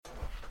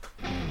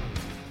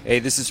Hey,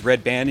 this is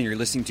Red Band, and you're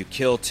listening to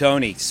Kill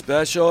Tony.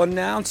 Special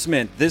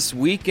announcement this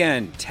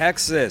weekend,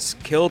 Texas,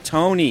 Kill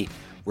Tony.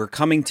 We're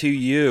coming to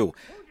you.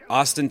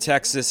 Austin,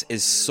 Texas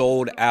is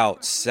sold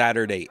out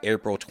Saturday,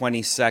 April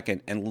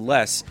 22nd,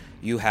 unless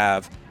you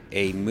have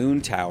a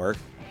Moon Tower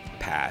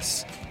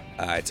pass.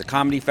 It's a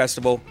comedy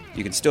festival.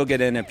 You can still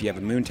get in if you have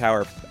a Moon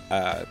Tower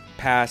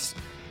pass.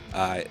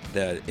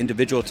 The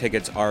individual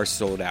tickets are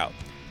sold out.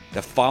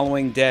 The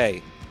following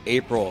day,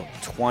 April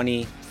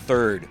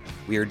 23rd,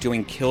 we are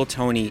doing Kill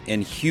Tony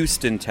in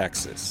Houston,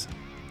 Texas.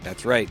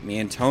 That's right. Me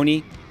and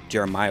Tony,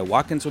 Jeremiah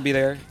Watkins will be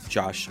there.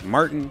 Josh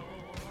Martin.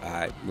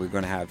 We're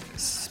going to have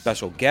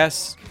special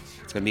guests.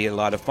 It's going to be a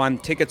lot of fun.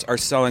 Tickets are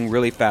selling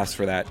really fast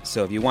for that.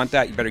 So if you want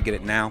that, you better get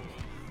it now.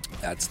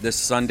 That's this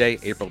Sunday,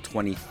 April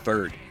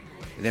 23rd.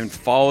 And then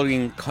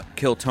following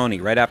Kill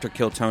Tony, right after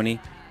Kill Tony,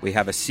 we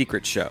have a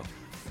secret show.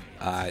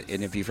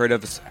 And if you've heard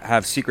of us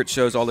have secret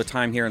shows all the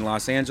time here in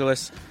Los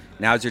Angeles,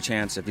 now's your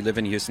chance, if you live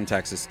in Houston,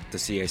 Texas, to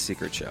see a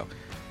secret show.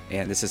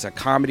 And this is a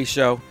comedy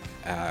show.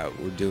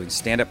 We're doing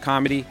stand-up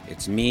comedy.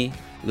 It's me,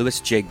 Louis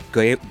J.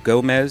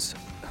 Gomez.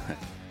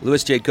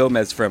 Louis J.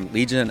 Gomez from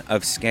Legion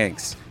of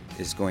Skanks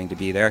is going to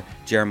be there.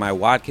 Jeremiah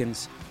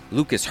Watkins,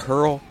 Lucas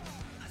Hurl,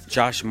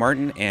 Josh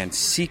Martin, and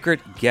secret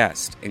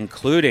guest,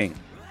 including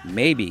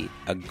maybe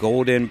a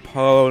golden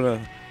polo.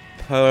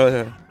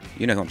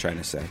 You know who I'm trying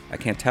to say. I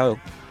can't tell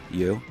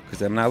you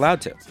because I'm not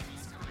allowed to.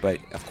 But,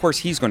 of course,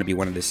 he's going to be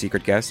one of the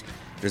secret guests.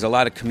 There's a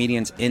lot of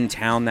comedians in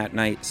town that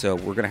night, so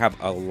we're going to have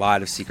a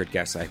lot of secret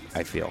guests,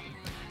 I feel.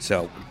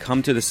 So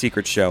come to the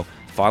secret show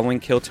following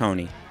Kill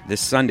Tony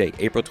this Sunday,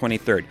 April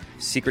 23rd.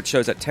 Secret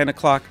show's at 10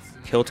 o'clock.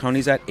 Kill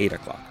Tony's at 8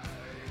 o'clock.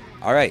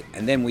 All right,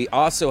 and then we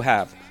also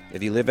have,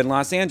 if you live in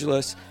Los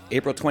Angeles,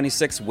 April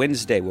 26th,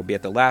 Wednesday, we'll be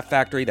at the Laugh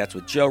Factory. That's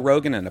with Joe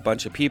Rogan and a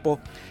bunch of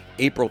people.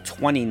 April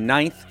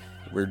 29th,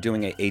 we're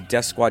doing a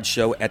Death Squad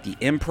show at the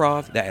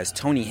Improv that has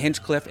Tony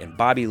Hinchcliffe and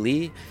Bobby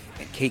Lee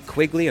and Kate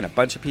Quigley and a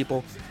bunch of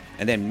people.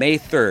 And then May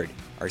 3rd,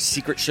 our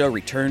secret show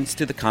returns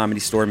to the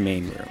Comedy Store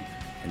main room,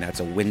 and that's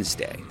a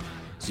Wednesday.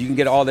 So you can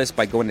get all this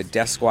by going to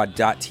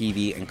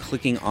deathsquad.tv and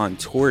clicking on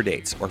tour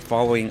dates or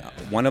following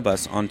one of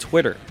us on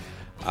Twitter.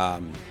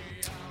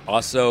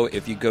 Also,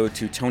 if you go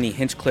to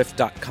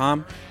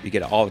TonyHinchcliffe.com, you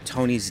get all of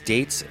Tony's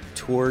dates,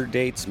 tour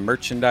dates,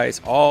 merchandise,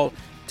 all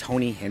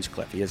Tony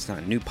Hinchcliffe. He has a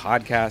new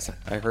podcast,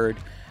 I heard,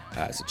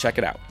 so check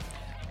it out.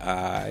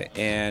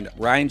 And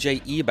Ryan J.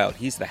 Ebelt,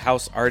 he's the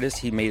house artist.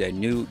 He made a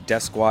new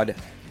Death Squad,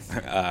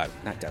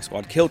 not Death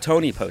Squad, Kill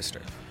Tony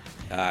poster.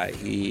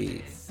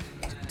 He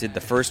did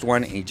the first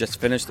one, and he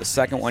just finished the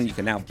second one. You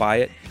can now buy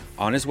it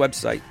on his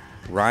website,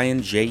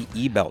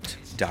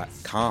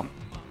 ryanjebelt.com.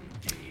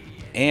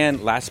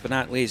 And last but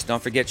not least,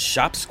 don't forget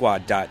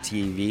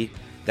shopsquad.tv.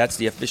 That's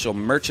the official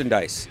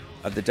merchandise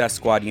of the Death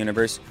Squad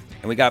universe.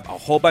 And we got a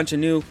whole bunch of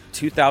new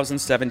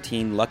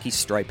 2017 Lucky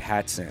Stripe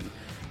hats in.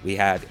 We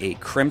have a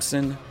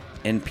crimson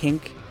and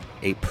pink,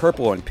 a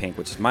purple and pink,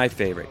 which is my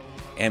favorite.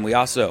 And we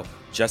also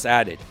just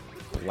added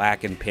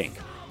black and pink.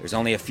 There's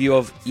only a few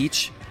of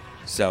each,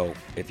 so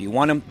if you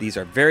want them, these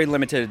are very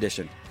limited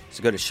edition.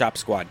 So go to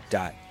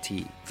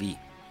shopsquad.tv.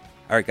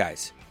 All right,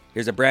 guys,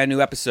 here's a brand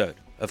new episode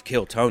of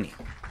Kill Tony.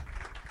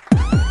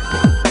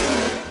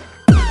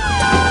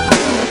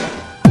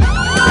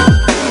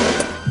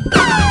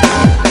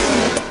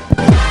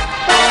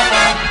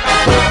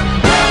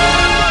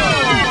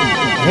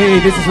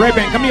 Hey, this is Ray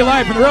Band coming to you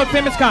live from the World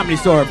Famous Comedy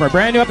Store for a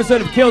brand new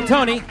episode of Kill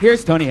Tony.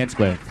 Here's Tony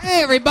Hinchcliffe.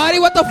 Hey, everybody,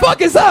 what the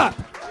fuck is up?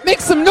 Make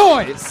some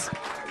noise.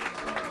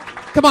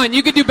 Come on,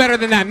 you could do better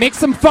than that. Make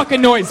some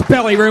fucking noise,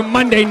 Belly Room,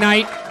 Monday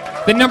night,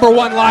 the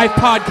 #1 live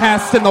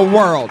podcast in the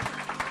world.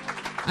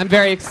 I'm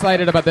very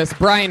excited about this.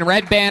 Brian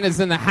Redband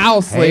is in the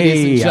house,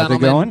 ladies and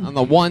gentlemen. How's it going? On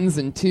the ones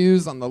and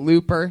twos, on the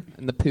looper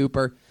and the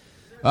pooper.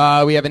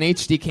 We have an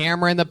HD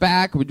camera in the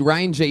back with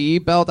Ryan J.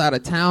 Ebelt out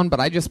of town, but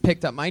I just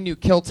picked up my new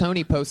Kill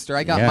Tony poster.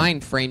 I got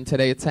mine framed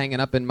today. It's hanging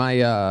up in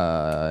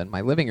my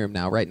living room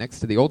now, right next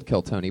to the old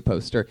Kill Tony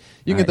poster.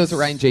 You can get those at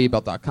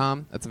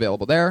ryanjebelt.com. That's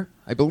available there.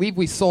 I believe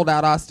we sold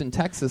out Austin,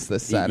 Texas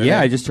this Saturday.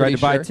 Yeah, I just tried to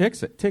buy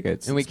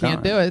tickets. And we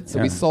can't do it,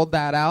 so we sold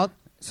that out.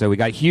 So we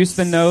got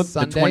Houston, though,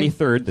 Sunday, the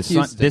 23rd, this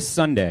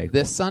Sunday.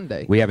 This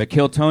Sunday. We have a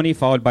Kill Tony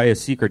followed by a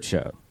secret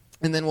show.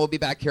 And then we'll be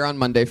back here on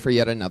Monday for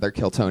yet another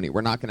Kill Tony.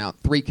 We're knocking out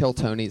 3 Kill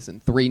Tonys in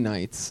 3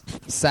 nights.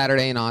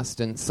 Saturday in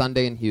Austin,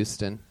 Sunday in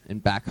Houston,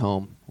 and back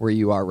home where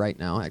you are right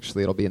now.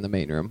 Actually, it'll be in the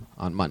main room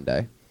on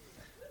Monday.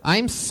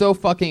 I'm so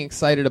fucking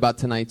excited about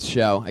tonight's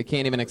show. I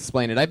can't even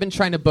explain it. I've been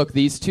trying to book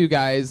these two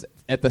guys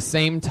at the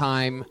same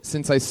time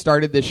since I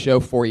started this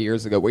show 4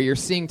 years ago. What you're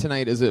seeing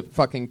tonight is a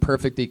fucking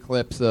perfect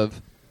eclipse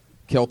of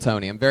Kill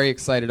Tony. I'm very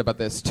excited about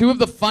this. 2 of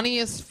the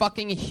funniest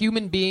fucking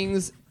human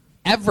beings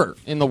ever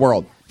in the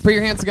world. Put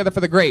your hands together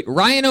for the great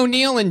Ryan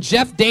O'Neal and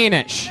Jeff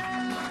Danish.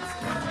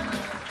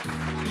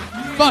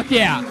 Fuck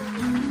yeah.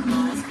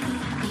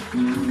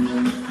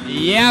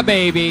 Yeah,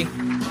 baby.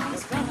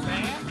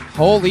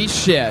 Holy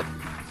shit.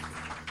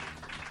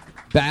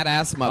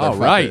 badass motherfuckers. All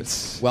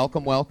right.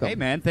 Welcome, welcome. Hey,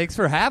 man, thanks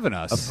for having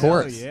us. Of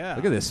course. Yeah.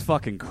 Look at this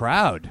fucking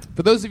crowd.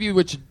 For those of you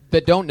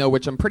that don't know,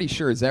 which I'm pretty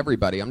sure is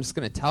everybody, I'm just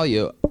going to tell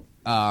you,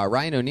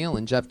 Ryan O'Neal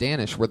and Jeff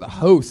Danish were the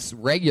hosts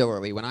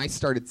regularly when I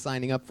started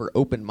signing up for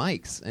open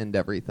mics and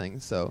everything.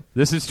 So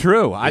This is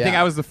true. I think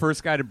Yeah. I was the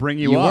first guy to bring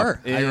you up were.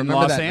 in I remember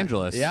Los that.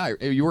 Angeles. Yeah,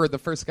 you were the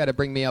first guy to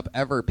bring me up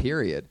ever,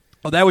 period.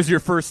 Oh, that was your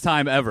first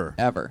time ever.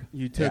 Ever.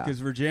 You took Yeah. his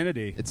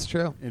virginity It's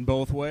true. in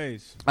both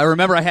ways. I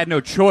remember I had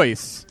no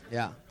choice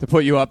Yeah. to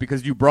put you up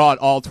because you brought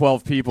all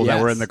 12 people that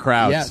Yes. were in the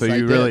crowd. Yes, so I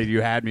you did. you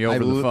had me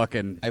over the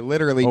fucking I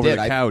literally over did.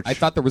 the couch. I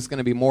thought there was going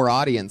to be more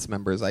audience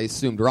members. I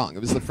assumed wrong.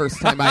 It was the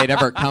first time I had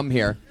ever come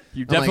here.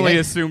 You I'm like, definitely hey.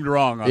 assumed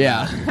wrong on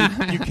that.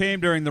 Yeah. You came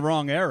during the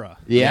wrong era.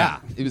 Yeah.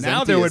 It was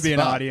Now empty there as would be an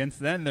fuck. audience.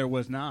 Then there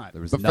was not.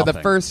 There was But for nothing.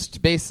 the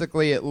first,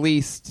 basically, at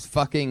least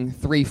fucking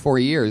 3-4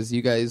 years,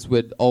 you guys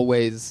would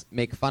always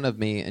make fun of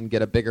me and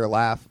get a bigger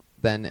laugh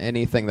than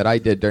anything that I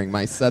did during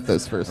my set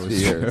those first few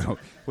years. true.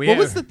 What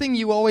was the thing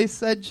you always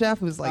said,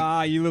 Jeff? It was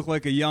like, You look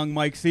like a young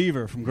Mike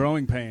Seaver from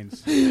Growing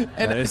Pains. and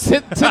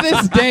to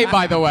this day,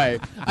 by the way,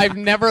 I've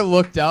never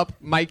looked up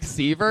Mike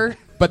Seaver,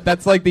 but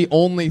that's like the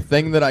only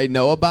thing that I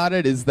know about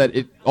it is that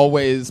it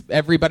always,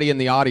 everybody in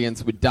the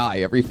audience would die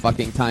every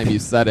fucking time you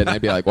said it, and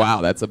I'd be like, wow,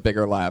 that's a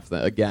bigger laugh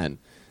again.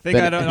 I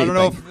than don't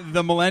know anything. if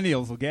the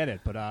millennials will get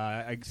it, but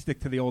I stick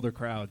to the older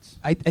crowds.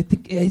 I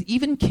think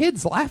even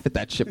kids laugh at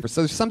that shit.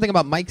 So there's something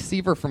about Mike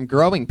Seaver from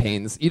Growing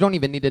Pains. You don't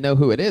even need to know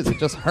who it is. It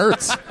just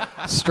hurts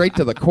straight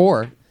to the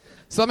core.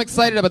 So I'm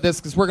excited about this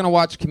because we're going to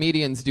watch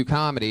comedians do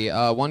comedy.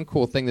 One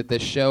cool thing that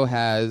this show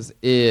has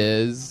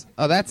is...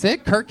 Oh, that's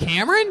it? Kirk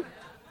Cameron?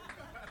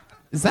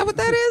 Is that what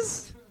that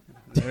is?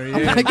 There he I'm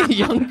is. going to get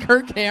young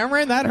Kirk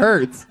Cameron? That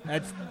hurts.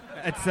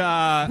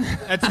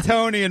 That's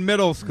Tony in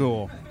middle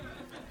school.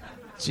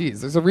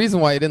 Jeez, there's a reason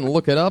why I didn't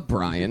look it up,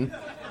 Brian.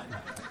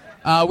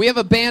 We have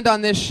a band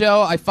on this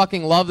show. I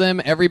fucking love them.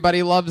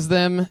 Everybody loves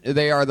them.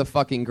 They are the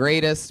fucking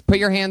greatest. Put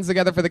your hands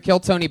together for the Kill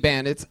Tony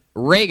band. It's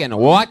Reagan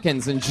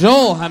Watkins and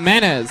Joel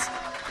Jimenez,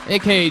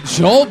 a.k.a.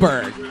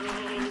 Joelberg.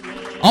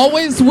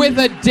 Always with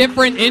a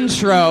different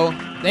intro.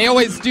 They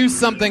always do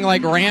something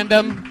like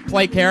random,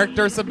 play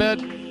characters a bit.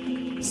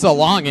 It's a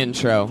long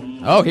intro.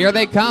 Oh, here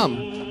they come.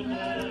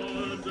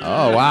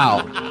 Oh,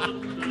 wow.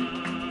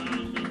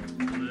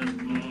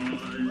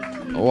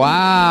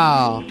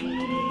 Wow.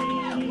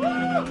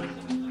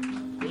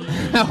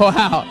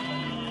 Wow.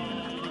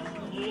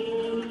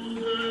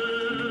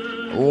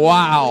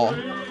 Wow.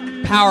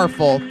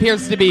 Powerful.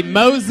 Appears to be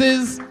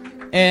Moses,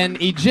 an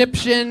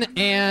Egyptian,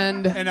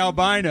 and... An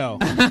albino.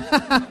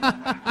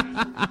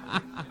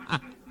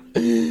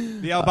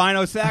 The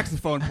albino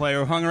saxophone player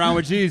who hung around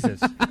with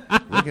Jesus.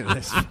 Look at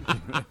this.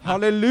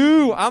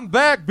 Hallelujah! I'm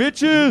back,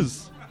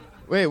 bitches!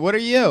 Wait, what are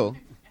you?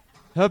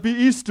 Happy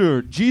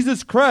Easter,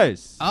 Jesus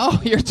Christ!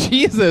 Oh, you're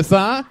Jesus,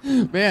 huh?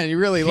 Man, you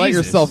really let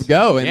Jesus. yourself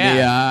go in Yeah.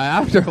 the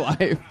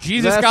afterlife.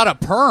 Jesus got a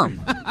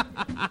perm.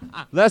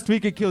 Last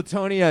week at Kill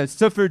Tony, I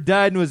suffered,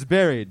 died, and was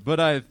buried, but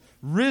I've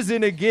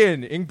risen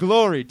again in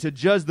glory to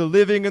judge the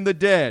living and the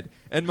dead,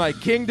 and my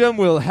kingdom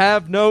will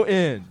have no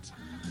end.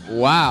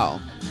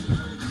 Wow.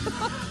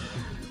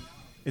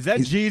 Is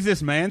that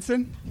Jesus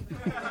Manson?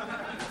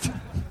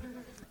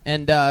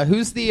 And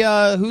who's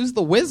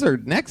the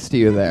wizard next to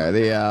you there?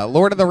 The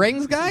Lord of the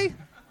Rings guy?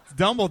 It's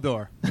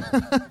Dumbledore.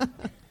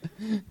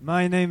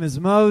 My name is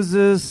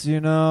Moses.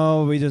 You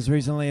know, we just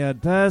recently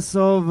had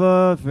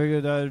Passover.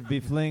 Figured I'd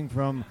be fleeing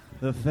from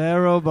the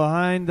Pharaoh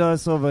behind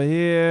us over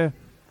here.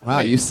 Wow,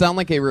 you sound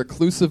like a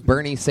reclusive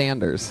Bernie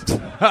Sanders.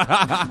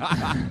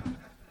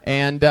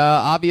 And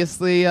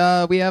obviously,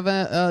 we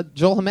have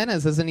Joel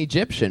Jimenez as an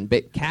Egyptian,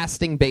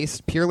 casting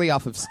based purely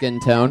off of skin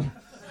tone.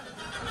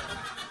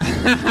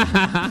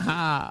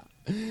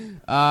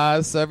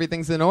 So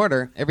everything's in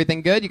order.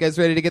 Everything good? You guys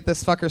ready to get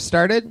this fucker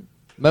started?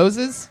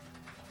 Moses?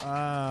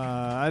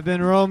 I've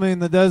been roaming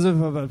the desert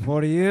for about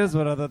 40 years,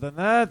 but other than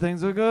that,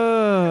 things are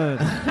good.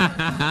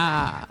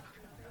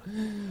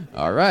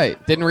 All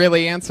right. Didn't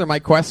really answer my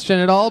question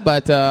at all,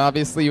 but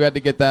obviously you had to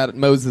get that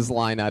Moses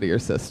line out of your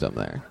system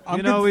there.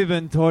 You know, we've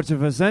been tortured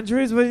for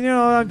centuries, but, you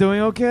know, I'm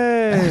doing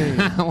okay.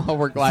 Well,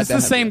 we're glad Is this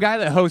to the same guy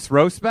that hosts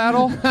Roast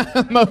Battle?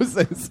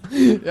 Moses.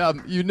 Yeah,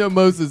 you know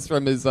Moses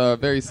from his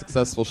very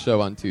successful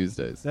show on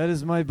Tuesdays. That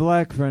is my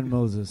black friend,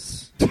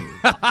 Moses.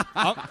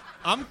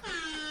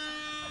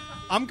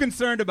 I'm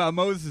concerned about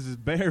Moses'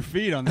 bare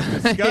feet on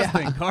this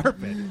disgusting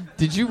carpet.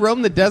 Did you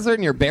roam the desert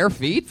in your bare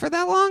feet for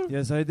that long?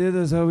 Yes, I did.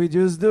 That's how we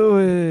just do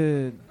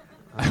it.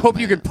 I hope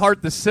you could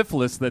part the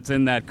syphilis that's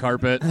in that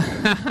carpet.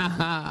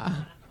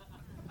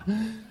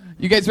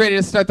 You guys ready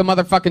to start the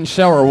motherfucking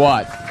show or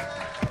what?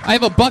 I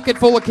have a bucket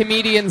full of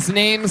comedians'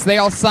 names. They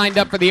all signed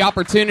up for the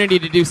opportunity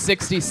to do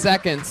 60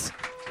 seconds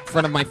in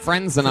front of my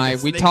friends and I.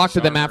 We talked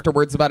to them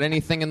afterwards about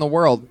anything in the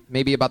world.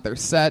 Maybe about their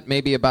set,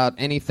 maybe about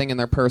anything in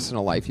their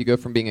personal life. You go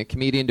from being a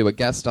comedian to a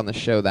guest on the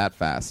show that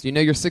fast. You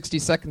know your 60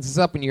 seconds is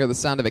up when you hear the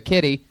sound of a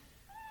kitty.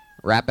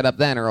 Wrap it up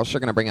then, or else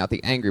you're going to bring out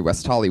the angry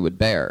West Hollywood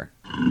bear.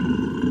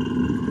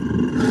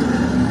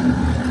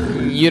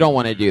 You don't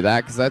want to do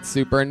that because that's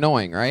super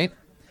annoying, right?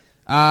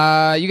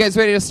 You guys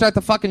ready to start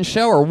the fucking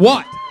show or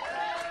what?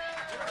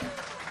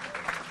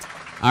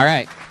 All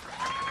right.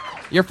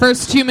 Your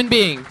first human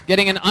being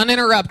getting an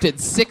uninterrupted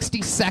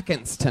 60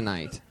 seconds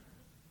tonight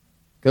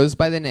goes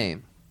by the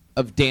name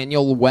of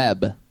Daniel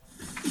Webb.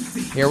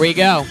 Here we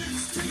go.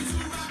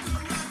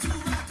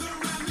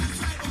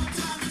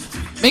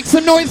 Make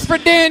some noise for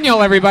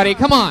Daniel, everybody.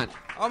 Come on.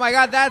 Oh my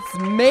God, that's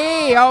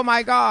me. Oh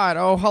my God.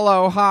 Oh,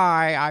 hello.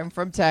 Hi. I'm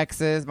from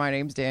Texas. My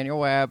name's Daniel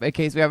Webb. In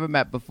case we haven't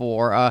met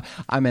before,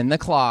 I'm in the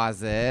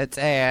closet.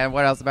 And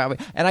what else about me?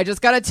 And I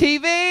just got a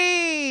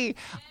TV.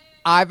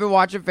 I've been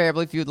watching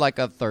Family Feud like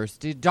a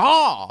thirsty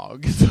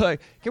dog. It's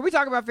like, can we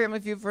talk about Family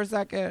Feud for a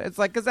second? It's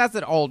like, because that's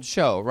an old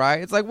show, right?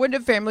 It's like, when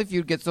did Family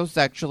Feud get so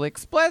sexually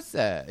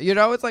explicit? You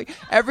know, it's like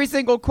every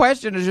single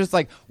question is just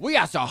like, we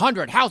asked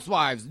 100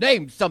 housewives,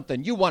 name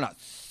something you want to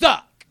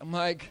suck. I'm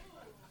like...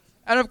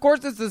 And, of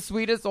course, it's the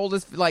sweetest,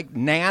 oldest, like,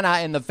 Nana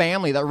in the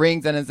family that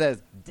rings in and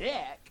says, dick.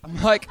 I'm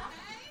like,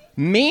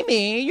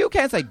 Mimi, you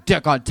can't say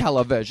dick on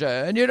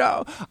television, you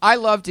know? I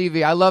love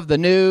TV. I love the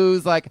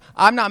news. Like,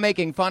 I'm not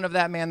making fun of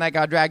that man that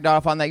got dragged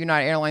off on that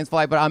United Airlines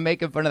flight, but I'm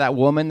making fun of that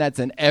woman that's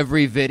in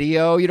every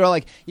video. You know,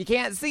 like, you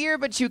can't see her,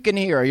 but you can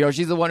hear her. You know,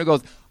 she's the one who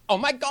goes, oh,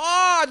 my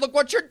God, look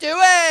what you're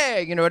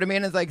doing. You know what I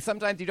mean? It's like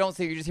sometimes you don't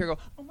see her. You just hear her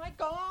go, oh, my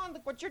God,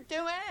 look what you're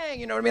doing.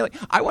 You know what I mean? Like,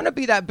 I want to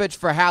be that bitch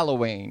for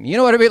Halloween. You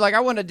know what I mean? Like,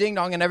 I want to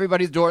ding-dong in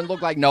everybody's door and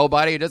look like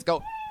nobody. Just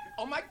go,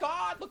 oh, my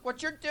God, look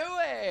what you're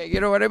doing. You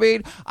know what I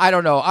mean? I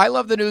don't know. I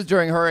love the news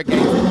during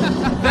hurricanes.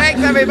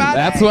 Thanks, everybody.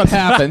 That's what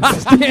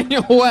happens.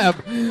 Daniel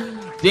Webb.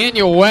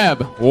 Daniel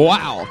Webb.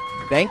 Wow.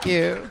 Thank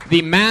you.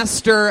 The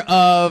master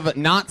of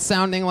not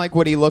sounding like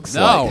what he looks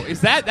like. No,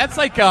 is that's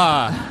like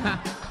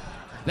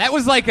that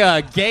was like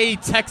a gay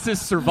Texas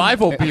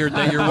survival beard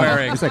that you're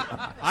wearing. It's like,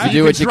 you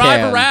do what you drive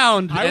can.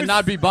 around and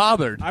not be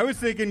bothered. I was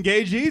thinking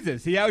gay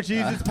Jesus. He out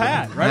Jesus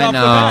Pat. Right I off know.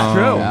 the bat.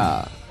 True.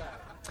 Yeah.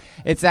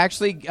 It's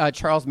actually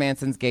Charles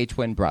Manson's gay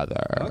twin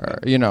brother.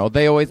 Okay. You know,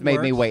 they always made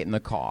me wait in the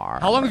car.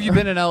 How long have you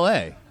been in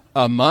L.A.?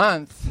 A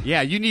month.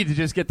 Yeah, you need to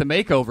just get the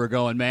makeover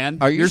going, man.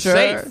 Are you You're sure?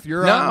 safe.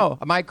 You're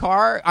my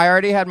car. I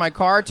already had my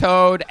car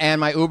towed,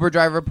 and my Uber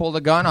driver pulled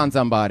a gun on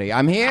somebody.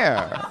 I'm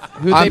here.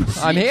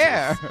 I'm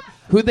here.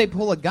 Who'd they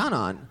pull a gun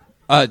on?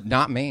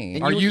 Not me.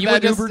 And Are you were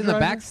that just Uber in the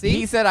driver? back seat?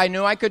 He said I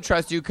knew I could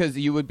trust you because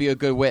you would be a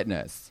good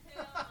witness.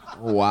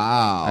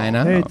 Wow. I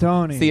know. Hey,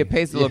 Tony. See, it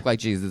pays to look like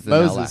Jesus in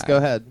Moses, LA. go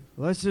ahead.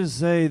 Let's just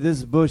say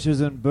this bush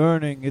isn't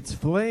burning, it's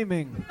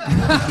flaming.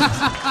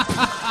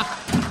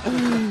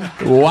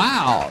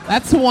 Wow.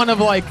 That's one of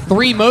like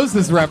 3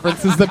 Moses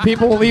references that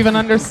people will even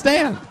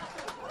understand.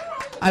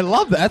 I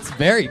love that. That's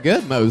very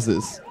good,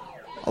 Moses.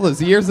 All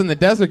those years in the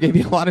desert gave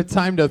you a lot of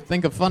time to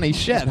think of funny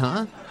shit,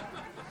 huh?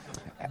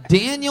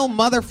 Daniel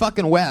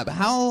motherfucking Webb.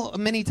 How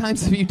many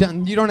times have you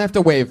done... You don't have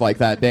to wave like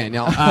that,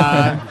 Daniel.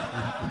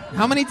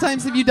 How many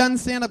times have you done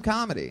stand-up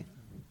comedy?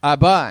 A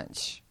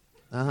bunch.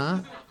 Uh-huh.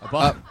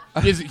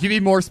 Can you be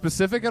more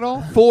specific at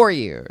all? 4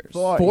 years.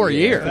 4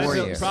 years. That's 4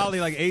 years. probably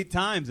like 8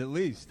 times at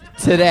least.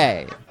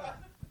 Today.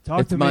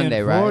 Talk It's to Monday, me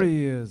in right? 40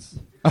 years.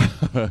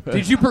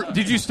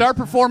 Did you start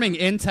performing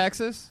in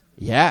Texas?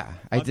 Yeah,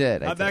 I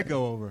did. How'd that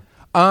go over?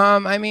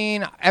 I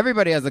mean,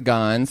 everybody has a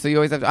gun, so you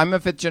always have to, I'm a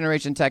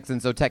 5th-generation Texan,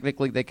 so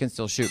technically they can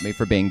still shoot me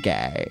for being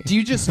gay. Do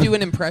you just do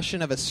an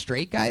impression of a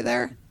straight guy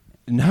there?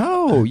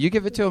 No, you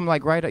give it to him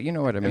like right. You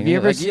know what I mean? Have you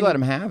ever you let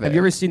him have it. Have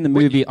you ever seen the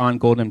movie On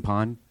Golden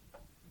Pond?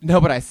 No,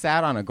 but I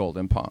sat on a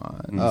golden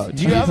pond. Oh,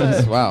 do you have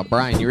it? Wow,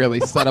 Brian, you really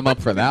set him up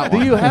for that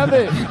one. Do you have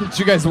it? Did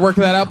you guys work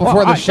that out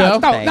before the show?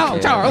 No,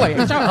 Charlie.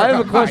 I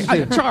have a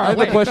question. I have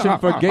a question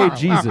for gay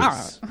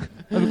Jesus. I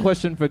have a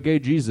question for gay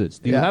Jesus.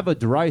 Do you Yeah. have a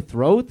dry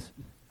throat?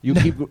 You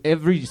keep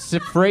every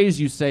phrase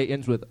you say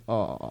ends with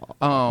 "oh."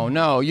 Oh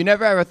no, you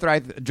never have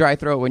a dry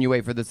throat when you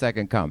wait for the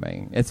second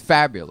coming. It's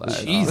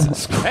fabulous.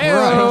 Jesus Christ.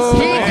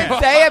 He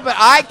can say it, but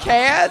I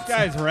can't. This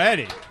guy's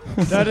ready.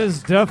 That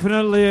is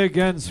definitely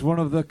against one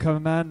of the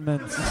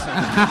commandments.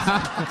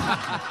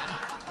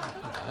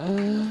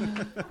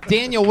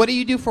 Daniel, what do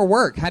you do for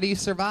work? How do you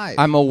survive?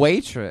 I'm a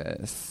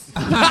waitress.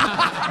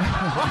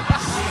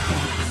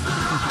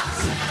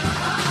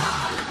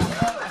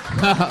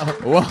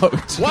 Whoa.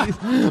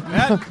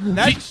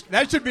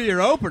 That should be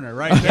your opener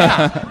right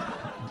there.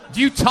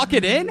 Do you tuck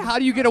it in? How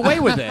do you get away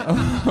with it?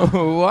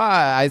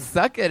 Why? I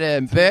suck it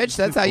in, bitch.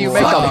 That's how you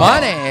make Suck the it.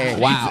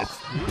 money.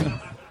 Wow.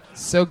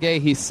 So gay,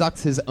 he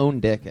sucks his own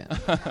dick in.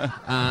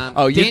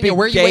 Oh, you'd Daniel, be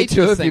where are you gay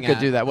too if waitressing you could at?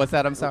 do that. What's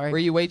that? I'm sorry. Where are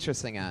you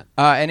waitressing at?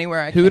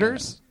 Anywhere I can.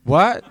 Hooters?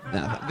 What?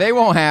 No. They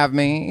won't have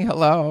me.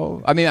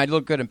 Hello. I mean, I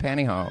look good in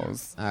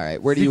pantyhose. All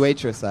right. Where do you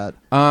waitress at?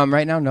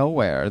 Right now,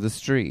 nowhere. The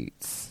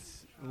streets.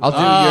 I'll do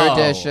Oh. your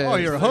dishes. Oh,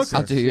 you're a hooker.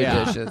 I'll do your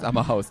Yeah. dishes. I'm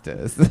a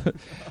hostess.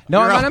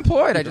 No, I'm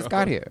unemployed. I just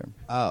got here.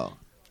 Oh.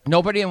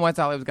 Nobody in West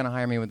Hollywood was going to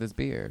hire me with this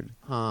beard.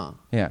 Huh.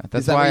 Yeah,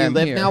 that's Is that why where you I'm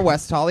live here. now,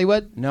 West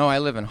Hollywood? No, I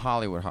live in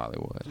Hollywood.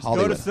 Just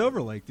Hollywood. go to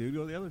Silver Lake, dude.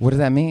 Go to the other What does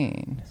side. that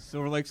mean?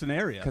 Silver Lake's an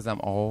area. Because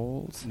I'm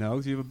old? No,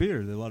 because you have a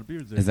beard. There are a lot of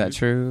beards there. Is that dude.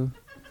 true?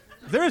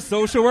 Is there a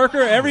social worker?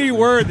 Every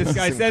word this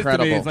guy It's says to me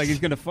incredible. is like he's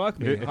gonna fuck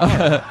me.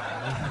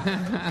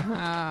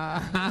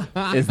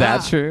 Is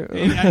that true?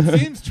 It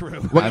seems true.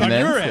 On meant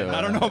your to. end,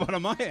 I don't know about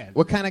on my end.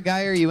 What kind of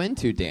guy are you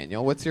into,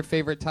 Daniel? What's your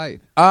favorite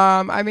type?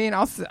 I mean,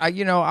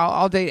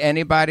 I'll date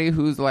anybody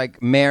who's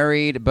like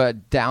married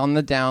but down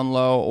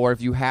low, or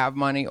if you have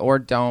money or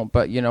don't,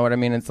 but you know what I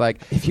mean. It's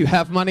like If you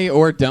have money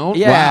or don't?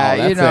 Yeah, wow,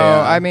 that's you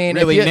know, I mean,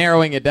 really if you-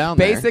 narrowing it down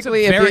there.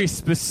 basically, Very if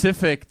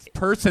specific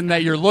person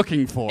that you're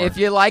looking for. you, if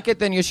you like it,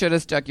 then you should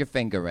have stuck your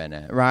finger in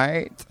it,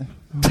 right?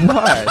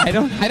 I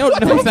don't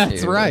know if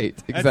that's right.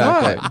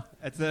 Exactly.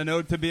 That's a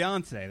note to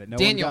Beyonce that no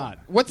Daniel, one got.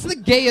 what's the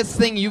gayest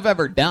thing you've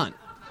ever done?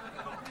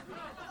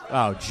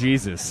 oh,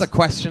 Jesus. It's a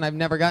question I've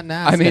never gotten to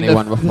ask I mean,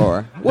 anyone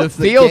before. The What's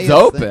the field's gayest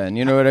open. thing?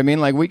 You know what I mean?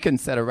 Like we can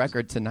set a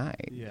record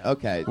tonight.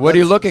 Okay. What are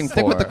you let's looking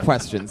stick with for? the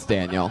questions,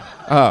 Daniel.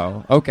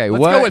 Oh, okay. Let's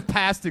what, go with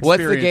past What's the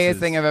experiences. gayest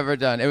thing I've ever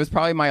done? It was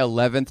probably my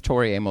 11th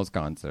Tori Amos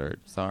concert.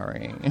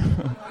 Sorry.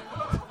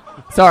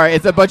 Sorry,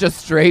 it's a bunch of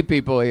straight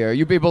people here.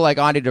 You people like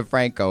Ani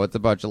DeFranco. It's a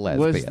bunch of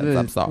lesbians.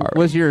 I'm sorry.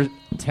 Was your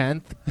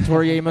 10th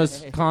Tori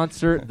Amos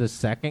concert the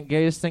second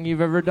gayest thing you've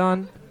ever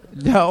done?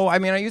 No, I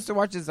mean I used to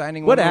watch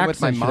Designing What Women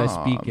with my accent should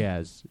mom. I speak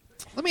as?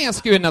 Let me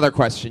ask you another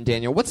question,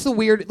 Daniel. What's the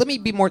weird... Let me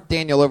be more...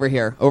 Daniel, over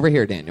here. Over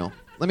here, Daniel.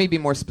 Let me be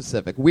more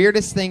specific.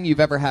 Weirdest thing you've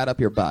ever had up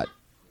your butt?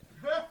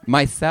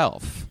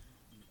 Myself.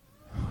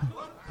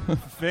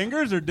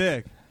 Fingers or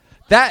dick?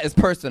 That is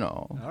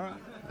personal.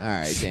 All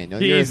right,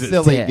 Daniel. You're a Jesus.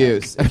 silly Dick.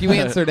 goose. If you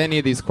answered any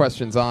of these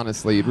questions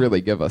honestly, you'd really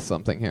give us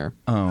something here.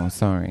 Oh,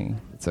 sorry.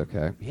 It's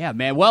okay. Yeah,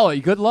 man. Well,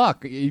 good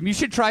luck. You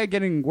should try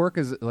getting work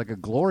as like a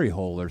glory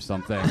hole or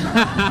something. It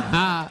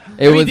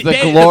was the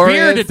The glorious.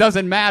 beard, it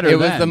doesn't matter. It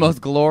was then. the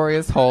most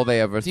glorious hole they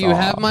ever Do saw. you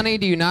have money?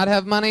 Do you not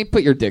have money?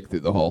 Put your dick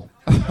through the hole.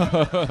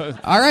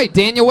 All right,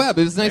 Daniel Webb.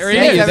 It was nice There to he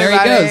meet is, you. There he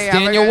everybody. goes,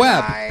 Have a Daniel good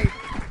Webb. night.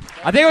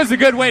 I think it was a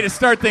good way to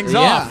start things Yeah,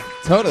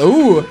 off. totally.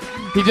 Ooh,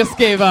 he just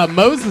gave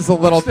Moses a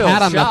little Still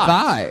pat on shocked. the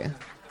thigh.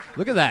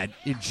 Look at that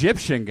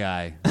Egyptian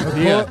guy.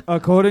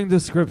 According to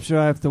scripture,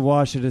 I have to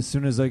wash it as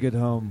soon as I get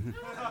home.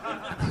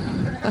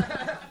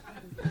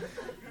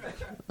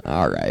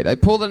 All right, I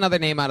pulled another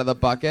name out of the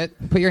bucket.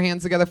 Put your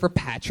hands together for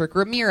Patrick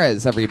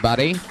Ramirez,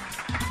 everybody.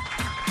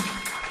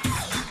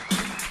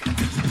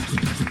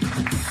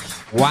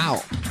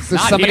 Wow. Is there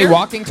Not somebody here?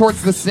 walking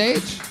towards the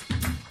stage?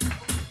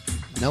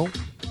 No.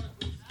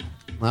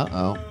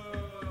 Uh-oh.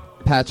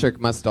 Patrick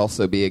must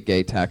also be a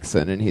gay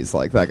Texan, and he's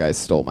like, that guy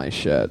stole my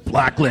shit.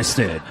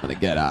 Blacklisted. I'm gonna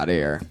get out of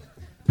here.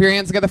 Put your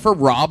hands together for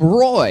Rob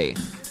Roy.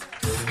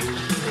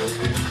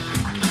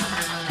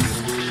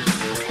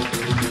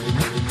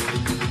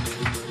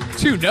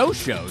 Two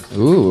no-shows.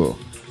 Ooh.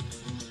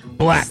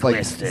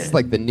 Blacklisted. This is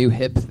like the new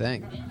hip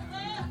thing.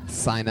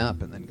 Sign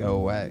up and then go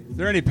away. Is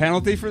there any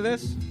penalty for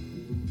this?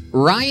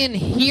 Ryan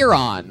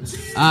Huron.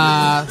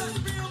 From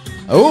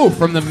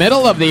the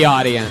middle of the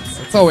audience.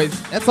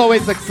 That's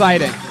always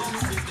exciting.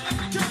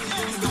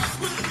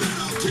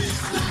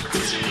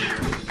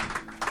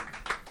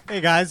 Hey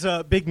guys,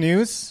 big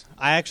news.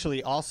 I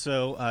actually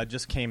also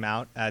just came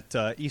out at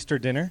Easter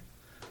dinner.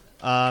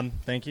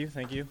 Thank you.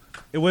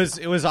 It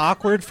was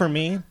awkward for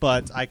me,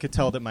 but I could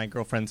tell that my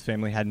girlfriend's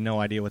family had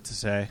no idea what to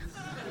say.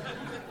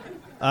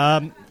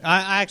 I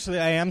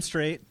am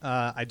straight.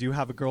 I do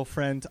have a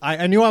girlfriend.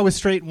 I knew I was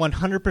straight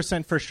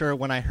 100% for sure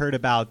when I heard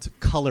about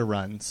color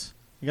runs.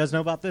 You guys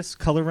know about this?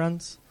 Color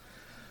runs?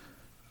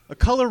 A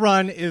color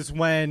run is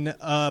when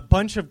a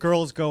bunch of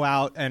girls go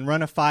out and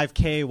run a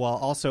 5K while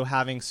also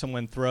having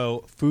someone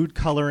throw food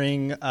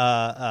coloring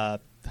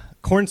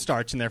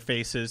cornstarch in their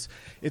faces.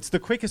 It's the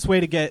quickest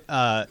way to get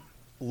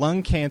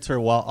lung cancer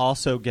while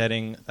also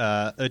achieving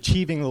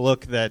the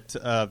look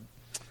that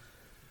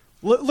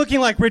looking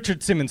like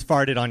Richard Simmons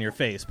farted on your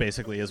face,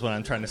 basically, is what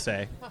I'm trying to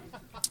say.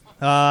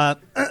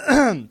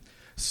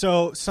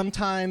 So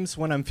sometimes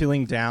when I'm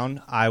feeling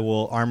down, I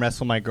will arm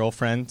wrestle my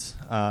girlfriend.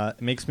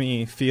 It makes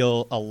me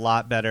feel a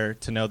lot better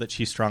to know that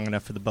she's strong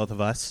enough for the both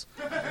of us.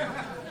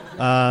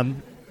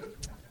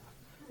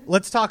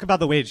 Let's talk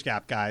about the wage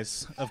gap,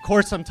 guys. Of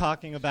course, I'm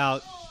talking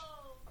about...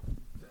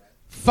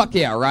 Fuck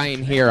yeah,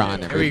 Ryan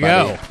Huron, Here we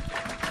everybody. go.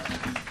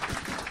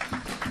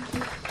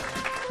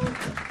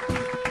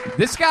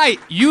 This guy,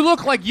 you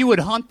look like you would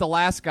hunt the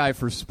last guy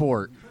for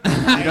sport. You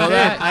know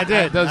that? I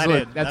did.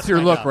 That's That's your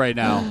my look job. right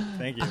now.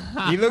 Thank you.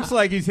 He looks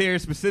like he's here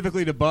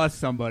specifically to bust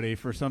somebody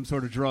for some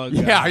sort of drug.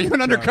 Yeah, are you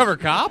an undercover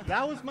cop?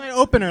 That was my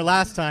opener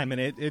last time,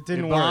 and it didn't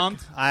You work. bombed?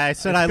 I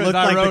said It's I 'cause looked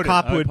I like wrote the it.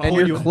 cop who would And pull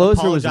And you. your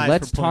closer was, apologize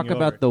let's for pulling talk you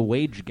about over. the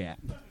wage gap.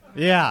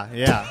 Yeah.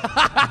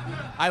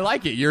 I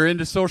like it. You're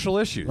into social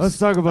issues. Let's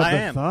talk about I the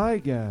am. thigh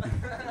gap.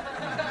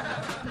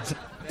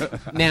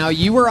 Now,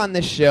 you were on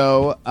the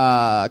show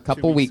a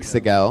couple 2 weeks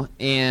ago,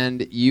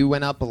 and you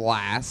went up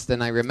last,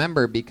 and I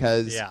remember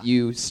because Yeah.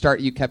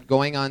 you kept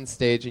going on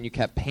stage and you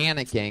kept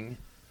panicking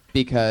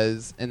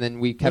and then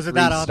we kept Was it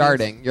that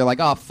restarting. obvious? You're like,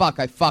 oh, fuck,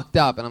 I fucked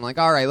up. And I'm like,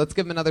 all right, let's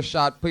give him another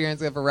shot. Put your hands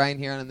together for Ryan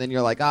here. And then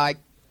you're like, I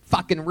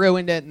fucking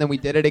ruined it. And then we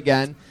did it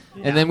again.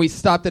 Yeah. And then we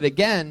stopped it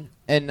again.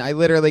 And I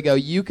literally go,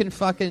 you can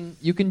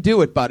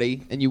do it,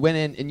 buddy. And you went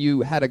in and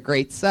you had a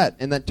great set,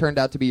 and that turned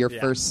out to be your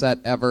first set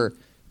ever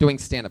doing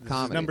stand-up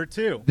comedy. Number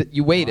 2.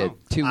 You waited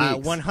 2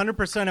 weeks.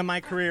 100% of my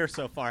career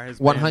so far has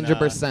been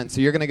 100%. So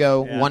you're going to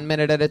go 1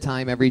 minute at a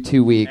time every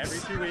 2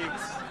 weeks. Every 2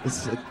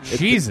 weeks.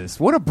 Jesus,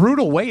 what a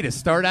brutal way to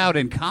start out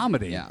in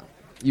comedy. Yeah.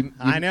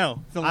 I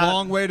know. It's a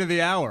long way to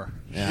the hour.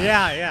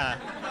 Yeah.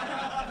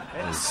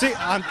 See,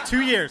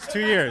 2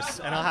 years,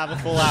 and I'll have a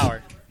full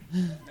hour.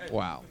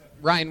 Wow.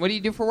 Ryan, what do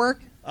you do for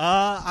work?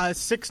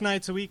 6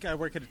 nights a week, I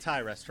work at a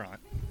Thai restaurant.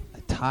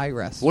 A Thai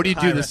restaurant. What do you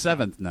do the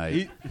 7th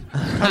night?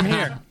 Come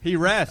here. He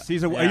rests.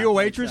 Are you a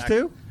waitress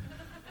too?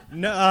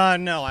 No,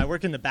 I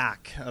work in the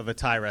back of a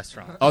Thai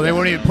restaurant. Oh, they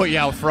won't even put you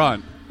out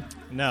front.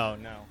 No.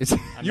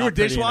 You a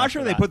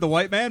dishwasher? They put the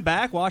white man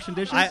back washing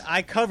dishes?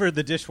 I covered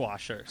the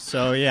dishwasher,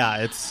 so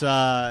yeah,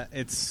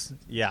 it's.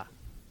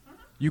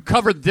 You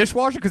cover the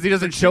dishwasher because he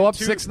doesn't show up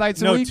 6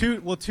 nights a week?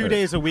 2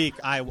 days a week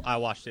I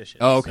wash dishes.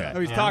 Oh, okay. So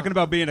he's talking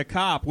about being a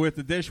cop with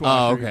the dishwasher.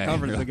 Oh, okay. He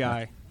covers the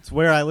guy. It's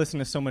where I listen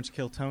to so much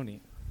Kill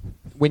Tony.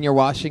 When you're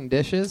washing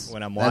dishes?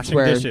 When I'm That's washing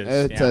where, dishes,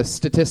 It's yeah. a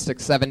statistic,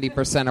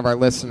 70% of our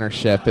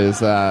listenership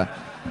is...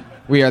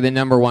 we are the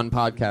number 1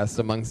 podcast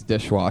amongst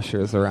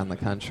dishwashers around the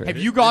country. Have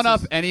you gone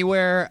up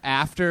anywhere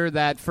after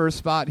that first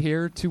spot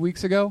here 2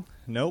 weeks ago?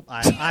 Nope.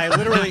 I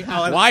literally...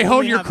 Why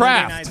hone your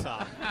craft?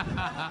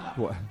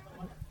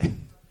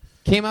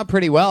 Came out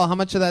pretty well. How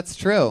much of that's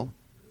true?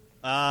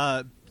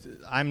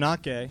 I'm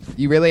not gay.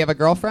 You really have a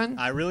girlfirlriend?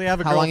 I really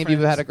have a How girlfriend. long have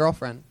you had a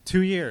girlfriend?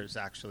 2 years,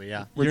 actually,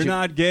 yeah. You're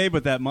not gay,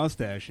 but that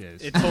mustache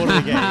is. It's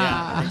totally gay,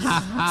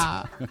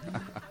 yeah. I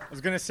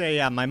was going to say,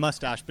 yeah, my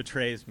mustache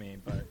betrays me,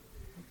 but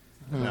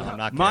no, I'm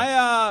not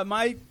gay.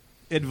 My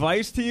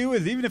advice to you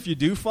is even if you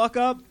do fuck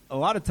up, a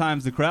lot of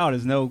times the crowd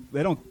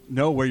they don't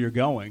know where you're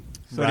going.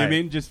 So what I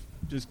mean, just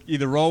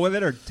either roll with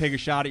it or take a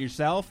shot at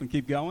yourself and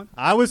keep going.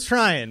 I was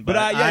trying, but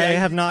I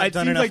have not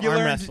done enough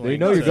arm wrestling. They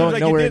know you're going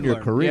nowhere in your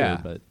career, Yeah.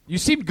 but You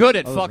seemed good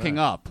at fucking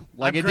up.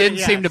 Like, I'm it great, didn't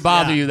seem to yes,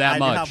 bother yeah. you that I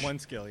much. do have one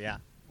skill, yeah.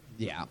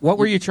 Yeah. What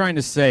were you trying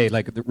to say?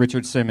 Like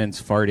Richard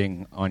Simmons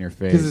farting on your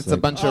face? Because it's a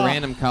like, bunch of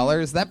random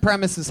colors. That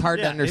premise is hard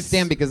to Yeah,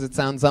 understand because it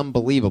sounds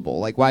unbelievable.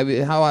 Like,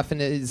 how often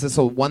is this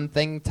a one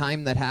thing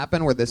time that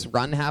happened where this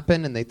run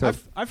happened and they throw...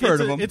 I've heard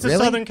of them. It's Really? a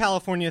Southern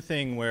California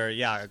thing where,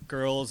 yeah,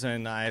 girls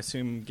and I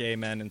assume gay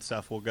men and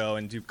stuff will go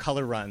and do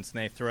color runs, and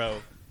they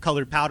throw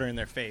colored powder in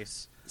their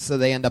face. So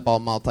they end up all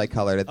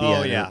multicolored at the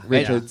Oh, end. yeah.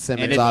 Richard Yeah.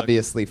 Simmons And it-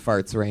 obviously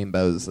farts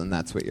rainbows, and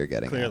that's what you're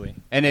getting at. Clearly.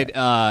 And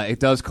it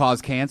does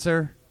cause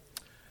cancer?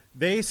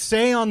 They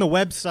say on the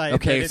website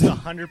Okay, that it's so-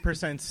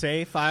 100%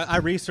 safe. I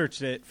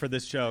researched it for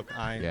this joke.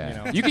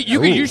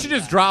 You should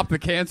just drop the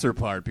cancer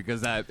part because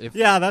that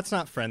Yeah, that's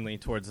not friendly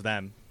towards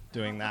them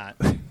doing that,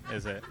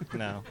 is it?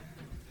 No.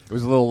 it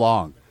was a little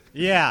long.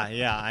 Yeah,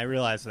 I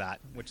realized that,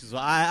 which is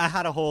I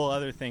had a whole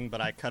other thing,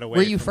 but I cut away.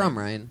 Where are you from,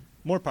 Ryan?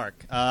 Moore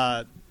Park.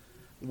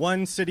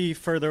 One city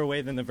further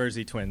away than the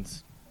Versey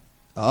twins.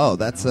 Oh,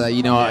 that's that's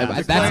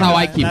Explain how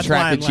I that. keep That's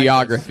track why of I'm like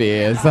geography.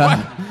 Is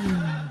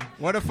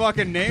What a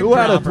fucking name 2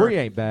 out of dropper. 3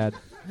 ain't bad.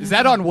 Is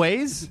that on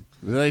Waze?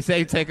 Do they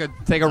say take a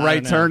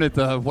right know. turn at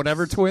the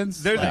whatever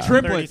twins? They're the Like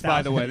triplets, 30,000.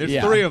 by the way. There's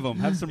Yeah. 3 of them.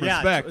 Have some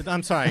respect.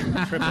 I'm sorry.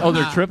 Triplets. Oh,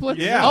 they're triplets?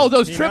 Yeah. Oh,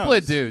 those He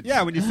triplet knows. dudes.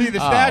 Yeah, when you see the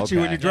Oh, statue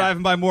okay. when you're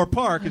driving by Moore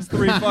Park, it's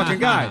 3 fucking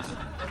guys.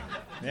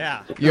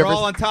 Yeah. They're ever-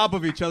 all on top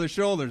of each other's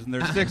shoulders, and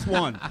they're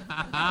 6'1".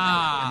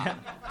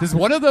 Does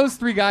one of those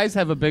 3 guys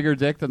have a bigger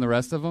dick than the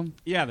rest of them?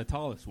 Yeah, the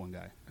tallest one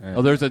guy.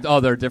 Oh,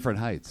 they're different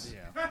heights.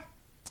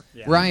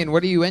 Yeah. Ryan,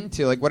 what are you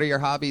into? Like, what are your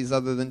hobbies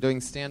other than doing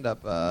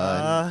stand-up?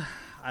 I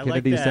like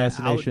Kennedy the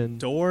assassination.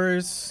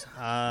 outdoors.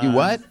 You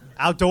what?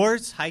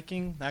 Outdoors,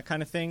 hiking, that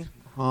kind of thing.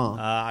 Huh.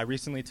 I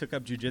recently took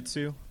up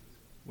jujitsu,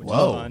 which is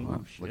Whoa.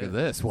 fun. Look at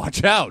this.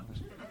 Watch out.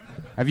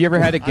 Have you ever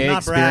had a I'm gay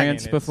not bragging,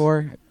 experience it's-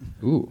 before?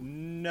 Ooh.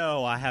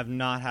 No, I have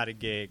not had a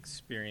gay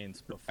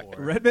experience before.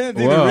 Red Band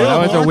did Whoa, a real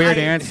that was a one. weird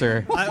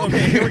answer. Okay,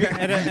 here we go.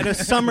 At a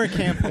summer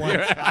camp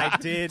once, I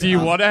did. Do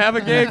you want to have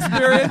a gay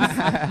experience?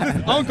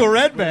 Uncle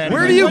Red Band.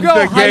 Where do you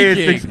go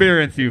hiking?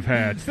 experience you've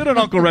had? Sit on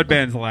Uncle Red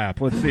Band's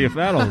lap. Let's see if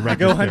that'll I go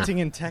register. hunting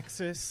in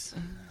Texas.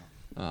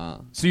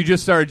 So you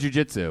just started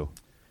jujitsu?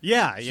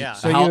 Yeah.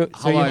 So How- you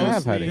how long have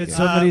is- had a Did gay.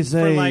 somebody for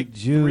say like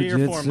 3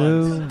 or 4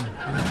 months.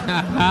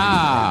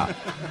 jujitsu?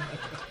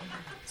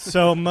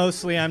 So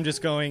mostly I'm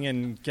just going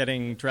and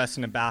getting dressed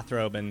in a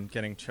bathrobe and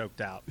getting choked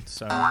out.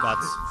 So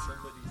that's.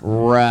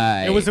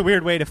 Right. It was a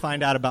weird way to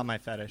find out about my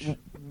fetish.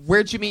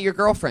 Where'd you meet your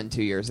girlfriend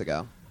 2 years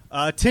ago?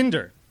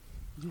 Tinder.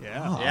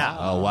 Yeah. Yeah.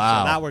 Oh,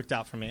 wow. So that worked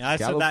out for me. I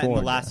said that in the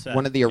California. last set.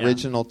 One of the Yeah.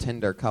 original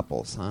Tinder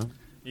couples, huh?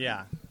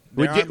 Yeah.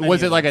 There Was aren't many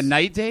it of like a us.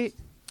 night date?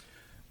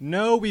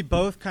 No, we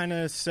both kind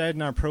of said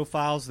in our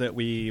profiles that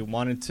we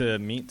wanted to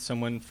meet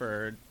someone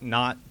for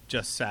not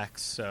just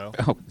sex. So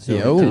Oh,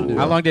 Yo.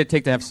 how long did it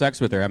take to have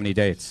sex with her? How many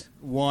dates?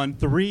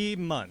 3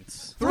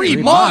 months. 3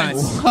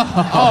 months?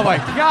 Oh my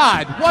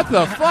God! What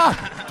the fuck?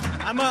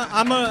 I'm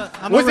a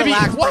Was it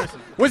relaxed what? person.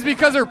 Was it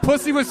because her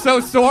pussy was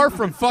so sore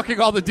from fucking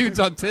all the dudes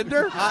on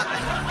Tinder?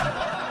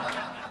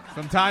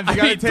 Sometimes you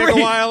gotta take a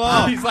while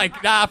off. He's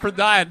like, nah, for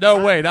diet.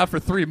 No way, not for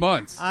 3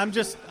 months. I'm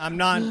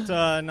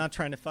not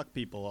trying to fuck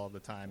people all the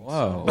time.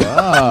 Whoa,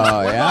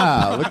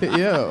 yeah, look at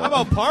you. How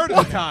about part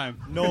of the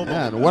time? No.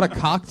 Man, what a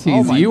cock tease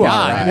Oh my you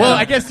God. are. Ryan. Well,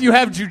 I guess you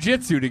have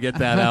jujitsu to get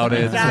that out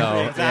in.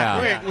 Exactly, So,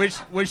 exactly. yeah.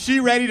 Wait, was she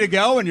ready to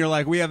go? And you're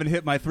like, we haven't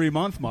hit my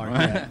 3-month mark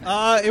yet.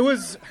 It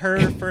was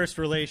her first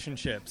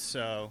relationship,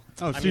 so.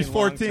 Oh, I she's mean,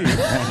 14.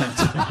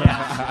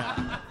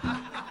 Yeah.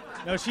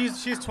 No,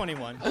 she's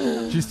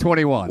 21. She's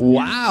 21.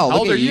 Wow, How look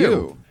old at are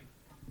you.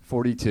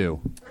 42.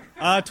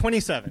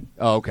 27.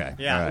 Oh, okay.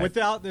 Yeah, All right.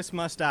 without this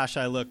mustache,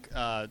 I look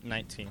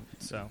 19.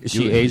 So. Is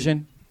she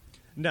Asian?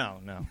 No.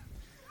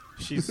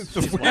 She's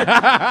white.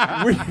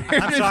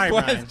 I'm sorry,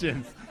 Brian.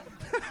 Questions.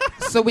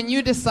 So when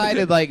you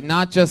decided, like,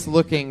 not just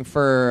looking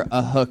for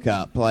a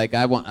hookup, like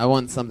I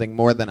want something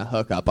more than a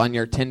hookup on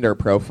your Tinder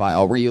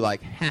profile, were you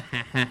like, ha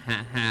ha ha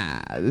ha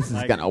ha, this is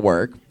Like, gonna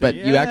work? But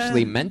you yeah.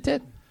 actually meant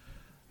it?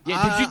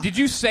 Yeah, did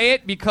you say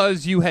it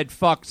because you had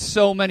fucked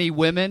so many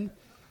women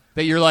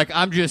that you're like,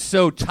 I'm just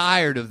so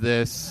tired of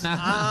this?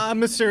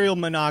 I'm a serial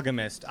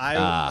monogamist.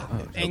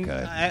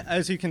 okay.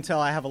 As you can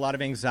tell, I have a lot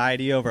of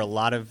anxiety over a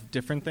lot of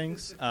different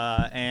things,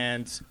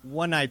 and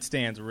one-night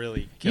stands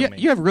really kill me.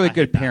 You have really I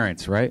good hate that.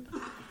 parents, right?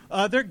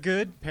 They're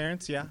good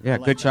parents, yeah. Yeah, I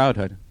like good that.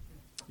 childhood.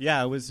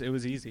 Yeah, it was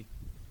easy.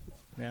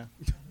 Yeah.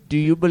 Do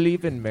you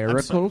believe in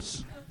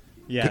miracles?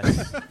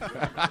 Yes.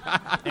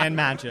 And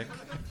magic.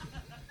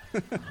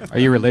 Are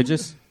you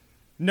religious?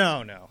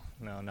 No, not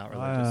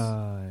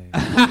religious.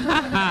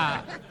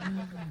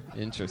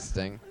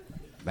 Interesting.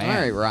 Man.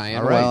 All right, Ryan.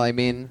 All right. Well, I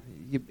mean,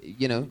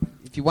 you know,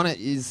 if you want to,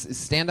 is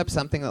stand-up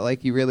something that,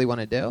 like, you really want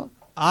to do?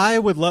 I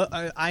would love.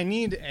 I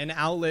need an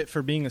outlet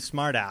for being a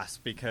smartass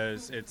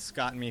because it's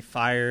gotten me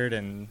fired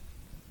and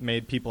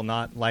made people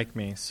not like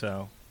me.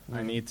 So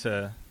I need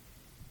to.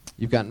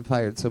 You've gotten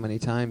fired so many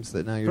times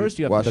that now you're First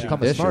you have to washing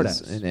become a dishes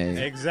smartass. in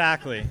a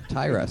Exactly.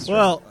 Thai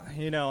restaurant.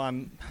 Well,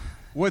 I'm.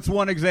 What's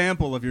one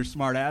example of your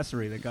smart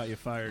assery that got you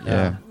fired?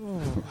 Yeah.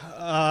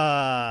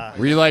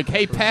 Were you like,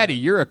 hey, Patty,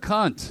 you're a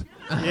cunt.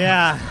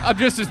 Yeah. I'm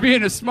just as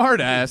being a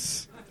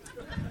smartass.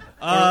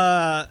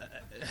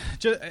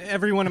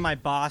 Every one of my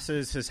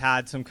bosses has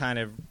had some kind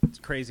of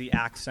crazy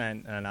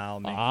accent, and I'll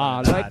make fun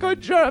of like that. a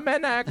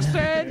German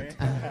accent.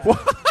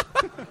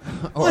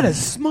 What a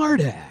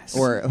smartass.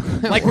 or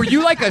Like, were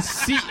you like a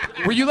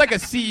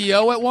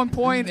CEO at one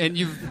point, and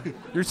your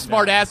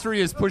smartassery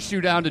has pushed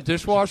you down to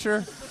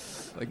dishwasher?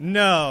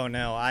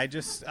 No. I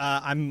just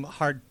I'm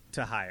hard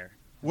to hire.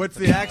 What's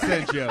the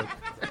accent joke?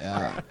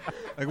 yeah,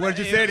 Like, what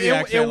did you say to the It-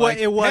 accent? it wa- Like,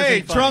 it wasn't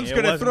hey, funny. Trump's It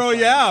going to wasn't throw funny.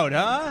 you out,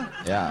 huh?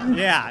 yeah.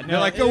 Yeah. No,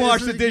 like, go it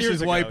wash was the dishes,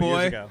 years ago, white boy.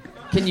 years ago.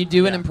 Can you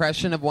do an Yeah.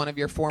 impression of one of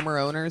your former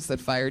owners that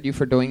fired you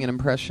for doing an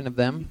impression of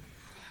them?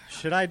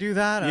 Should I do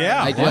that?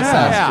 Yeah. I just Yeah.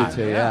 asked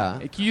you to. Yeah.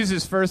 Can you use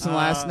his first and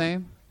last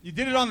name? You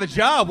did it on the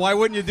job. Why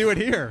wouldn't you do it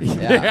here?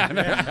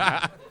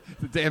 Yeah.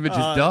 The damage is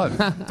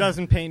done.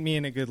 Doesn't paint me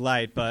in a good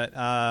light, but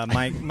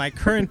my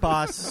current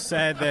boss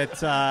said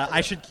that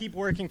I should keep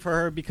working for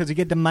her because you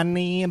get the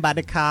money and buy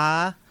the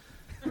car.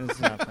 It's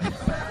nothing.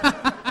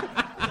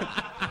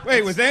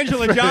 Wait, was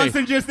Angela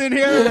Johnson just in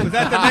here? Was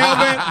that the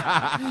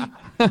nail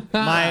bit?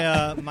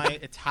 My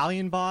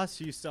Italian boss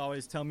used to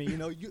always tell me,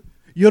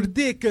 your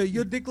dick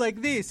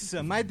like this.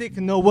 My dick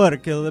no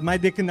work. My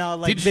dick now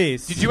like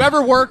this. Did you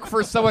ever work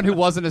for someone who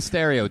wasn't a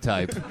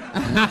stereotype?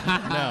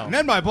 No. And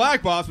then my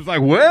black boss was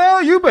like,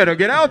 well, you better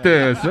get out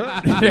there,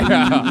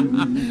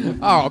 son.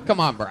 Oh, come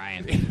on,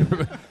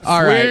 Brian.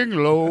 All right.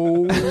 Swing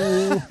low.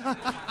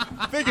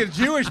 I think his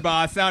Jewish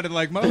boss sounded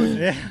like Moses.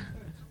 Yeah.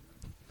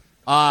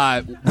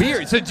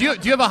 Weird. So do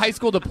you have a high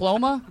school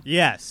diploma?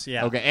 Yes.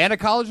 Yeah. Okay, and a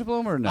college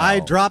diploma or no? I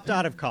dropped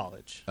out of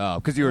college. Oh,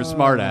 because you were a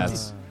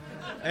smartass.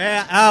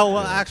 Well,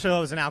 actually, I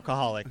was an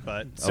alcoholic,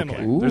 but similar.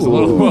 Okay. There's a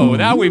little. Whoa!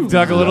 Now we've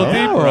dug a little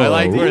deeper. I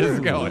like where this is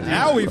going.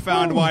 Now we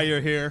found why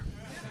you're here.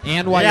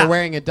 And while Yeah. you're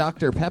wearing a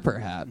Dr. Pepper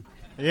hat.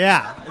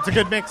 Yeah, it's a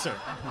good mixer.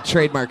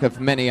 Trademark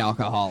of many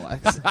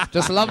alcoholics.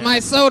 Just love my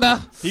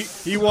soda.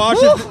 He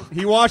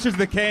washes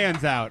the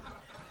cans out.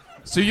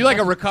 So you like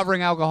a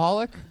recovering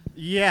alcoholic?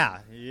 Yeah.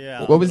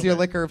 What was your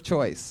liquor of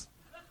choice?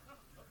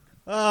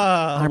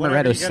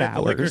 Whatever you get at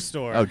the liquor sours.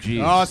 store. Oh,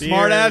 geez. Oh,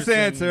 smart ass Beers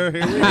answer. and-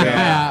 Here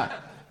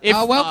we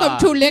go. Welcome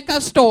to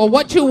liquor store.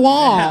 What you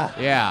want?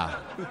 Yeah.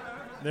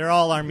 They're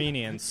all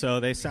Armenians, so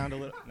they sound a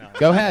little. No.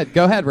 Go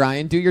ahead,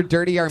 Ryan. Do your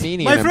dirty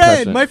Armenian My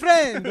impression.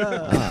 friend.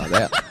 Oh,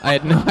 yeah. I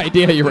had no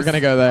idea you were going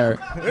to go there.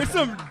 There's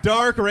some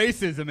dark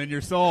racism in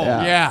your soul.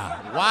 Yeah.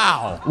 Yeah.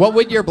 Wow. What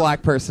would your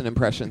black person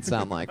impression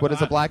sound like? What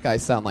does a black guy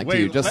sound like to Wait,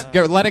 you? Just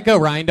let it go,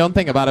 Ryan. Don't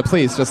think about it,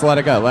 please. Just let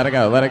it go. Let it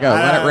go. Let it go.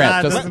 Let it rip.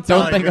 that Just doesn't sound don't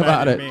like think a good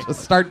about idea it. to me.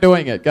 Just start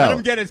doing it. Let Go.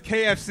 him get his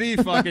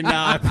KFC fucking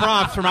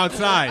props from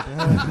outside.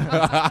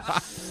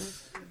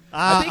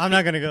 I'm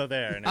not going to go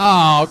there. No.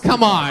 Oh,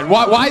 come on.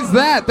 Why is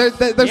that?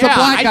 There's a Yeah,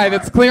 black guy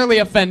that's clearly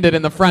offended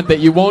in the front that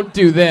you won't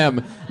do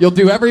them. You'll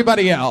do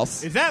everybody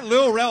else. Is that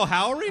Lil Rel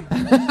Howery?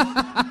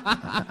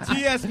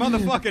 TS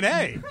motherfucking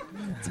A.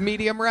 It's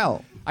medium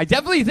rel. I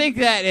definitely think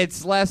that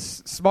it's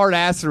less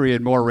smartassery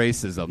and more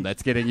racism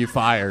that's getting you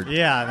fired.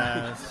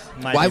 Yeah,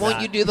 Why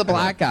won't you do the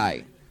black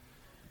guy?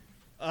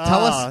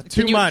 Tell us.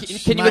 Too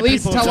much. Can you My at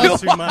least people tell do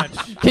us? too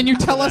much. Can you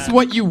tell us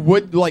what you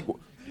would like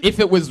if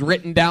it was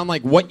written down,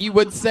 like what you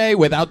would say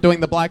without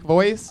doing the black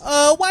voice?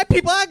 White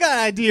people, I got an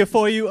idea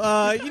for you.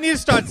 You need to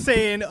start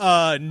saying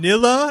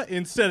Nilla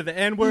instead of the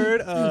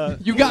N-word.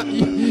 You got.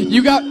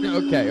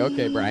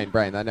 Okay,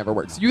 Brian, that never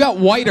works. You got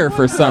whiter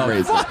for some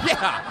reason.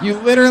 Yeah. You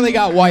literally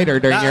got whiter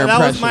during your that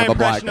was impression my of a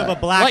black impression guy. of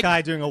a black Like-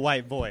 guy doing a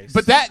white voice.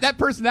 But that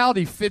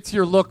personality fits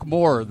your look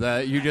more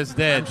that you just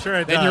did I'm sure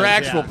it than your does,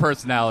 actual yeah.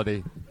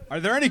 personality. Are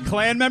there any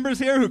Klan members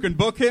here who can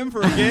book him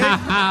for a gig?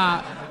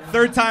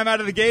 Third time out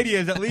of the gate, he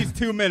has at least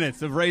 2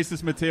 minutes of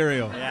racist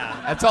material. Yeah.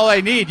 That's all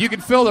I need. You can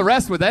fill the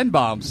rest with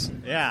N-bombs.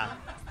 Yeah.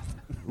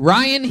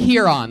 Ryan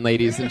Huron,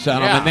 ladies and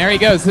gentlemen. Yeah. There he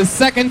goes. His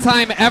second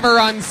time ever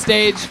on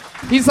stage.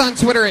 He's on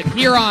Twitter at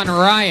Huron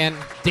Ryan.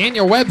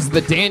 Daniel Webb's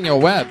the Daniel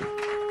Webb.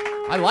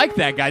 I like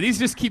that guy. These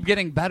just keep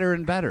getting better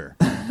and better.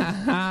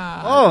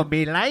 Oh,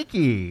 me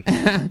likey.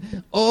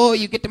 Oh,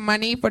 you get the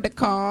money for the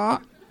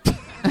car?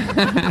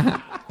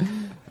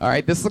 All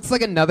right, this looks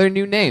like another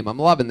new name. I'm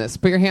loving this.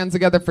 Put your hands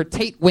together for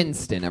Tate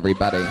Winston,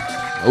 everybody.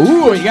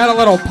 Ooh, you got a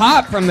little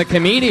pop from the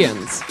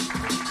comedians.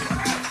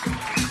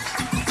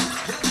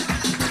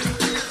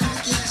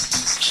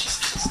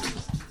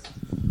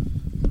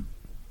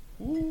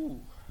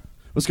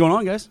 What's going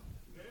on, guys?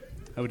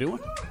 How we doing?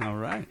 All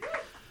right.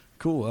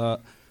 Cool.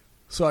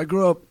 So I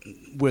grew up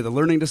with a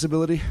learning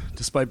disability,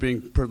 despite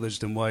being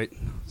privileged and white.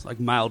 It's like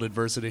mild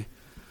adversity.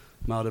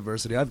 Mild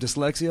adversity. I have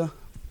dyslexia.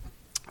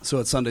 So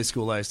at Sunday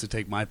school, I used to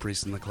take my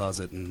priest in the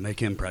closet and make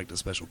him practice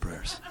special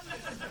prayers.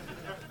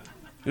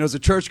 You know, as a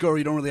churchgoer,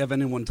 you don't really have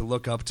anyone to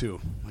look up to,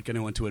 like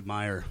anyone to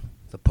admire.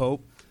 The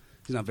Pope,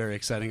 he's not very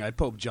exciting. I had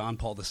Pope John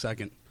Paul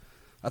II.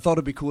 I thought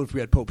it'd be cool if we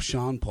had Pope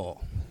Sean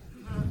Paul.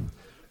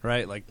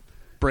 Right? Like,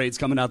 braids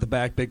coming out the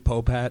back, big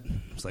Pope hat.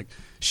 It's like,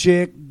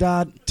 shake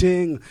that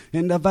ting,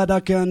 in the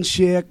Vatican,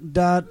 shake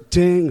that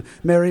ting,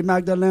 Mary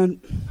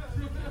Magdalene.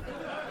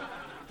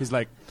 He's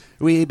like,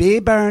 we be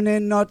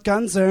burning, not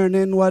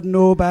concerning what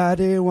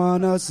nobody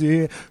wanna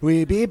see.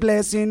 We be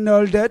blessing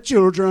all the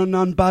children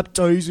and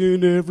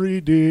baptizing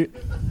every day.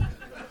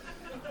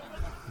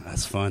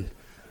 That's fun.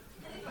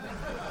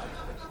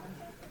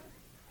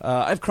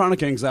 I have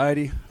chronic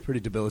anxiety,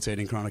 pretty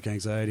debilitating chronic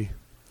anxiety.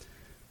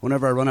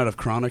 Whenever I run out of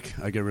chronic,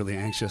 I get really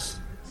anxious.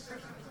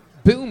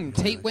 Boom,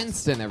 Tate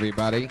Winston,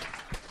 everybody.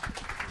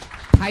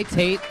 Hi,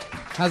 Tate.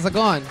 How's it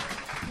going?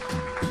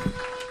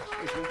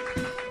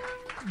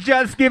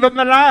 Just give him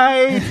a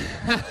light.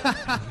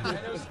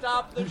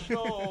 Stop the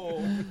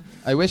show.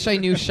 I wish I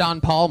knew Sean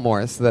Paul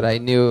more so that I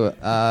knew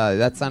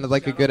that sounded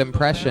like a good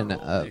impression.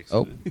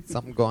 Oh,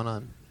 something going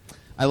on.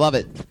 I love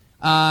it.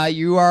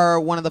 You are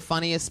one of the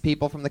funniest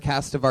people from the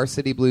cast of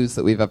Varsity Blues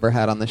that we've ever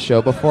had on the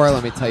show before.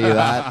 Let me tell you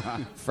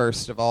that.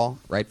 First of all,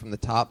 right from the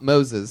top.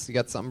 Moses, you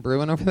got something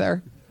brewing over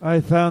there?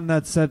 I found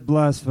that set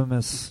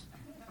blasphemous.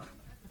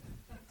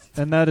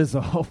 And that is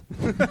all.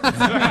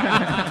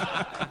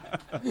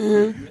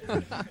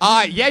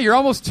 Yeah, you're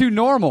almost too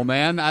normal,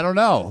 man. I don't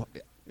know.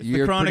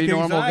 You're a chronic pretty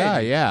normal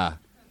anxiety. guy, yeah.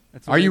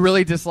 That's Are you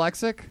really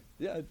dyslexic?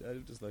 Yeah, I have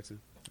dyslexia.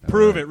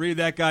 Prove it. Read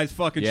that guy's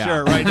fucking Yeah.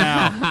 shirt right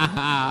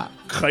now.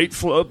 Kite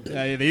Club.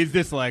 Yeah, he's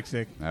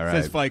dyslexic. All It right.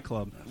 says Fight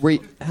Club.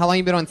 How long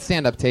you been on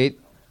stand-up, Tate?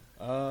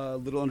 A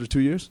little under 2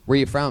 years. Where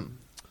you from?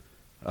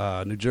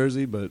 New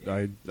Jersey, but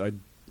I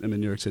am in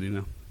New York City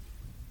now.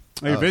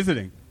 Oh, you're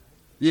visiting?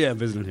 Yeah, I'm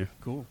visiting here.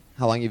 Cool.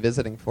 How long you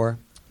visiting for?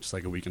 Just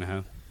like a week and a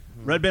half.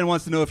 Red Band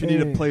wants to know if you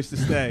need a place to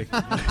stay.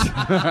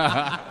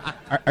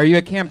 Are you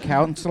a camp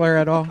counselor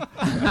at all?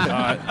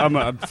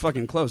 I'm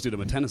fucking close, dude.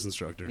 I'm a tennis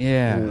instructor.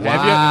 Yeah.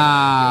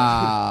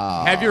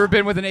 Wow. Have you ever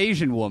been with an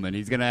Asian woman?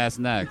 He's going to ask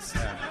next.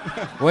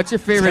 What's your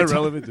favorite? that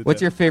relevant to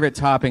What's that? your favorite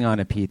topping on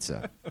a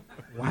pizza?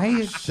 Why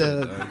is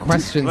the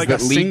questions Like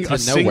that lead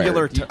to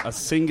nowhere? a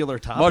singular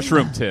topic.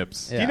 Mushroom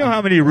tips. Do you know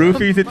how many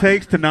roofies it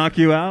takes to knock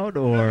you out?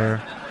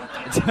 Or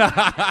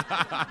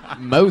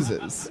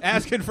Moses.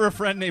 Asking for a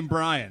friend named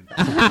Brian.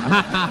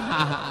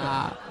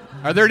 Are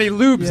there any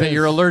lubes that Yes.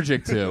 you're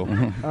allergic to?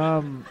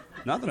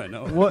 Not that I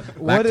know. What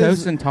Lactose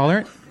is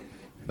intolerant?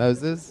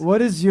 Moses?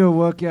 what is your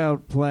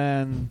workout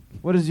plan?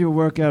 What is your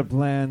workout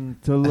plan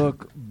to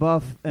look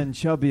buff and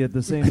chubby at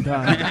the same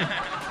time?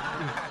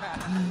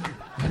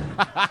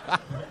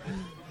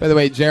 By the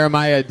way,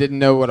 Jeremiah didn't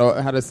know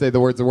how to say the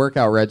words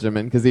workout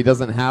regimen because he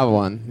doesn't have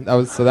one. That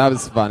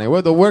was funny.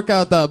 What the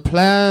workout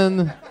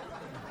plan?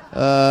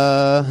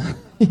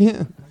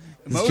 Moses-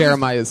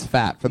 Jeremiah is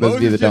fat. For those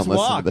of you that Moses don't just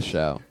listen to walks. the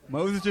show.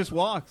 Moses just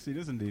walks. He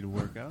doesn't need a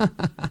workout.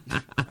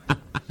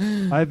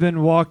 I've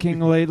been walking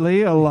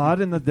lately a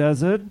lot in the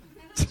desert.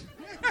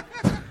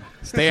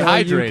 Stay So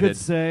hydrated. you could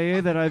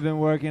say that I've been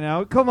working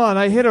out. Come on,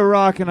 I hit a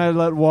rock and I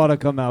let water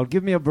come out.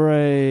 Give me a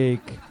break.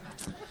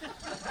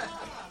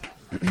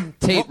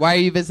 Tate, why are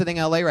you visiting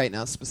LA right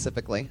now Just for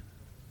the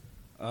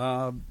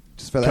hell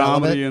of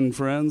Comedy it? and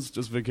friends,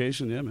 just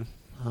vacation, yeah, man.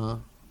 Huh.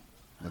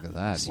 Look at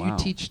that. So wow. you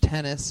teach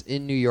tennis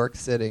in New York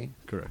City.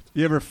 Correct.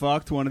 You ever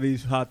fucked one of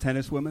these hot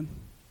tennis women?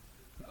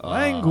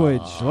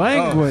 Language.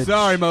 Oh,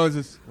 sorry,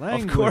 Moses.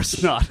 Language. Of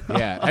course not.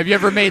 Yeah. Have you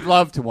ever made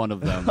love to one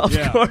of them? Of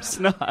course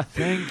not.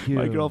 Thank you.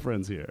 My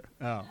girlfriend's here.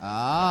 Oh.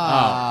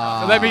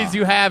 So that means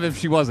you have if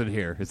she wasn't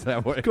here. Is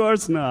that what? Of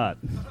course not.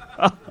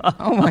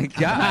 Oh my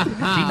God!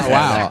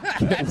 Wow.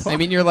 I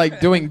mean, you're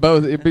like doing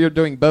both. If you're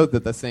doing both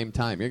at the same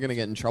time, you're gonna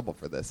get in trouble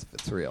for this if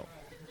it's real.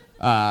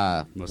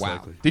 Most wow.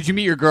 likely. Did you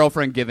meet your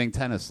girlfriend giving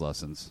tennis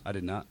lessons? I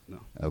did not. No.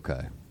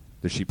 Okay.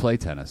 Does she play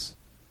tennis?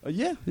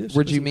 Yeah. she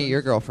Where'd does you some meet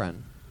your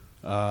girlfriend?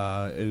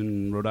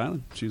 in Rhode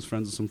Island. She was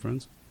friends with some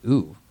friends.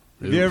 Ooh.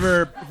 Have you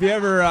ever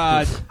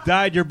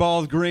dyed your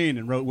balls green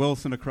and wrote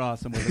Wilson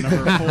across them with a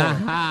number 4?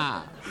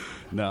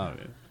 No.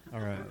 Man. All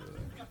right.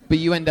 But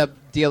you end up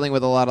dealing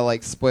with a lot of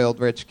like spoiled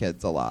rich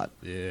kids a lot.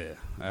 Yeah.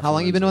 How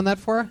long you been doing that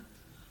for?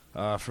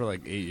 For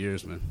like 8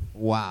 years, man.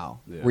 Wow.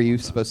 Yeah. Were you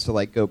supposed to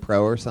like go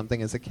pro or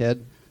something as a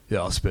kid?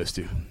 Yeah, I was supposed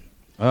to.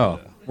 Oh,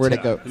 Where'd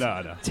it go?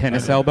 No.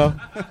 tennis elbow.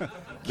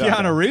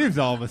 Keanu Reeves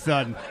all of a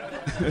sudden.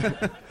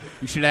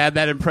 You should add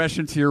that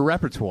impression to your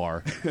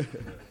repertoire.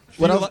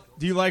 Do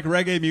you like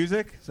reggae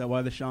music? Is that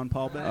why the Sean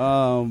Paul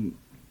band?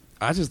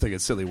 I just think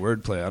it's silly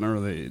wordplay. I don't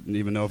really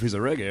even know if he's a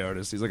reggae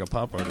artist. He's like a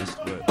pop artist,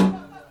 but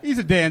He's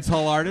a dance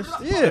hall artist.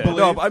 yeah.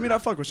 No, I mean I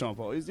fuck with Sean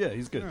Paul. He's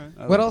good.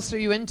 Right. What else are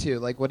you into?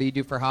 Like, what do you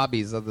do for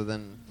hobbies other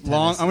than I'm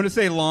tennis? going to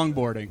say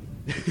longboarding.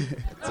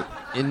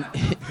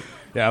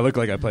 Yeah, I look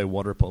like I play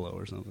water polo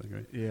or something,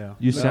 right? Yeah.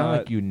 You sound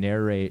like you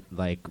narrate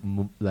like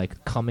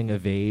coming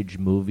of age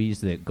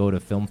movies that go to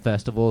film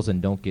festivals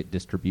and don't get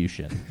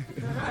distribution.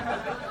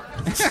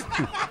 It's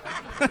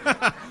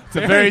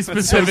a very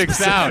specific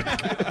sound.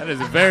 That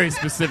is a very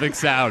specific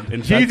sound.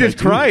 And Jesus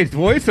Christ,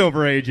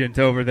 voiceover agent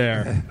over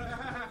there.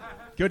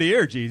 Good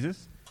ear,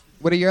 Jesus.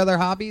 What are your other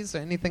hobbies or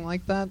anything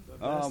like that?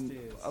 I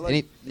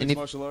like mixed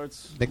martial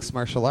arts. Mixed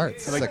martial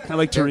arts. I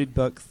like to read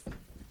books.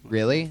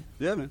 Really?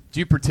 Yeah, man. Do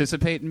you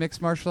participate in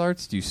mixed martial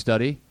arts? Do you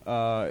study?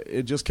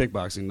 It just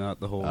kickboxing, not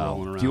the whole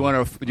rolling around. Do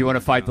you want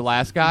to fight the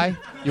last guy?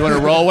 You want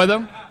to roll with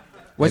him?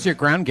 What's your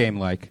ground game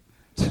like?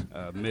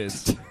 Mid.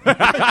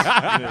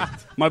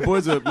 My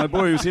boy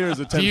who's here is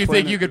a 10th Do you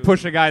think you could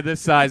push a guy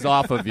this size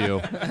off of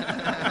you?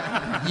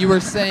 You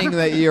were saying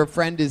that your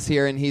friend is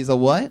here and he's a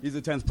what? He's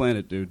a 10th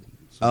planet, dude.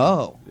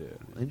 Oh,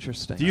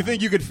 interesting. Do you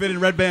think you could fit in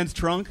Red Band's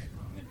trunk?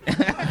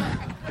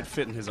 Could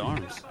fit in his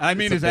arms. I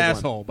mean his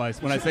asshole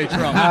when I say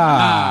trunk.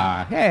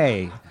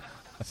 Hey.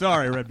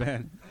 Sorry, Red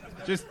Band.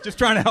 Just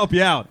trying to help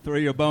you out. Throw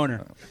you a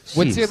boner.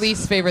 What's your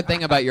least favorite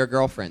thing about your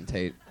girlfriend,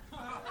 Tate?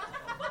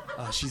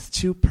 She's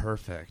too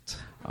perfect.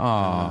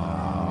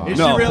 Aww. Is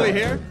she really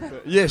here?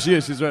 Yeah, she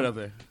is. She's right up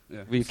there.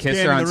 Yeah. Will you kiss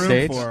her on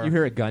stage? You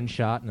hear a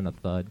gunshot and a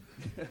thud.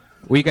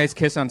 Will you guys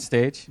kiss on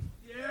stage?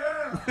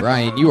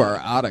 Brian, you are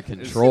out of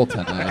control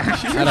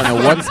tonight. I don't know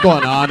what's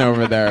going on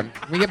over there.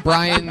 Can we get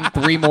Brian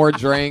 3 more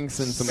drinks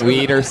and some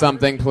weed or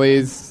something,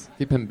 please?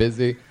 Keep him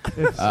busy.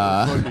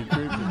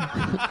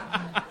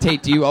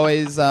 Tate, do you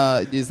always,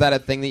 is that a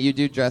thing that you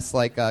do, dress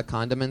like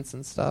condiments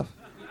and stuff?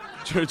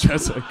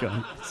 Dress like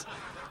condiments.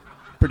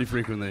 Pretty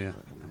frequently, yeah.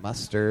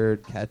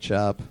 Mustard,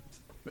 ketchup.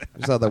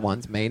 There's other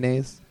ones.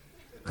 Mayonnaise.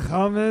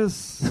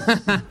 Hummus.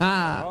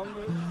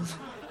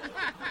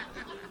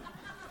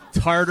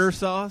 Tartar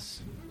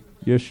sauce.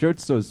 Your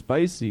shirt's so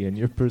spicy and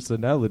your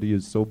personality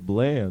is so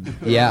bland.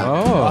 Yeah.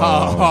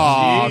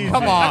 Oh,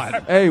 come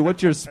on. Hey,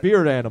 what's your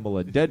spirit animal?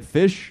 A dead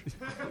fish?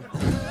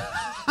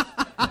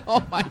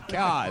 Oh my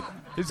God.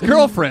 His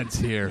girlfriend's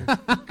here.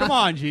 Come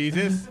on,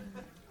 Jesus.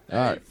 All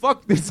right,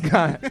 fuck this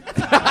guy.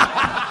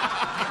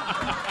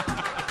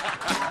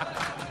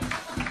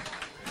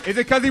 Is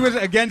it because he was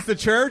against the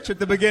church at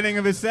the beginning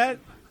of his set?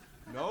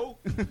 No.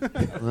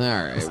 All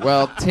right.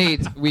 Well,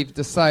 Tate, we've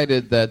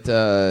decided that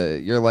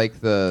you're like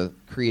the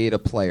create a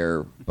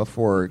player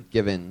before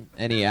given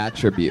any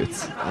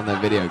attributes in the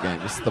video game.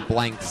 Just the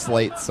blank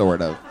slate,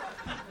 sort of.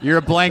 You're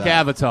a blank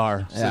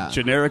avatar. Yeah. It's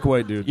a generic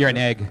white dude. You're an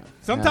egg.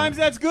 Sometimes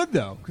that's good,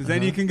 though, because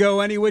then you can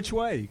go any which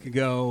way. You can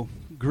go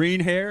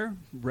green hair,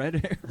 red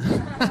hair,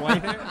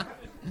 white hair.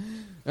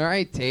 All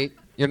right, Tate.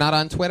 You're not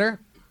on Twitter?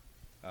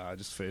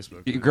 Just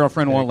Facebook. Your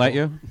girlfriend won't let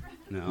you?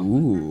 No.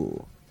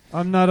 Ooh.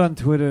 I'm not on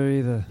Twitter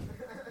either.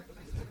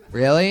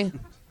 Really?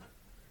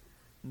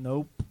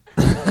 Nope.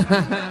 All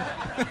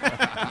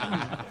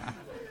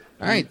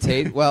right,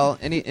 Tate. Well,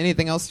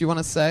 anything else you want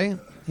to say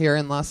here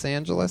in Los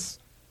Angeles?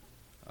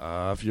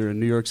 If you're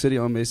in New York City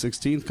on May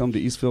 16th, come to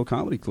Eastville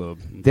Comedy Club.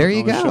 There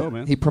you On the go. show,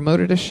 man. He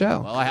promoted a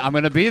show. Well, I'm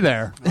going to be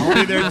there. I'll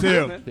be there,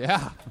 too.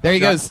 Yeah. There he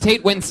goes.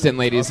 Tate Winston,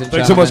 ladies and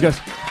Thanks so gentlemen.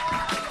 much, guys.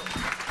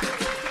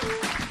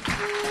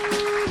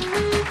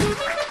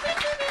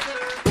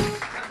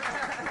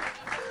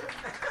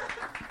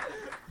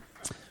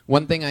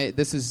 One thing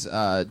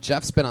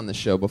Jeff's been on the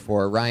show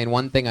before. Ryan,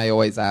 one thing I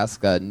always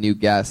ask new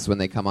guests when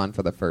they come on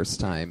for the first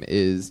time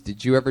is,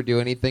 did you ever do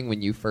anything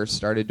when you first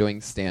started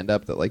doing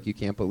stand-up that like you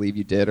can't believe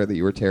you did, or that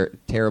you were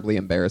terribly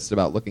embarrassed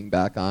about looking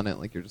back on it?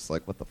 Like you're just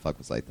like, what the fuck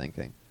was I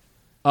thinking?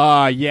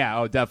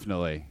 Yeah,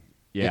 definitely.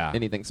 Yeah.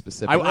 anything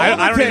specific. I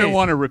don't even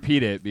want to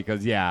repeat it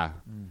because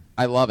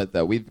I love it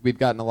though. We've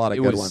gotten a lot of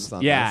good ones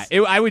on this.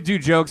 I would do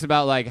jokes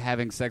about like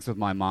having sex with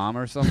my mom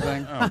or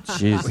something. Oh,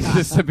 jeez.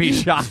 Just to be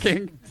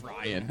shocking.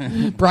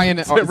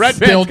 Brian Red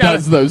still Band's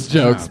does those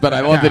jokes, but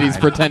I love that he's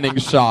pretending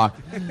shock.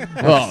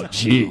 Oh,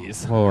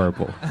 jeez.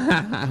 Horrible.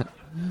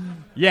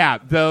 Yeah,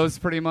 those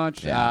pretty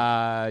much.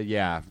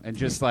 And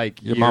just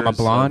like Your mama years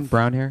blonde, of-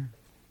 brown hair?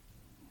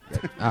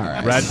 All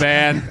right. Red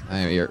Band.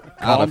 I mean, you're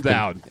Calm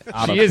down.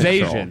 She is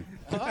Asian.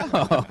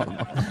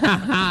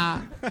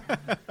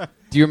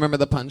 Do you remember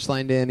the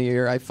punchline, Danny?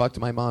 Or I fucked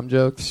my mom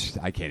jokes?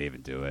 I can't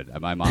even do it.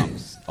 My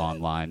mom's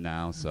online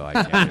now, so I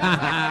can't.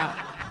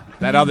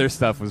 That other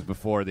stuff was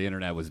before the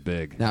internet was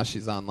big. Now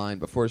she's online.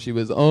 Before she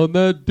was on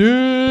the dick.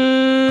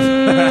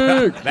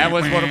 That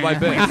was one of my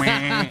bigs.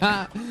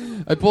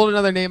 I pulled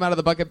another name out of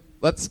the bucket.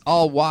 Let's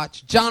all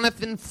watch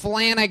Jonathan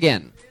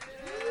Flanagan.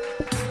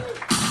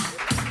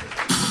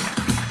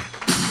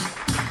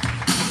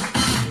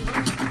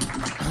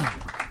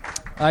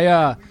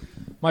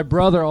 My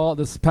brother,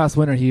 this past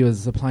winter, he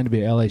was applying to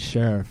be a LA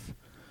sheriff.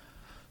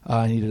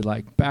 He did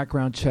like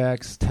background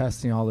checks,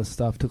 testing, all this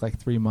stuff. Took like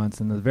 3 months,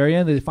 and at the very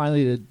end,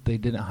 they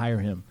didn't hire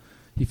him.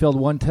 He failed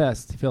one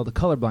test. He failed a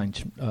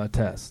colorblind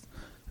test.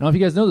 I don't know if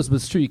you guys know this, but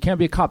it's true. You can't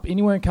be a cop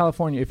anywhere in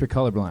California if you're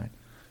colorblind.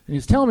 And he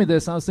was telling me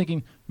this, and I was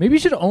thinking, maybe you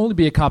should only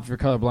be a cop if you're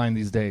colorblind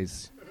these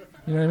days.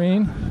 You know what I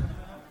mean?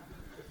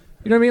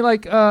 You know what I mean?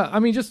 Like,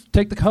 just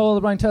take the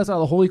colorblind test out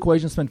of the whole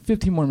equation, spend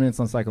 15 more minutes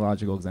on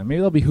psychological exam. Maybe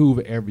that'll behoove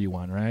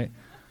everyone, right?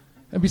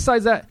 And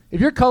besides that, if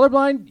you're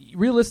colorblind,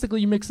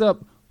 realistically, you mix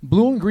up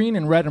blue and green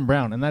and red and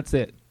brown, and that's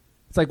it.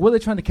 It's like, what are they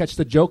trying to catch,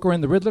 the Joker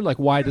and the Riddler? Like,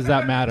 why does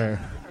that matter?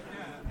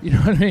 You know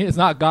what I mean? It's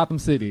not Gotham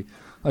City.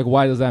 Like,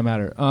 why does that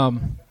matter?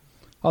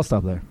 I'll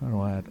stop there. I don't know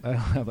why I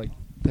have like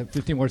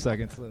 15 more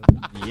seconds.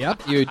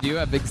 Yep, you do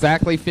have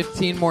exactly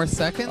 15 more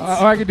seconds.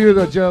 Or I could do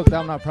the joke that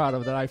I'm not proud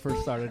of that I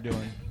first started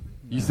doing.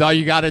 You thought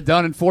you got it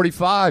done in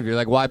 45. You're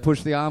like, why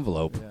push the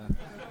envelope? Yeah.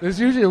 There's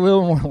usually a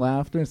little more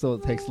laughter, so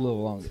it takes a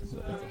little longer.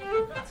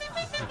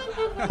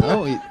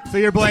 So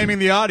you're blaming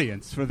the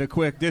audience for the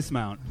quick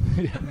dismount.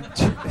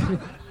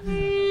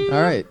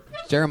 All right.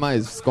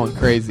 Jeremiah's just going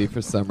crazy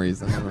for some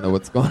reason. I don't know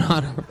what's going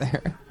on over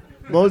there.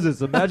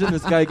 Moses, imagine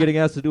this guy getting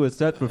asked to do a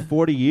set for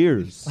 40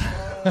 years.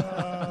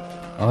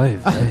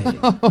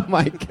 Oh,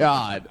 my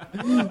God.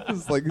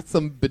 It's like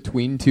some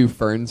between two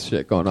ferns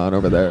shit going on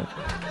over there.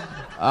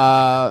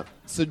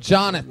 So,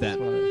 Jonathan.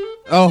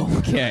 Oh,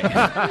 okay.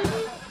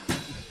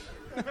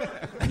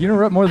 You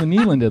interrupt more than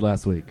Nealon did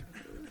last week.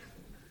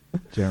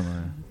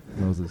 Jeremiah,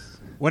 Moses.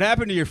 What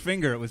happened to your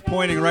finger? It was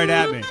pointing right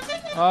at me.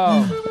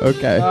 Oh.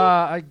 Okay.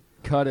 I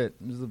cut it.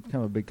 It was kind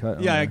of a big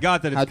cut. Yeah, I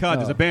got that it's cut.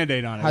 There's a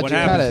Band-Aid on it. How'd What you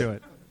happened cut to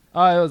it? it?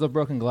 It was a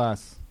broken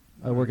glass.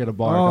 I work at a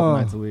bar a couple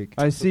nights a week.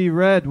 I see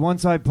red.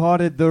 Once I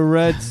potted the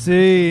Red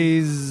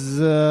Seas.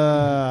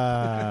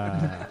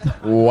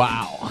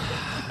 Wow.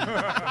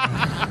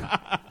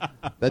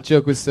 That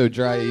joke was so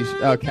dry.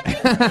 Okay.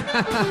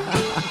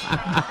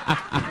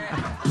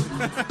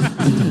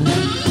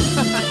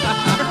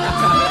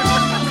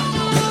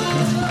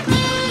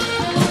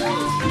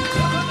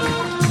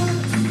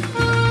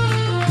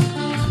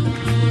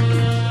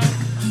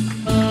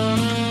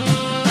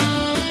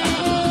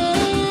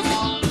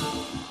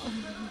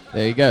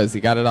 There he goes. He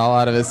got it all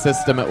out of his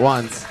system at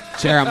once.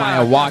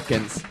 Jeremiah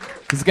Watkins.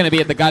 He's going to be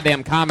at the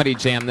goddamn Comedy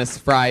Jam this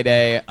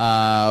Friday.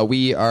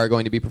 We are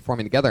going to be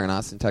performing together in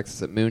Austin,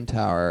 Texas at Moon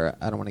Tower.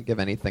 I don't want to give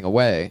anything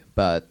away,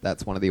 but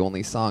that's one of the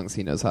only songs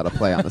he knows how to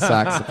play on the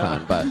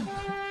saxophone. But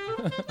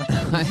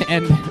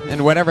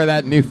and whatever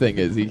that new thing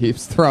is, he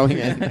keeps throwing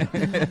in.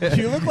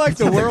 You look like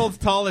the world's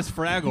tallest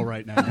Fraggle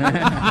right now.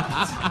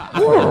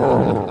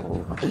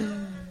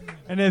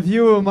 And if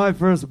you were my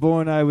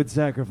firstborn, I would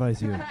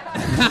sacrifice you.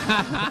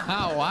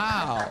 Oh,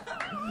 wow.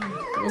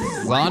 This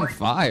is on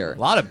fire. A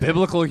lot of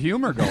biblical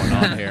humor going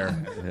on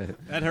here.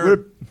 That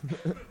hurt.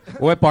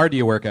 What bar do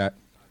you work at?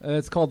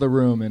 It's called The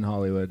Room in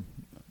Hollywood.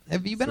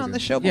 Have you been on the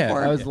show Yeah,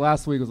 before?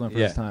 last week was my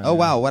first time. Oh,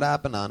 wow. What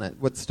happened on it?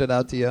 What stood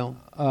out to you?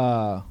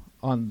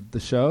 On the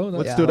show?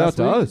 What stood out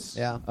to us?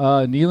 Yeah.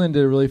 Nealon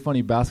did a really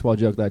funny basketball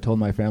joke that I told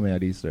my family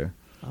at Easter.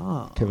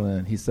 Oh. Kevin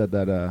Lynn. He said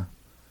that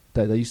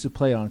they used to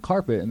play it on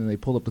carpet, and then they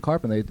pulled up the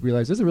carpet, and they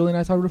realized there's a really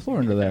nice hardwood floor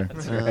under there.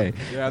 That's right.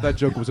 Yeah, that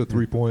joke was a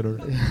three-pointer.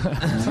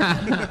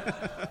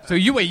 So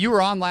you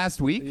were on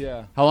last week?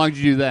 Yeah. How long did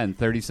you do then?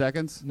 30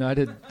 seconds? No, I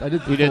did.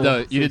 You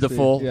did the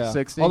full 60.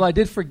 60? Although I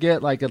did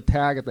forget like a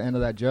tag at the end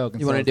of that joke.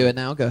 You want to do it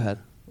now? Go ahead.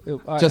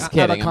 Out Just of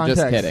kidding. I'm just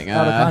context. kidding.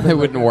 Out of context. It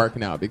wouldn't work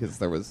now because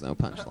there was no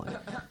punchline.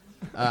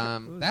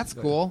 That's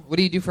cool. What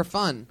do you do for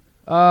fun?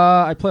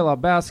 I play a lot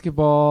of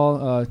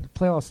basketball,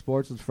 play a lot of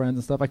sports with friends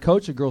and stuff. I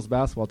coach a girls'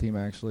 basketball team,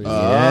 actually.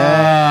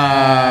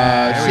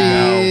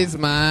 She's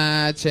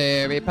my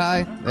cherry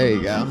pie. There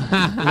you go.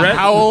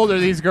 How old are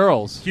these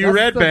girls?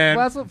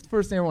 That's the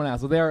first thing everyone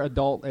asks. So they are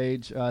adult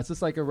age. It's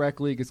just like a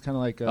rec league. It's kind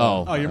of like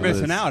Oh, you're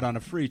missing out on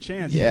a free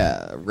chance.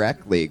 Yeah,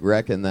 rec league,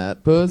 wrecking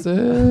that pussy.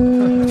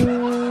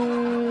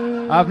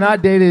 I've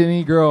not dated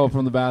any girl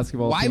from the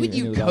basketball Why team. would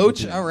you any of the coach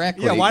basketball a rec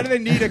Yeah, league? why do they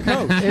need a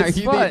coach? It's Are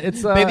you fun. the-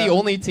 It's they the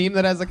only team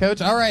that has a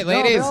coach? All right, No,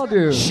 they ladies. all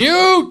do.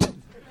 Shoot!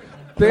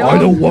 They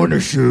all- want to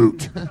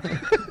shoot.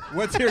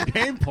 What's your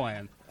game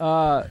plan?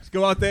 Uh, Just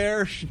go out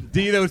there,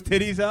 D those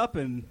titties up,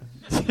 and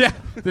Yeah,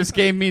 this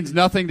game means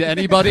nothing to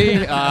anybody.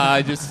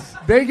 Just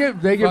they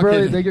get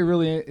Fucking-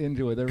 really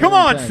into it. They're Come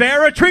really on, intense.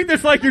 Sarah. Treat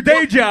this like your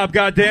day job,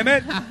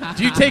 goddammit.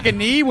 do you take a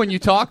knee when you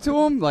talk to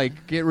them?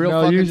 Like get real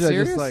No, fucking usually I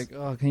serious? just like,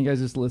 oh, can you guys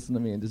just listen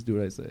to me and just do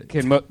what I say?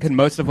 Can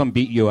most of them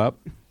beat you up?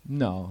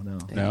 No. No.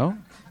 None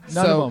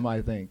So, of them,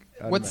 I think.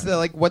 What's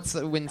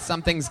when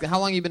something's? How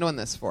long you been doing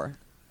this for?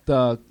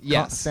 The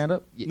Yes. stand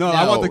up? No,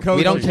 I want the coach.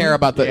 We don't care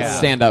about the Yeah.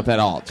 stand up at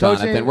all,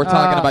 Jonathan. Coaching, We're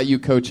talking about you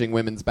coaching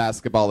women's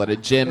basketball at a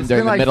gym It's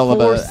during been the like middle of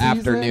 4 an seasons.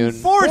 afternoon.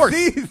 Four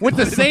seasons with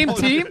the same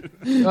team.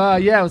 Yeah,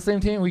 it was the same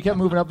team. We kept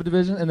moving up a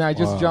division, and then I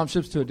just jumped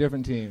ships to a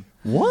different team.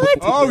 What?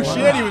 Oh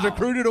shit! He was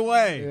recruited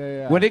away.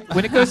 Yeah. When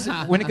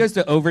it goes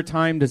to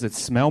overtime, does it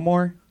smell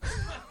more?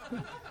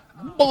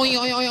 Boing,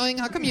 oing, oing, oing.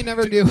 How come you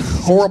never do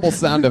horrible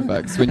sound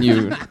effects when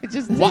you?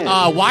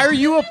 Why are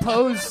you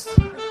opposed?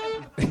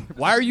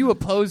 Why are you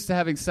opposed to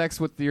having sex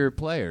with your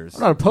players?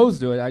 I'm not opposed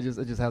to it.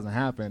 It just hasn't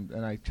happened,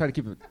 and I try to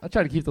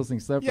keep those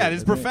things separate. Yeah,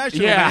 this is I think.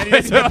 professional. Yeah. Man. He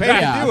doesn't get paid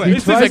to do it.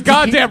 This is a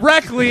goddamn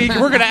rec league.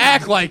 We're gonna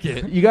act like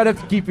it. You got to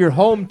keep your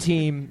home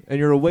team and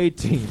your away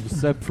team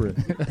separate.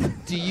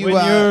 Do you?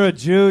 When you're a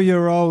Jew,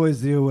 you're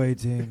always the away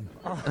team.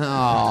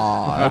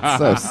 Oh, that's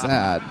so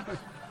sad.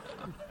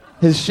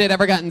 Has shit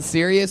ever gotten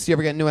serious? You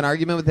ever get into an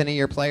argument with any of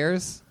your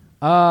players?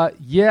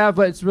 Yeah,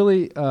 but it's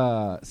really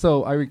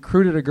so I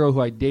recruited a girl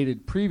who I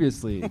dated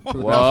previously. For the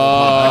Whoa.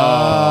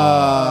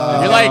 basketball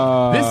team. You're like,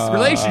 this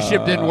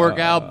relationship didn't work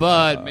out,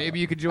 but maybe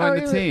you could join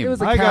the team. It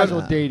was a I got-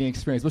 casual dating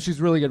experience, but she's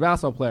a really good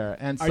basketball player.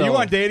 And so, Are you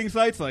on dating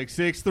sites like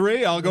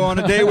 6'3"? I'll go on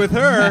a date with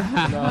her.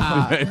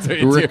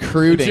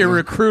 Recruiting. It's your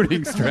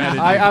recruiting strategy.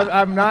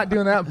 I'm not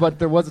doing that, but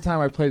there was a time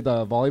I played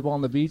volleyball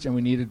on the beach, and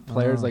we needed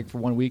players like for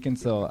 1 weekend.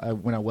 So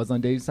when I was on a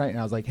dating site, and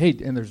I was like, "Hey,"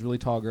 and there's really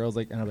tall girls,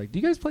 like, and I'm like, "Do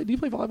you guys play? Do you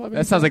play volleyball?"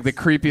 That sounds like the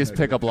creepiest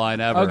pickup line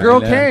ever. A girl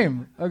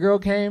came. A girl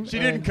came. She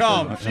and didn't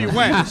come. She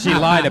went. She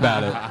lied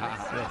about it.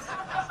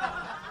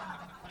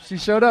 She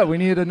showed up. We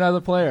needed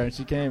another player, and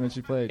she came and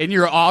she played. In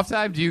your off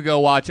time, do you go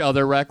watch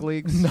other rec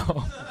leagues?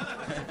 No.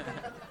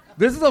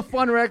 This is a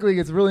fun rec league.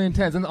 It's really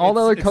intense, and all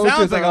the other It sounds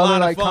coaches like are a lot other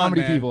of like fun,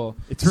 comedy man. people.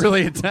 It's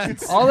really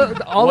intense. All the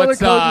other What's,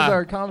 coaches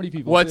are comedy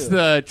people. What's too.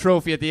 the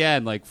trophy at the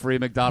end? Like free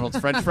McDonald's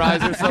French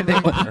fries or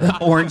something?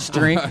 Orange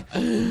drink.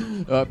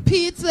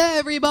 Pizza,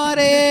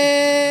 everybody!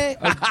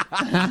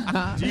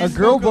 A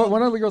girl?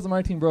 One of the girls on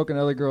my team broke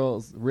another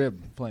girl's rib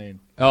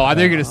playing. Oh, I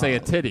thought you were going to say a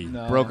titty.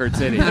 No. Broke her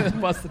titty.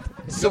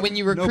 So when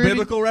you No recruited,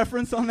 biblical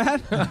reference on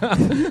that?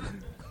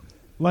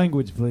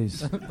 Language, please.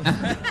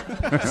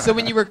 so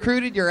when you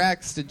recruited your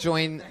ex to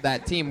join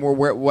that team,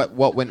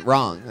 what went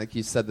wrong? Like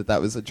you said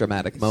that was a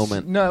dramatic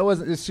moment. No, it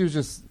wasn't. She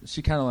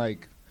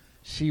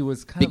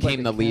was kind of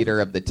Became the leader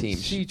of the team.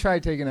 She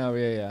tried taking over.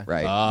 Yeah.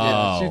 Right.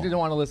 Yeah, Oh. she didn't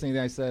want to listen to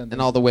anything I said. And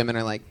all the women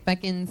are like,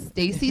 fucking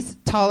Stacy's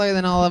taller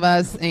than all of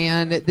us,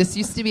 and this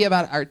used to be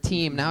about our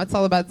team. Now it's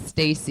all about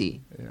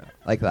Stacy. Yeah.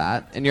 Like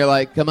that. And you're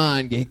like, come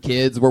on,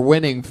 kids, we're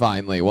winning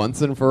finally,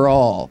 once and for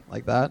all.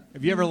 Like that.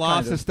 Have you ever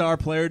lost a star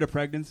player to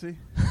pregnancy?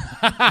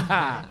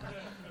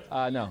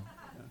 No.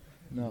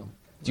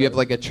 Do you have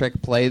like a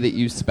trick play that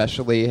you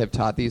specially have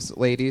taught these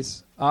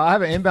ladies? I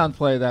have an inbound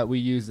play that we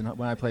used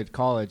when I played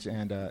college,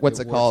 and What's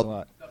it works called? A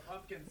lot.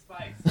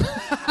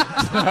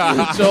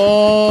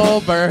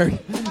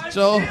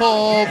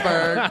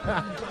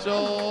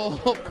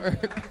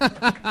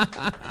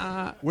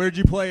 Joelberg. Where'd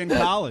you play in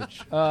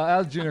college? I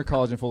was junior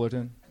college in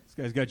Fullerton. This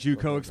guy's got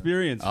JUCO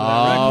experience. For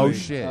that Oh, rec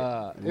league. shit.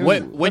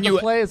 When the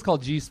play is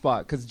called G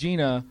Spot because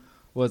Gina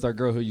was our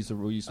girl who used to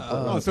play.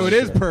 Oh, so it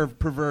is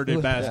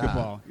perverted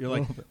basketball. You're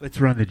like, Let's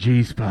run the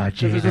G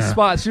spot, It was a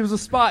spot. She was a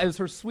spot. It was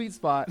her sweet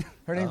spot.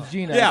 Her name's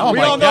Gina. yeah, Oh we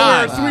my all know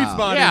God. where a sweet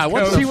spot Yeah, is.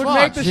 what's Coach. She would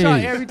make the shot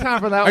every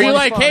time for that. Are you one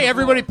like, spot. hey,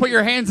 everybody put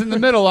your hands in the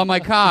middle on my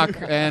cock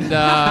and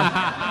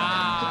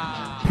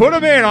Put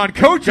him in on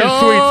coach's go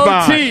sweet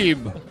spot.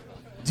 team.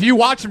 Do you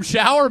watch them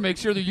shower? Make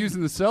sure they're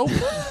using the soap?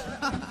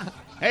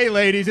 Hey,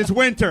 ladies, it's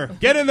winter.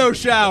 Get in those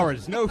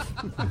showers. No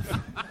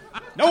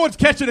one's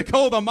catching a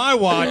cold on my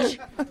watch.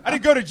 I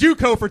didn't go to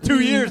JUCO for 2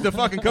 years to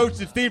fucking coach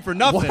this team for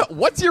nothing.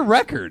 What's your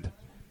record?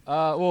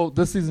 Well,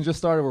 this season just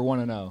started. We're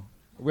 1-0.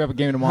 We have a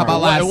game tomorrow. How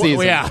about last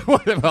season? Yeah,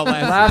 what about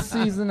Last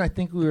season, I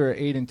think we were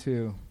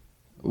 8-2.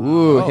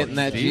 Ooh, hitting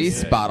that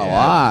G-spot a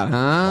lot, huh?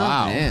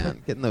 Wow.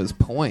 Man, getting those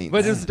points.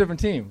 But it's a different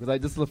team because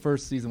this is the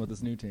first season with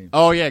this new team.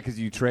 Oh, yeah, because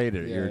you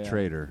traded. Yeah, You're a yeah.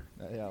 trader.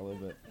 Yeah, a little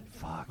bit.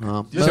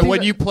 So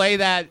when you play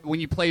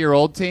your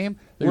old team,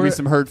 there'll be We're-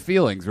 some hurt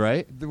feelings,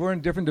 right? We're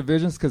in different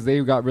divisions because they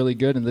got really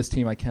good, and this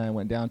team I kind of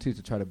went down to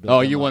try to build. Oh,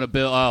 them you up. want to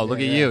build? Oh, look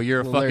Yeah, at yeah. you!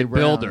 You're a Little Larry fucking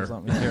Brown or builder.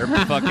 something. You're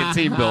a fucking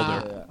team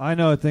builder. I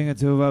know a thing or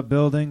two about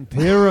building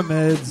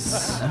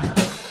pyramids.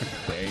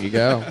 There you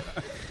go.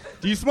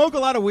 Do you smoke a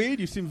lot of weed?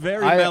 You seem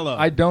very mellow.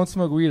 I don't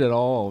smoke weed at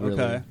all.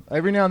 Really. Okay.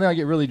 Every now and then I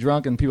get really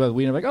drunk, and people have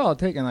weed. I'm like, oh, I'll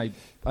take it. And I Have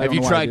don't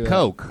you know why I tried do that.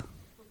 coke?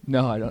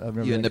 No, I don't. I've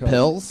never You been into coach.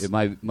 pills? It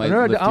might I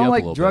don't lift you up a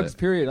like little drugs. bit.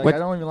 Period. Like, What- I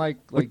don't even like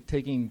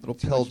taking Little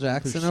too Pill much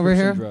Jackson over prescription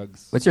here?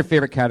 Drugs. What's your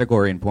favorite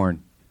category in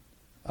porn?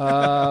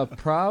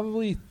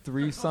 Probably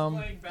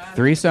threesome.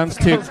 Threesomes?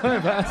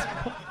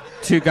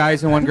 Two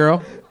guys and one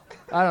girl?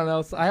 I don't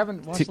know. So I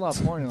haven't watched a lot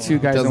of porn in a Two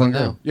while. guys and one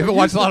girl. You haven't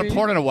watched a lot of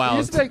porn in a while. It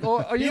used to take, oh,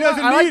 you He know,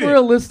 doesn't I like need it.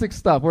 realistic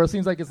stuff where it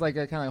seems like it's like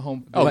a kind of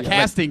home. Oh, like-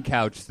 casting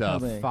couch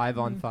stuff. Something.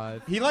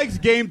 5-on-5. He likes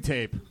game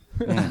tape.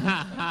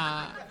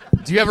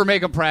 Do you ever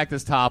make them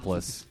practice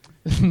topless?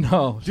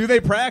 No, Do they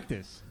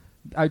practice?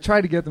 I try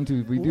to get them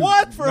to. We do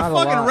What for a not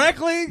fucking lot. rec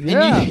league?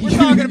 Yeah. We're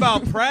talking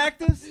about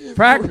practice,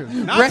 Practice,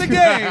 not the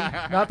game.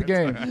 not the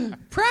game.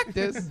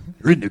 Practice.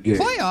 Renegade.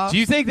 Playoffs. Do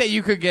you think that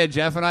you could get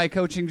Jeff and I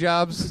coaching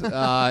jobs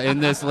in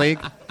this league?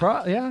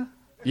 Yeah.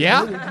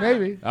 Yeah?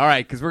 Maybe. All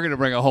right, because we're going to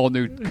bring a whole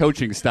new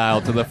coaching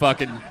style to the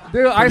fucking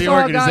Dude, I the saw a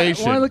guy,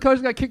 organization. one of the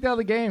coaches got kicked out of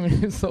the game,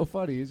 and it's so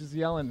funny. He's just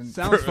yelling. And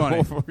Sounds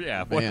funny.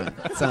 Yeah. Man,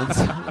 that sounds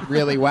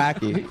really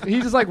wacky. he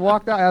just like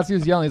walked out as he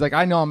was yelling. He's like,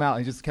 I know I'm out.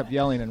 And he just kept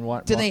yelling and Do they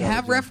walked out have of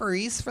the gym.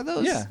 referees for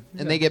those? Yeah.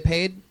 And they get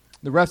paid?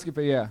 The refs get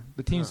paid, yeah.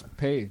 The teams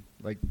pay.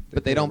 Like,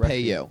 But they pay the don't ref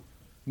pay fee. you.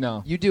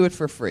 No. You do it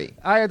for free.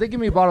 They give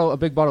me a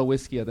big bottle of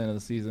whiskey at the end of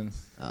the season.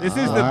 This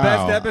is the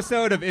best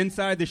episode of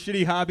Inside the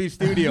Shitty Hobby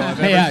Studio I've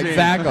ever Yeah, seen.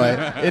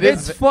 exactly.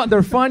 It's fun.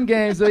 They're fun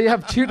games. They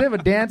have a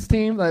dance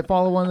team that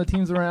follow one of the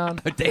teams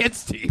around. A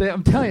dance team.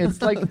 I'm telling you,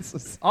 it's like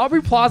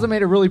Aubrey Plaza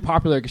made it really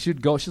popular because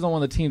she's on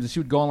one of the teams, and she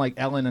would go on like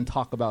Ellen and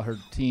talk about her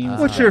teams.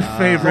 What's your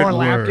favorite Lauren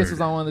word? Lapkus was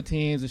on one of the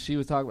teams, and she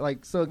was talking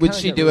like so. Would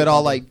she do it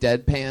all like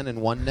deadpan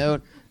in one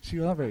note? She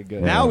was not very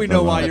good. Now we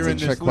know why That's you're a in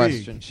trick this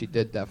question. league. She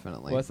did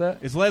definitely. What's that?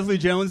 Is Leslie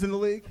Jones in the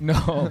league? No,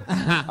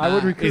 I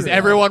would recruit. Is her.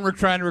 everyone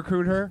trying to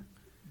recruit her?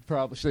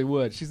 Probably they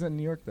would. She's in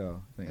New York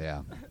though. I think.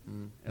 Yeah.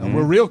 And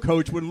a real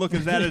coach wouldn't look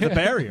at that as a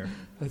barrier.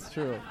 That's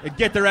true. They'd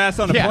get their ass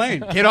on a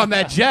plane. Get on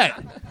that jet.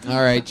 All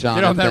right,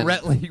 Jonathan. Get on that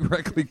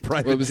rec league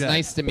private Well, it was jet.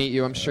 nice to meet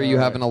you. I'm sure you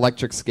have an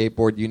electric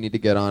skateboard you need to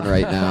get on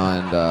right now.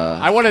 And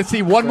I want to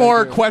see one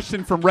more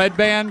question from Red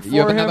Band. you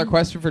have for him. another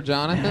question for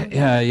Jonathan?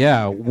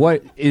 Yeah.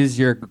 What is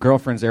your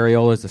girlfriend's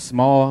areolas? A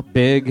small,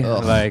 big,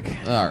 Ugh. like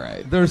All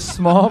right. They're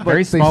small, but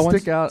very they small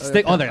stick ones? out.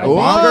 They're Whoa.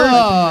 longer.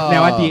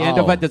 Now at the end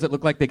of Oh. it, does it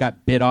look like they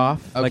got bit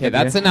off? Okay, Like at the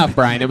that's end? enough,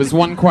 Brian. It was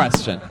one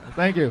question.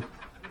 Thank you.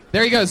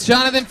 There he goes,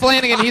 Jonathan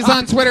Flanagan. He's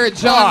on Twitter at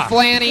John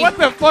Flanny. What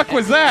the fuck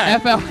was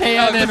that?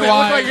 FLANNY. Does it look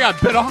like you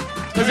got bit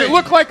off? Does it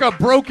look like a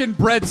broken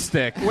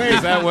breadstick? Wait.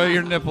 Is that what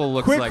your nipple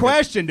looks Quick like?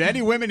 question. Do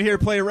any women here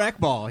play rec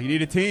ball? You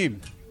need a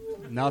team.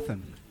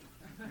 Nothing.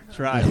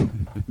 Try.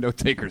 No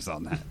takers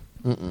on that.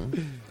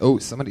 Oh,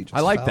 somebody just I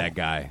like fell. that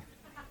guy.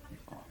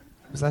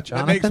 Was that That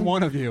Jonathan? makes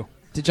one of you.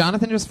 Did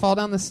Jonathan just fall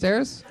down the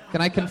stairs?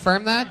 Can I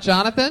confirm that?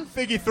 Jonathan? I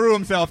think he threw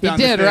himself He down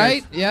did, the stairs.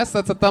 right? Yes,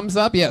 that's a thumbs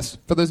up. Yes.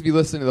 For those of you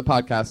listening to the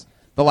podcast,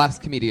 the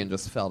last comedian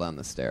just fell down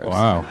the stairs.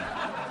 Wow.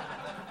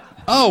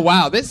 Oh,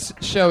 wow. This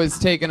show is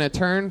taking a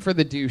turn for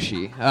the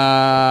douchey.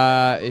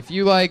 If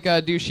you like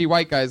douchey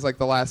white guys like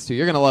the last two,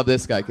 you're going to love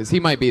this guy because he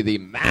might be the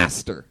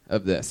master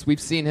of this. We've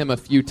seen him a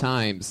few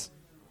times.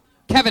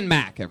 Kevin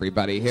Mack,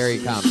 everybody. Here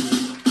he comes.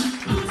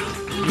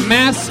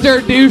 Master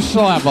douche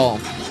level.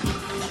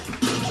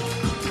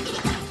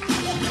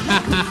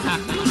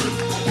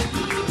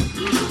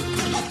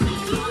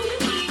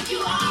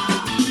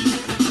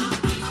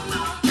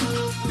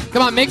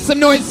 Come on, make some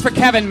noise for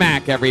Kevin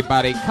Mack,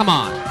 everybody. Come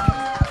on.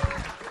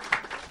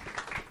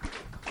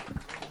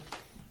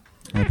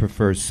 I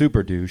prefer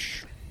super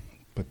douche,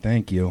 but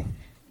thank you.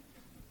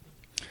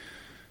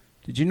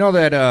 Did you know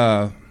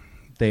that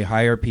they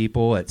hire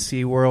people at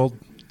SeaWorld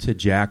to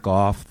jack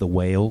off the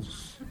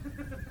whales?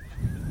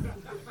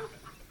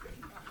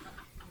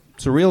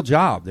 It's a real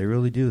job. They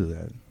really do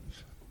that.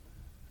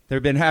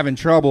 They've been having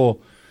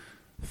trouble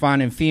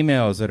finding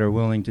females that are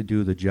willing to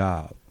do the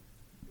job.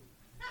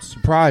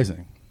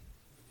 Surprising.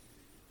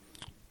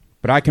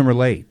 But I can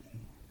relate.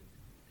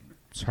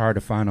 It's hard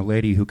to find a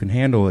lady who can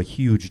handle a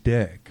huge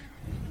dick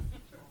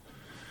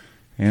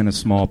and a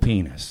small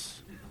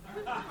penis.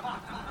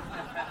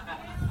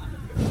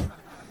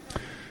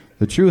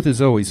 The truth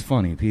is always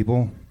funny,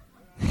 people.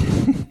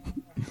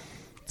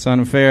 It's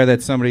unfair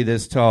that somebody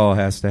this tall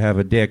has to have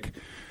a dick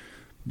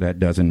that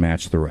doesn't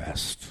match the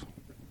rest.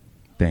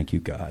 Thank you,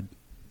 God.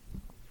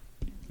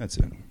 That's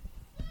it.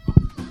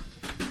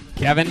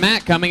 Kevin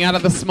Mack coming out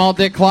of the small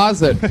dick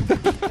closet.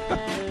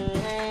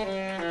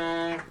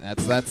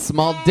 That's that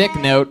small dick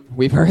note.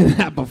 We've heard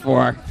that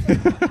before.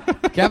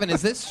 Kevin,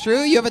 is this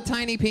true? You have a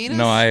tiny penis?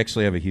 No, I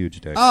actually have a huge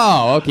dick.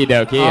 Oh, okie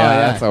dokie.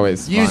 Yeah, that's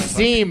always You fun.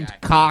 seemed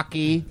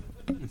cocky.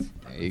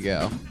 There you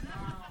go.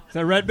 Is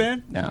that Red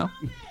Band? No.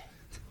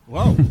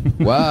 Whoa.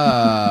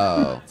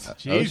 Whoa. Oh,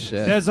 Jesus.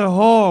 shit. There's a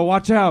whore.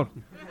 Watch out.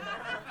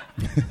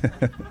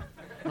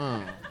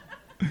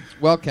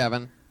 Well,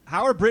 Kevin.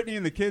 How are Brittany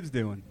and the kids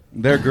doing?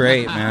 They're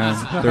great,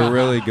 man. They're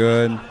really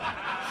good.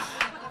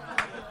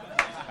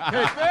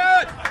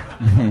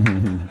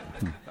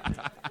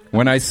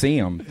 When I see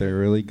them, they're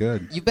really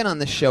good. You've been on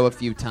the show a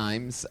few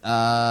times.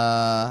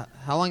 How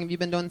long have you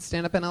been doing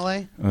stand-up in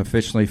L.A.?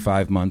 Officially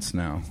 5 months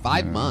now.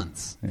 5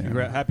 months.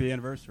 Yeah. Happy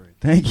anniversary.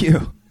 Thank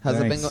you. How's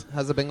Thanks.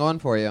 How's it been going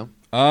for you?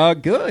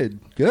 Good.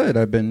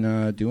 I've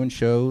been doing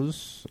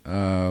shows,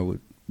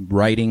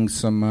 writing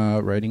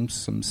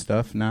some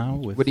stuff now.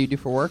 What do you do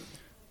for work?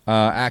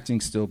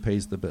 Acting still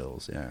pays the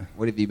bills. Yeah.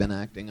 What have you been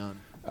acting on?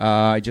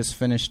 I just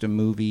finished a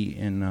movie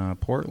in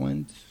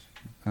Portland.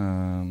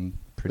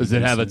 Does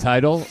it have a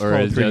title, or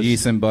is pretty it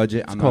decent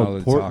budget? I'm not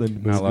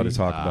allowed to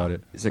talk about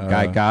it. Is it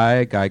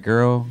guy,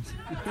 girl?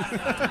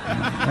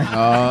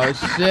 Oh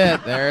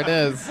shit! There it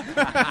is.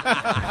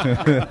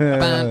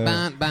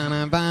 Bum,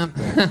 bum, bum,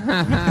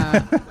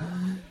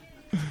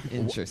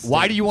 Interesting.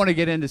 Why do you want to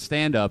get into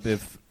stand-up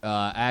if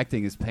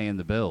acting is paying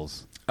the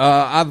bills?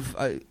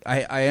 I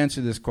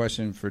answered this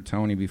question for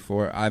Tony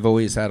before. I've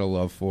always had a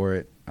love for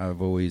it.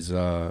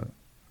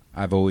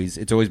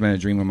 It's always been a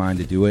dream of mine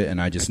to do it,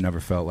 and I just never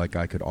felt like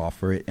I could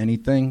offer it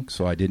anything,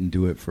 so I didn't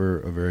do it for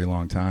a very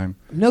long time.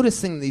 I'm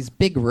noticing these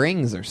big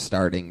rings are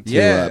starting to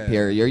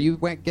appear. Are you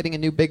getting a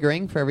new big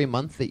ring for every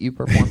month that you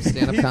perform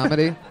stand-up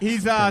comedy?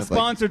 He's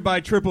sponsored by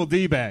Triple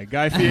D Bag,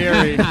 Guy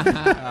Fieri.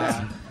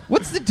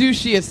 What's the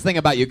douchiest thing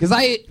about you? Because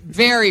I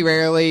very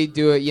rarely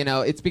do it.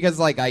 It's because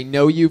I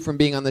know you from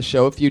being on the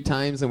show a few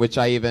times, in which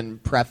I even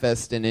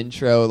prefaced an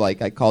intro, I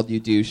called you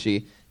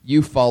douchey.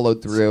 You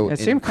followed through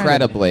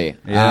incredibly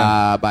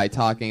by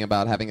talking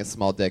about having a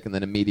small dick, and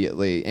then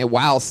immediately, and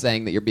while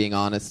saying that you're being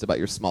honest about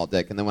your small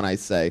dick, and then when I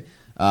say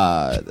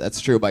that's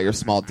true about your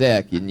small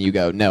dick, and you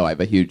go, no, I have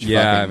a huge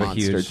fucking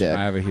monster dick.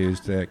 I have a huge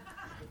dick.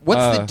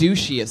 What's the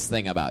douchiest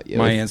thing about you?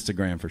 My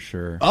Instagram, for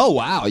sure. Oh,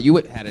 wow. You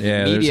had an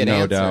immediate there's no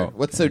answer. doubt.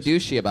 What's so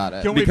douchey about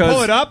it? Can we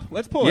pull it up?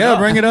 Let's pull it up. Yeah,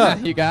 bring it up.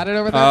 You got it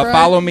over there, Brian?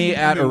 Follow me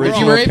at If original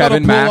you were able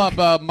Kevin to Mac.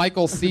 pull up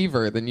Michael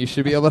Seaver, then you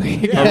should be able to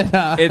get...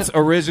 It's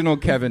original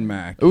Kevin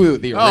Mac. Ooh,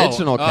 the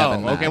original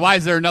Kevin Mac. Okay, why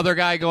is there another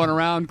guy going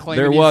around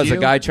claiming There he's was you?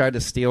 a guy tried to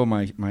steal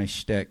my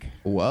shtick.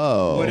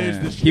 Whoa. What is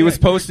the He was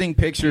shtick? posting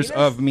pictures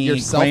of me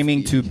Yourself-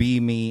 claiming to be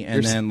me,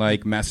 and Your- then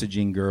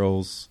messaging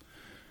girls.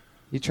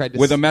 You tried to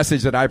with a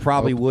message that I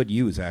probably would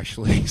use,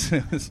 actually.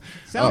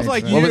 Sounds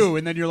like you,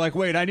 and then you're like,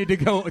 wait, I need to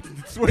go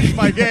switch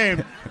my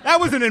game. That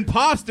was an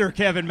imposter,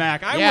 Kevin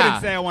Mack. I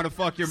wouldn't say I want to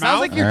fuck your mouth. Sounds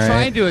like you're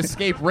trying to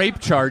escape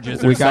rape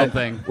charges or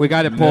something. We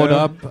got it pulled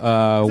up.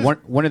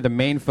 One of the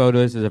main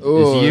photos is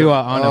you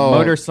on a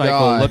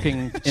motorcycle looking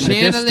in the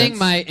distance. Channeling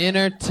my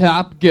inner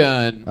Top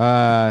Gun.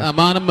 I'm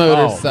on a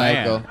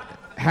motorcycle.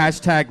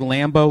 Hashtag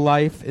Lambo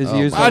Life is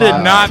used. I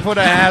did not put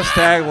a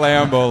hashtag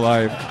Lambo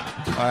Life.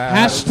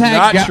 Hashtag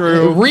not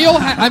true. Real.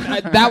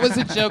 That was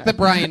a joke that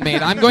Brian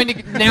made. I'm going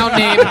to now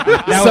name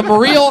some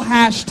real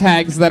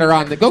hashtags that are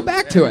on the. Go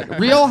back to it.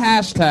 Real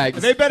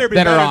hashtags. They better be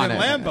that better are on than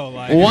it. Lambo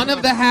Life. One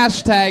of the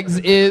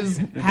hashtags is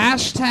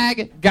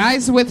hashtag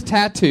guys with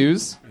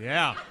tattoos.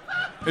 Yeah.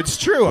 It's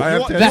true. I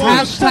have The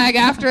hashtag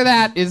after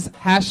that is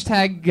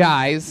hashtag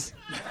guys.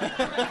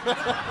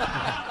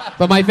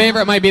 But my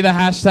favorite might be the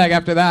hashtag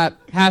after that.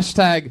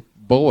 Hashtag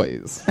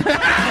boys.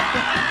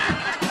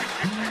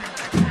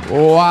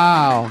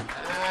 Wow.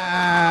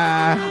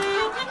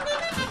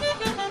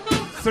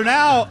 So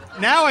now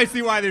I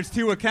see why there's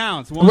two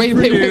accounts. One Wait,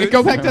 for dudes.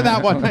 go back to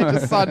that one. I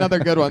just saw another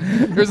good one.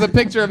 There's a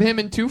picture of him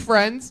and two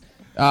friends,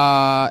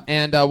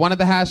 and one of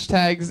the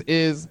hashtags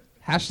is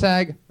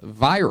hashtag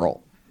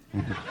viral.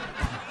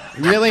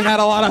 Really had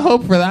a lot of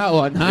hope for that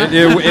one, huh?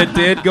 It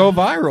did go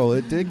viral.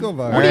 It did go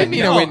viral. What do you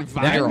mean it went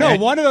viral? No,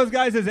 one of those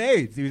guys has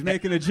AIDS. He was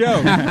making a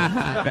joke.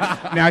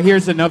 Now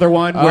here's another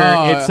one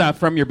where it's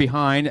from your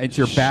behind, it's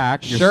your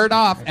back, Shirt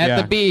off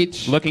at the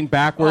beach, looking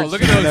backwards. Oh,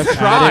 look at those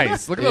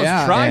tries. Look at those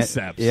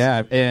triceps.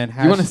 And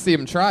you want to see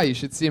him try? You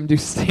should see him do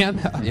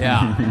stand-up.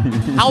 Yeah.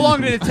 How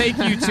long did it take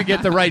you to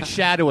get the right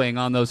shadowing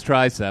on those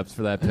triceps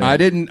for that picture? I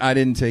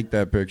didn't take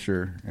that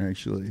picture,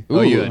 actually.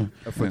 Oh, you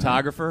a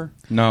photographer?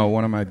 No,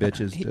 one of my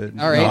bitches did.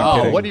 All right.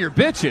 No, one of your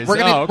bitches. We're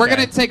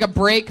gonna take a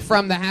break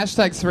from the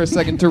hashtags for a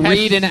second to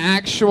read an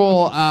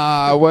actual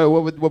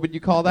what would you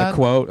call that? A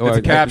quote It's or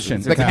a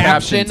caption. The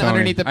caption Tony.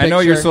 underneath the picture. I know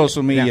your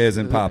social media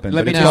isn't popping.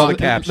 Let me but it's called a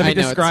caption. Let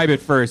me describe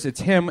it first. It's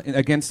him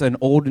against an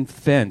old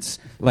fence,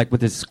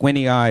 with his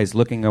squinty eyes,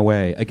 looking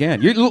away.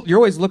 Again, you're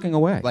always looking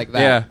away. Like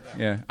that.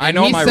 Yeah. I And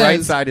know he my says,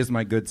 right side is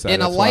my good side.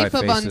 In a That's why life I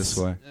of face this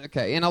way.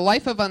 in a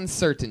life of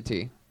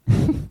uncertainty,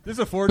 This is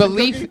a fortune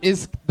belief cookie?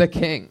 is the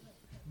king.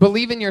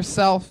 Believe in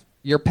yourself,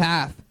 your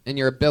path, and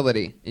your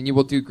ability, and you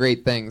will do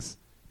great things.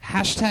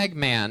 Hashtag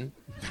man.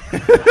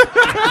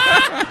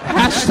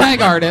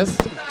 Hashtag artist.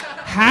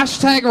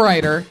 Hashtag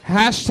writer.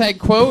 Hashtag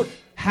quote.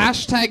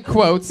 Hashtag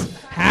quotes.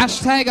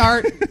 Hashtag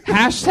art.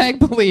 Hashtag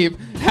believe.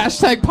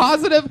 Hashtag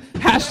positive.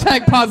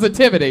 Hashtag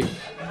positivity.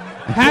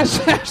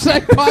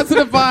 Hashtag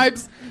positive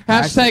vibes.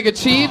 Hashtag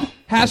achieve.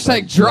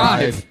 Hashtag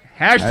drive.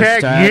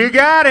 Hashtag you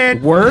got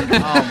it. Work. Oh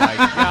my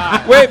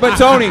god. Wait, but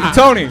Tony.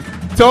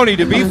 Tony,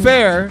 to be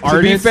fair, Oh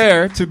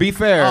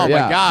my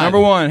Yeah. God. Number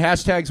one,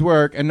 hashtags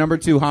work, and number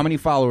two, how many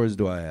followers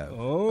do I have?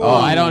 Oh,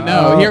 I don't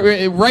know.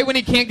 Here, right when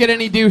he can't get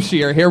any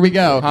douchier, here we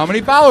go. How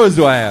many followers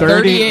do I have?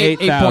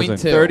 38,000.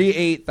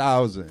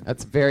 38,000.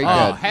 That's very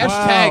Oh, good.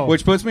 hashtag.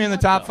 Which puts me in the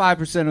top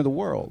 5% of the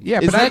world. Yeah,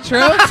 is that true?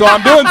 So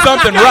I'm doing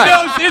something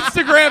right. Those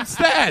Instagram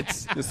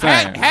stats. Just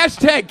saying.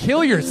 Hashtag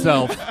kill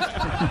yourself.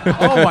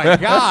 Oh my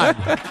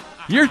God.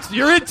 You're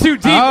in too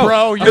deep,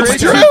 bro. You're it's in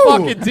true. too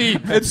fucking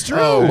deep. It's true.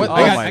 Oh, what-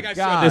 I got to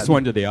show this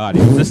one to the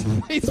audience.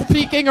 He's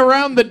peeking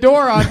around the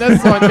door on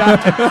this one, guys.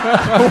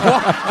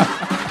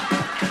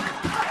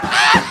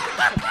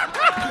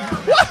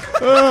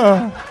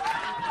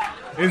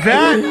 Is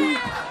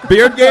that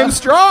Beard game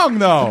strong,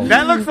 though.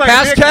 that looks like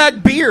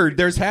Hashtag beard.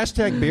 There's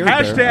hashtag beard.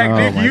 Hashtag there.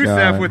 Nick Oh, my Youssef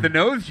God. with the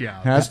nose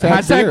job?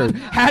 Hashtag beard.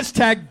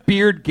 Hashtag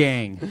beard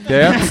gang.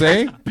 Yeah,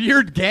 see?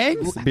 Beard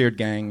gangs? Beard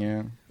gang,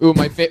 yeah. Ooh,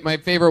 my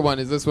favorite one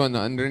is this one.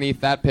 Underneath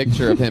that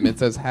picture of him, it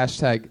says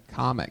hashtag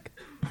comic.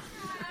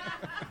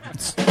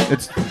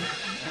 It's.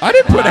 I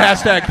didn't put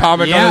hashtag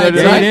comic Yeah, under it's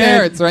the right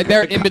there. It's right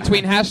there in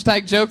between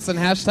hashtag jokes and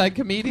hashtag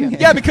comedian.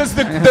 Yeah, because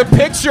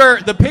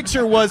the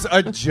picture was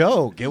a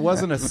joke. It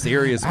wasn't a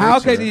serious How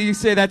picture. could you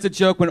say that's a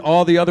joke when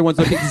all the other ones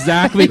look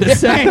exactly the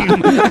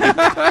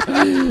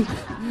same?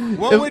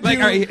 What would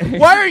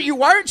why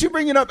aren't you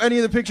bringing up any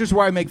of the pictures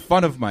where I make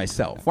fun of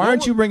myself? Why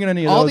aren't you bringing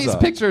any of All those these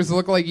up? pictures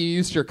look like you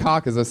used your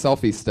cock as a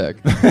selfie stick.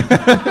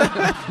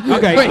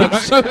 Okay. Wait,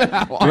 show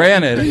that one.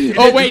 Granted.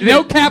 Oh wait,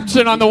 no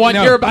caption on the one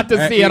No. you're about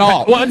to see at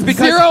all. Well, it's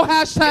because- 0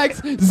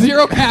 hashtags,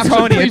 0 caption.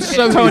 Tony, Please it's,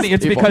 show Tony, these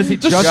it's people. because he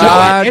just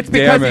God it's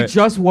because damn he it.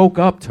 just woke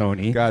up,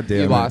 Tony. God damn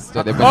You it. lost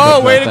it. It was Oh,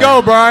 the way whole to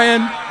go,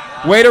 Brian.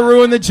 Way to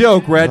ruin the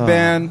joke, Red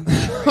Band. thing.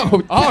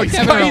 Oh, He's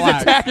Kevin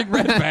relax. attacking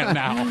Red Band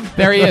now.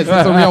 There he is.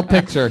 That's a real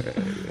picture.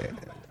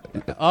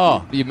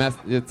 Oh. You messed.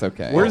 It's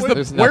okay. Where's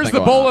There's the nothing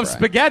going bowl on, of Brian.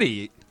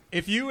 spaghetti?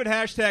 If you would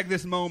hashtag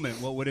this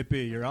moment, what would it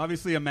be? You're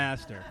obviously a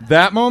master.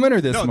 That moment or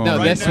this No, moment?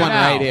 No, this one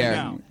now. right here.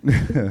 Now.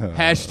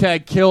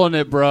 Hashtag killing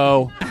it,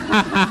 bro.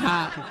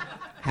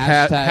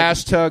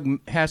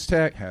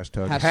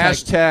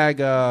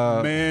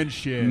 Hashtag Man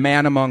shit.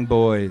 man among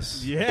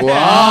boys. Yeah.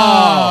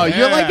 Wow, Yeah.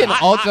 you're like an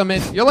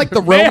ultimate. You're like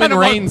the Man Roman among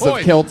Reigns of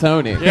boys. Kill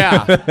Tony.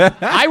 Yeah.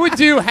 I would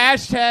do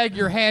hashtag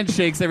your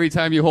handshakes every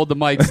time you hold the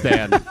mic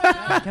stand.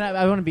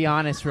 I want to be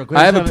honest real quick.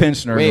 I have a This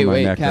pinched nerve Wait, in my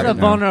wait, neck Kevin. is right a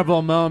now.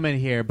 vulnerable moment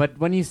here, but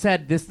when you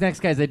said this next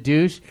guy's a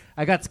douche,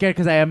 I got scared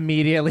because I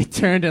immediately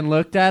turned and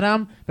looked at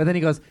him. But then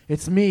he goes,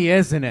 "It's me,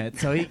 isn't it?"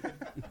 So he.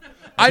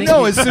 I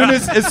know. As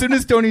soon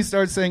as Tony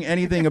starts saying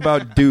anything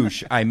about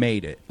douche, I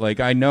made it. Like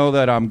I know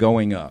that I'm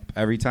going up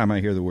every time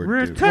I hear the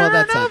word douche. Well,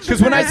 that's not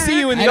Because when I see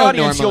you in I the don't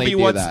audience, normally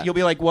do that. you'll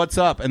be like, "What's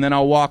up?" And then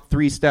I'll walk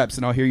 3 steps,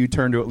 and I'll hear you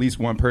turn to at least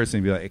one person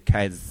and be like,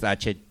 "Guy's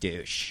such a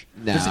douche."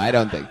 No, I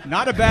don't think.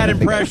 Not a bad I think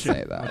I'd impression.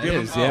 say that. Give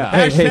him- yeah.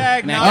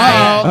 Hashtag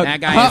not Uh-oh.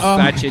 That guy is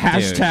such a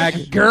douche.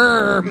 Hashtag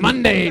Grr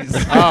Mondays.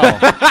 It's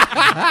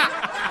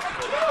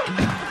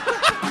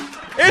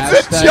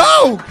a Hashtag-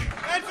 joke.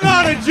 That's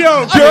not a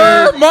joke.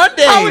 Grr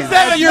Mondays. How is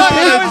that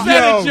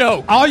a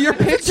joke? all your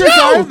pictures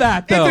are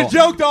that though. It's a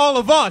joke to all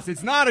of us.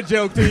 It's not a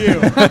joke to you.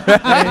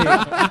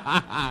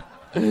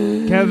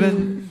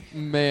 Kevin,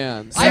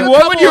 Man, See,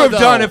 what would you have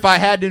done if I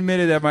had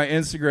admitted that my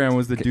Instagram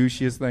was the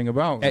douchiest thing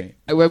about me?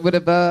 I would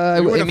have. I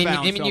would've mean,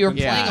 found you were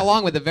something. playing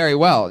along with it very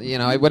well. You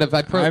know, I would have.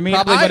 Probably would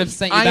have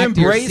sent you I back to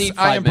your embrace, seat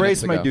I 5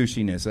 embrace minutes my ago.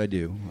 douchiness. I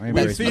do. I Let's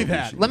embrace see my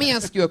that. douchiness. Let me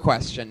ask you a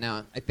question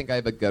now. I think I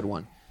have a good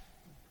one.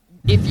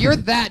 If you're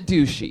that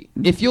douchey,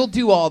 if you'll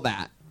do all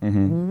that,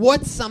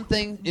 what's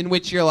something in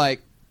which you're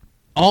like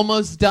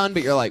almost done,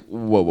 but you're like,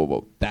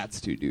 whoa,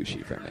 that's too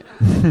douchey for me?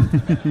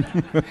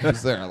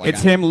 Is there like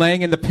It's him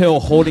laying in the pill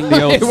holding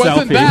the old It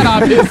wasn't selfie. that,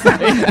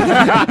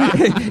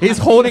 obviously. He's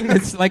holding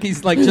this like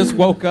he's like just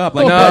woke up.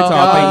 Like No, that's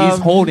all, he's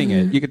holding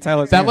it. You can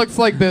tell it's That him. looks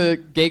like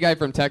the gay guy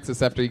from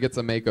Texas after he gets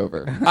a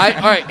makeover. All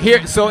right,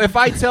 here. So if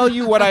I tell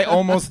you what I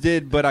almost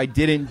did, but I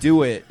didn't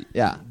do it,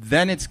 Yeah.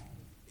 then it's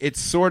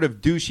sort of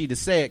douchey to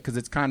say it because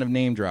it's kind of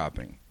name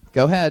dropping.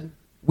 Go ahead.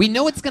 We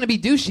know it's going to be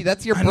douchey.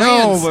 That's your I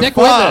brand. know, but Stick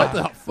fuck.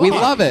 with it. We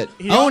love it.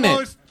 Own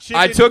it.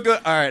 I took a.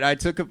 All right,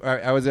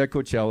 I was at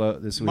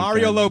Coachella this week.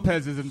 Mario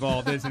Lopez is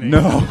involved, isn't he?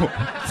 No,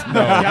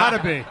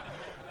 Gotta be.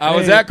 I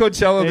was at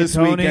Coachella this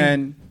Tony.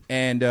 weekend,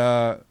 and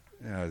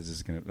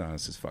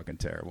this is fucking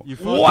terrible.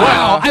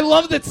 Wow. I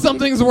love that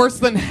something's worse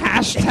than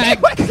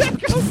hashtag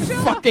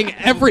fucking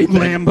everything.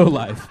 Lambo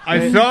life.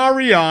 I saw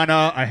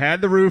Rihanna. I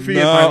had the roofie in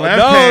No, my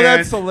left hand.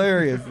 that's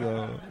hilarious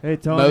though. hey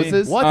Tony.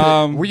 Moses?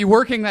 What? Were you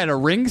working at a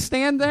ring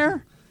stand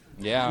there?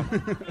 Yeah.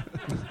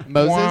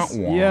 Moses?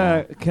 Wah, wah.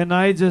 Yeah, can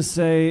I just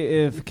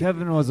say, if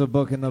Kevin was a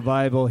book in the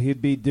Bible,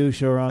 he'd be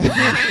douche around.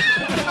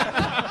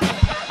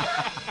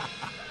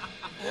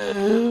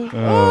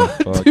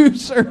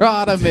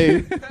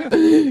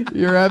 Doucherotomy.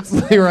 You're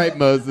absolutely right,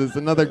 Moses.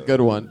 Another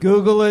good one.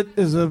 Google it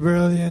is a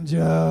brilliant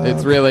job.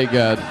 It's really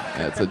good.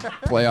 It's a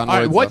play on All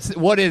right, words.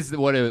 what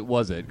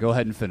was it? Go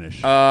ahead and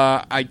finish.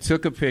 I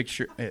took a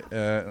picture.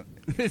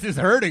 This is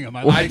hurting him.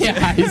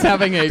 Yeah, he's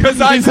having a he's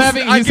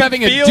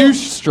having a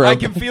douche stroke. I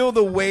can feel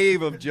the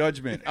wave of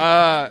judgment.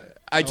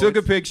 I took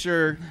a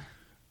picture,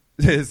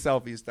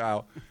 selfie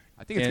style.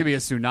 I think it's gonna be a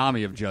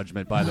tsunami of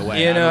judgment. By the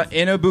way, in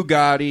a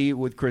Bugatti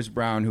with Chris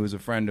Brown, who is a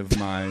friend of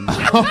mine.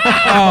 Oh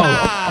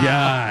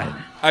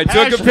God! I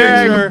took a Hashtag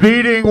picture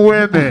beating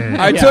women.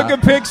 I took a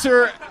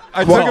picture.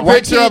 I took a why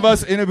picture can't- of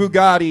us in a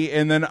Bugatti,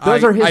 and then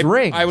Those are his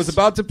rings. I was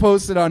about to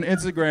post it on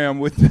Instagram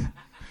with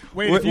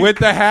Wait, with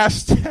the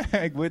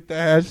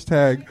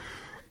hashtag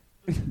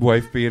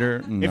wife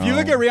beater. If you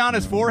look at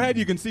Rihanna's forehead,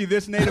 you can see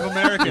this Native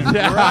American.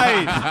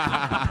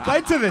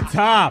 Right to the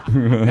top.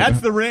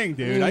 That's the ring,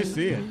 dude. I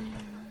see it.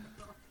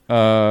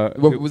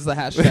 What was the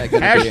hashtag?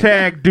 gonna be?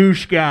 Hashtag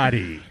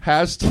douchegatti.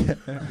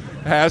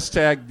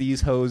 Hashtag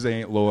these hoes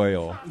ain't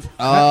loyal.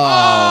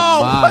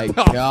 Oh my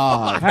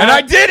god! And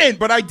I didn't,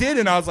 but I did,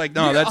 and I was like,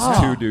 no, that's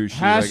too douchey.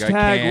 Hashtag, Like,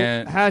 I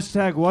can't.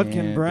 hashtag what can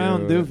can't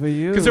Brown do for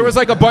you? Because there was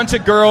like a bunch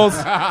of girls.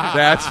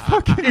 That's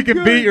fucking. You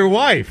can beat your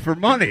wife for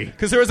money.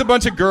 Because there was a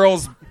bunch of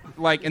girls,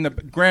 like in the.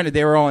 Granted,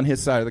 they were all on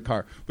his side of the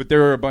car, but there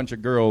were a bunch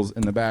of girls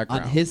in the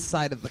background. On his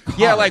side of the car.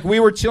 Yeah, like we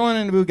were chilling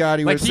in the Bugatti.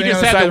 We Like were he sitting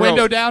just on had side the of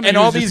window road, down and and he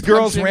all was these just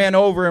girls punching. ran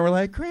over and were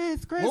like,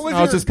 Chris. What And was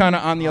I was your- just kind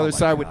of on the other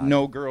side with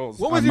no girls.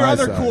 What was on your my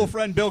other side. cool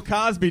friend Bill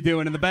Cosby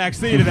doing in the back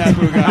seat of that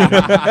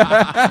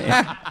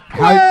Bugatti?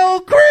 Well,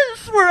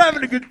 Chris, we're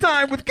having a good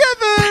time with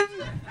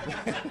Kevin.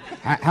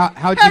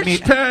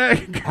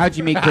 How'd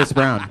you meet Chris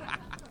Brown?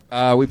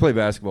 We play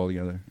basketball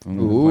together. I'm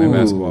gonna be playing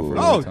basketball for a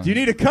long Oh, time. do you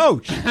need a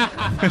coach?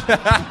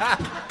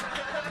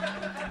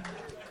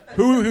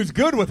 Who's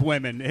good with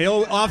women?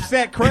 He'll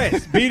offset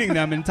Chris, beating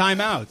them in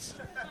timeouts.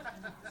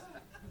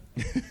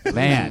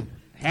 Man.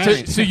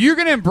 So you're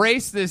going to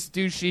embrace this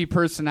douchey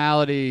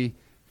personality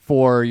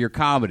for your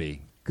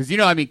comedy? Because,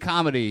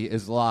 comedy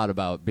is a lot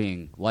about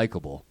being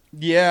likable.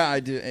 Yeah, I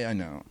do. I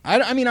know.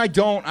 I mean, I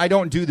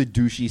don't do the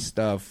douchey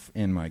stuff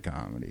in my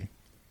comedy.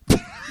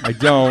 I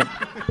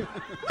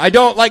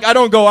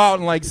don't go out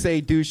and like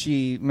say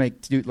douchey,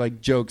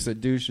 like jokes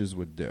that douches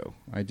would do.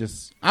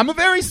 I'm a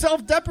very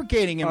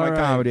self-deprecating in All my right.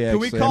 comedy. Can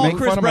we Actually. call I make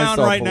Chris fun of Brown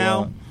myself right a now?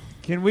 lot.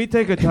 Can we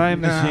take a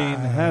time machine,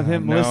 have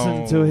him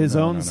listen to his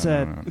own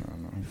set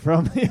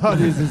from the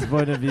audience's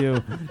point of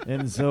view,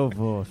 and so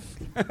forth?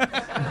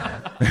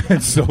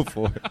 And so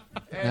forth.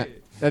 Hey,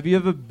 have you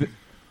ever been?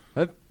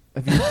 Have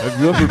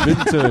you ever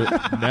been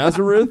to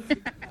Nazareth?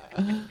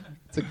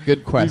 It's a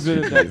good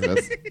question.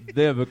 Jesus.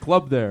 They have a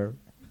club there,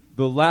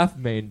 the Laugh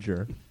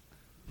Manger.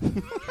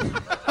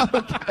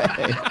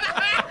 Okay.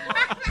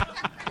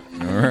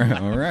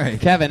 All right.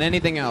 Kevin,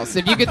 anything else?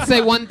 If you could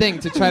say one thing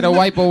to try to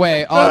wipe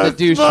away all the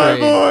douchery.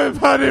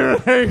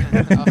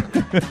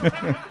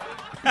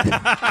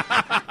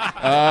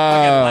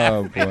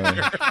 Oh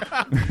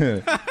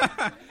boy.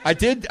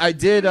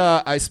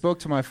 I spoke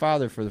to my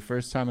father for the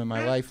first time in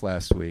my life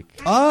last week.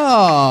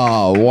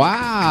 Oh,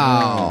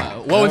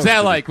 wow. What was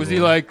that like? Was he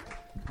like,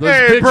 those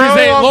Hey, bitches bro,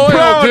 ain't I'm loyal,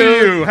 proud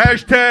dude? of you.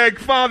 Hashtag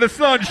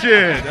father-son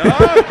shit.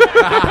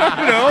 Huh?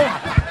 You know.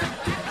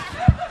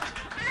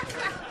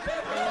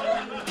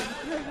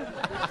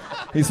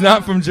 He's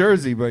not from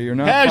Jersey, but you're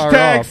not far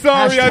Hashtag off.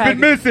 sorry I've been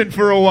missing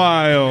for a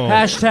while.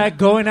 Hashtag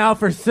going out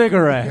for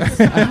cigarettes.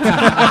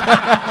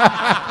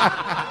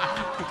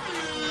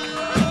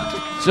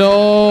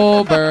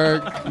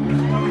 Joelberg.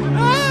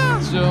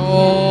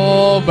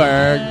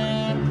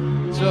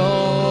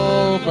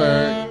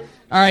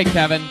 All right,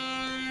 Kevin.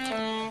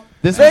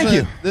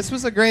 This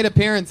was a great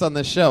appearance on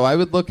the show. I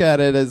would look at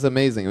it as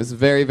amazing. It was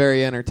very,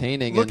 very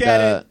entertaining. Look and,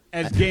 at it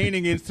as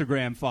gaining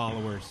Instagram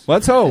followers.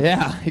 Let's hope.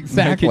 Yeah, I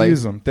exactly. can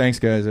use them. Thanks,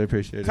 guys. I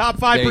appreciate it. Top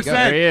There you 5%. go.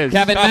 There he is.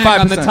 Kevin Top Mack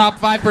on the 5%. top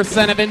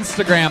 5% of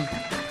Instagram.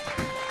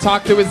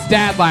 Talked to his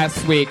dad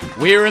last week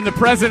We are in the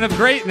present of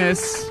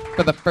greatness.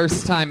 for the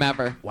first time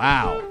ever.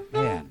 Wow.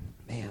 Man.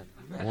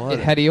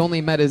 Had he only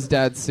met his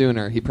dad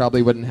sooner, he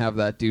probably wouldn't have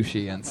that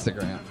douchey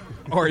Instagram.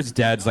 Or his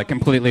dad's like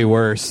completely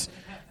worse.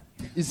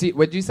 You see,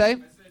 what'd you say?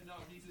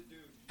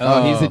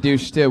 Oh, he's a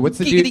douche too. What's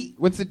the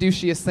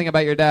douchiest thing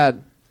about your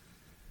dad?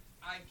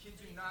 I kid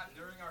you not,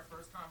 during our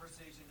first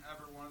conversation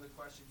ever, one of the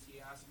questions he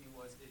asked me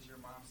was, is your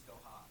mom still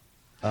hot?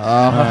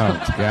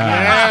 Oh, God.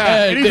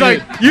 Yeah. And he's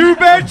like, you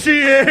bet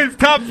she is.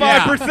 Top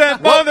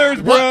 5%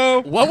 mothers,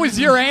 bro. What was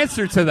your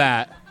answer to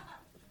that?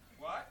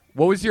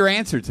 What was your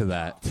answer to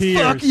that?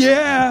 Tears. Fuck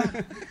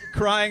yeah.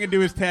 Crying into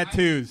his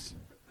tattoos.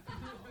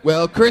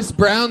 Well, Chris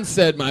Brown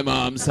said my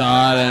mom's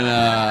hot, and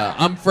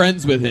I'm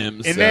friends with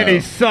him. And then he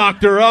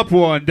socked her up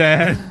one,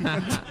 Dad.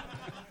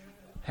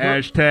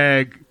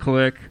 Hashtag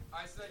click.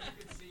 I said you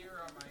could see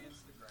her on my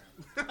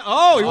Instagram.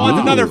 Oh, he wants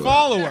another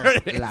follower.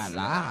 La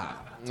la.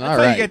 That's All how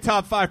right. you get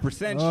top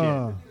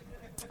 5%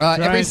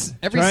 shit.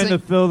 Every trying to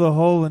fill the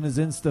hole in his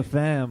Insta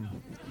fam.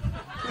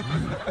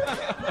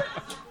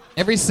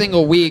 Every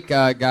single week,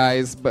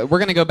 guys, but we're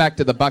going to go back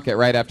to the bucket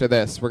right after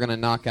this. We're going to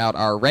knock out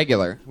our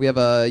regular. We have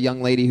a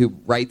young lady who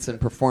writes and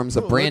performs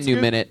a brand new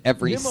minute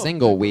every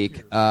single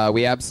week.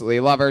 We absolutely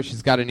love her.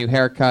 She's got a new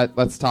haircut.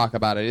 Let's talk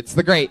about it. It's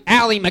the great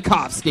Allie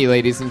Makovsky,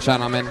 ladies and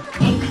gentlemen.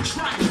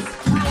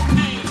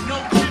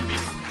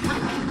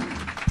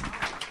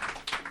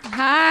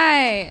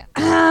 Hi.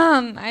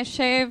 I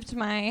shaved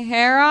my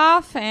hair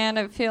off, and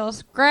it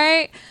feels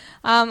great.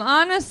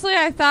 Honestly,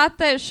 I thought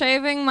that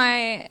shaving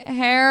my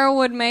hair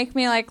would make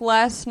me like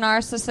less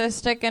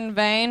narcissistic and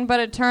vain, but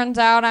it turns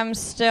out I'm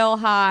still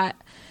hot,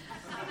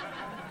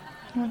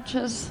 which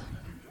is a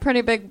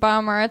pretty big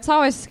bummer. It's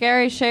always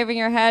scary shaving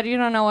your head. You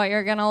don't know what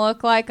you're going to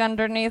look like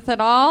underneath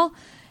it all.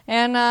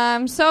 And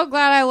I'm so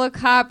glad I look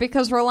hot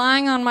because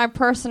relying on my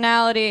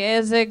personality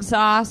is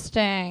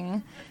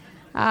exhausting.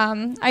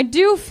 I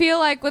do feel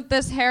like with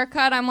this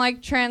haircut, I'm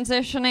like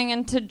transitioning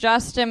into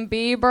Justin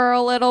Bieber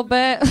a little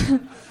bit.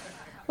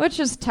 Which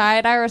is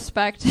tight. I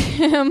respect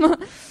him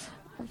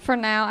for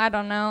now. I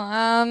don't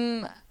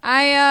know.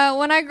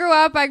 When I grew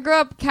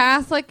up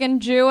Catholic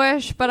and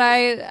Jewish, but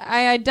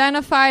I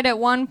identified at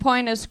one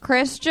point as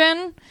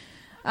Christian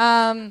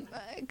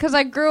because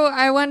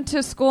I went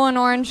to school in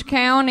Orange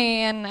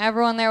County and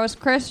everyone there was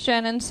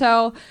Christian, and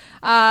so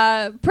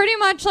pretty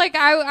much like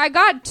I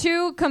got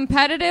too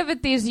competitive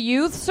at these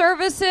youth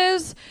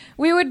services.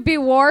 We would be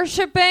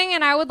worshiping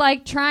and I would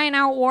like try and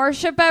out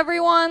worship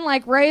everyone,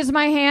 like raise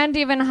my hand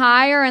even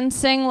higher and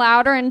sing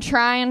louder and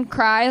try and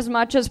cry as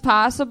much as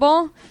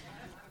possible.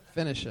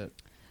 Finish it.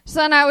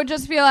 So then I would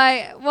just be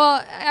like, how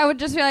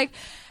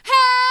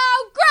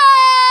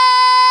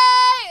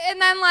great!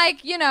 And then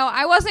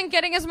I wasn't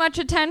getting as much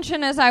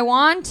attention as I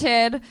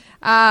wanted.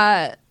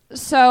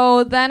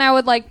 So then I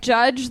would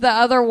judge the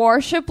other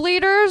worship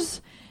leaders,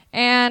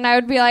 and I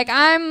would be like,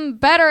 I'm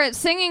better at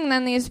singing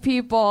than these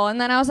people.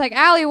 And then I was like,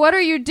 Allie, what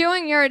are you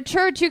doing? You're at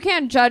church. You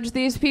can't judge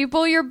these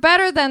people. You're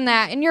better than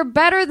that, and you're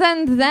better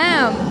than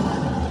them.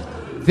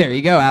 There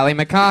you go, Allie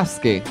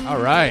Makovsky. All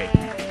right.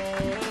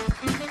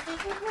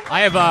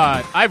 I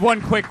have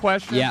one quick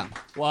question. Yeah.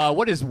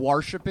 What is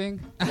worshipping?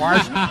 Did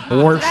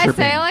I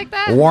say it like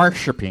that?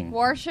 Worshipping.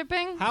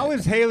 Worshipping? How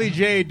is Haley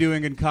Jade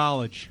doing in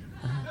college?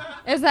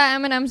 Is that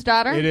Eminem's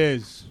daughter? It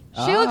is.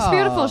 She looks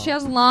beautiful. She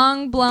has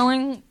long,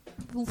 flowing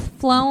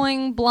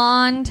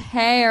blonde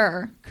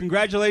hair.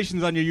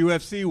 Congratulations on your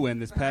UFC win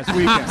this past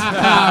weekend.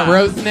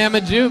 Rose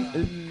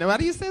Namajunas. How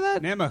do you say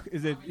that? Nama.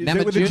 Is it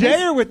with a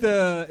J or with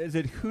the? Is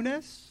it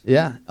Hunes?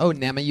 Yeah. Oh,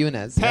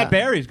 Namajunas. Pat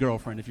Barry's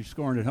girlfriend. If you're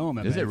scoring at home.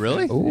 Is it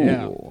really? Ooh.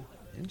 Yeah.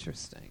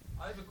 Interesting.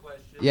 I have a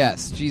question.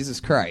 Yes. Jesus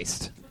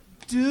Christ.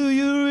 Do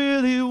you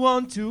really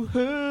want to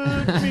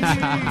hurt me?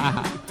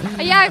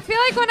 Yeah, I feel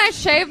like when I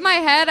shaved my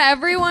head,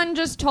 everyone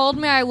just told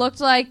me I looked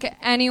like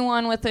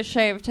anyone with a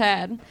shaved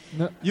head.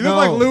 You look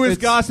like Louis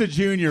Gossett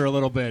Jr. a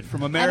little bit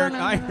from American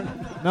Idol.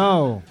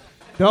 No.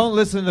 Don't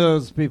listen to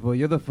those people.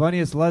 You're the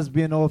funniest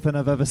lesbian orphan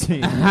I've ever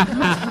seen.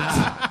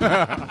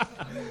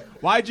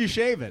 Why'd you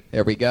shave it?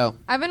 There we go.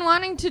 I've been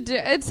wanting to do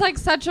it's like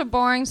such a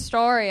boring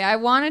story. I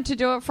wanted to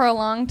do it for a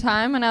long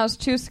time, and I was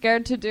too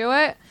scared to do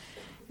it.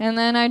 And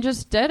then I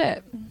just did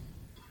it.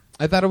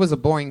 I thought it was a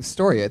boring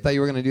story. I thought you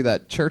were going to do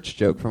that church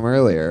joke from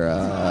earlier.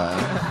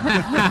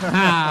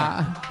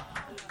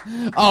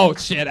 Oh,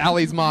 shit.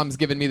 Allie's mom's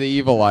giving me the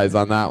evil eyes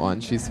on that one.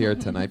 She's here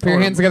tonight. Put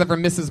your hands together for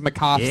Mrs.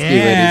 Makovsky,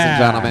 ladies and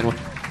gentlemen.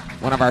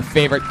 One of our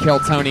favorite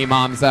Kill Tony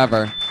moms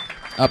ever.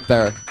 Up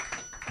there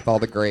with all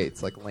the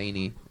greats like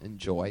Lainey and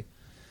Joy.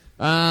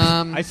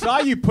 I saw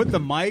you put the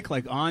mic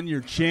on your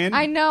chin.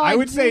 I know. I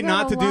would say do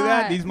not to that a do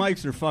that. lot. These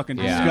mics are fucking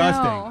I know.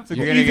 disgusting. It's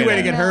You're an gonna easy way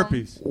to get get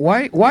herpes.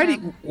 Why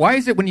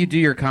is it when you do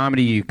your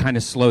comedy you kind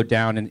of slow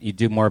down and you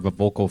do more of a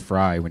vocal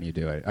fry when you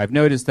do it? I've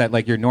noticed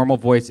that your normal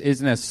voice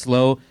isn't as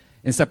slow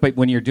and stuff, but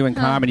when you're doing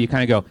comedy you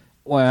kind of go,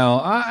 well,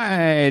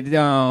 I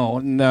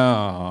don't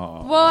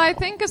know. Well, I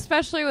think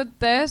especially with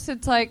this,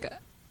 it's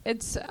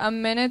it's a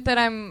minute that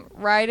I'm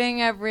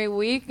writing every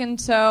week, and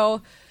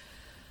so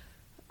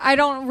I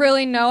don't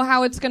really know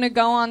how it's going to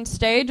go on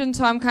stage, and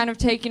so I'm kind of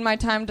taking my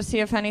time to see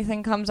if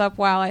anything comes up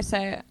while I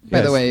say it.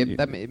 By the way,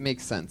 it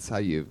makes sense how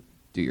you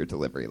do your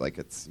delivery.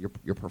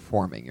 You're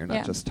performing. You're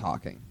not just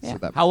talking. Yeah.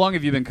 So How long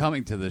have you been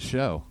coming to this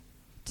show?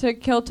 To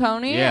Kill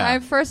Tony? Yeah. I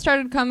first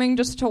started coming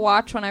just to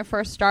watch when I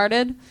first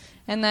started,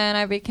 and then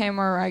I became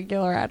a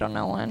regular. I don't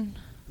know when.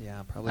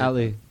 Yeah, probably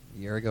Allie. a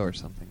year ago or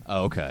something.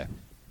 Oh, okay.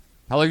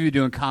 How long have you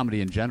been doing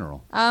comedy in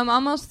general?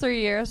 Almost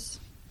 3 years.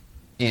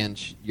 And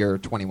you're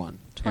 21.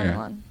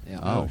 21. Yeah.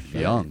 Oh,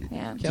 young.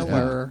 Yeah.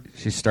 Killer.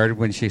 She started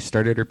when she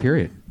started her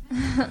period.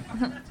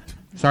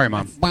 Sorry,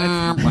 Mom.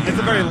 It's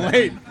a very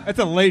late. That's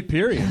a late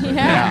period.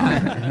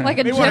 Yeah. Like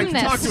a They want to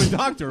gymnast. talk to a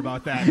doctor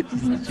about that.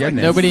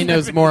 Nobody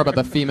knows more about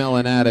the female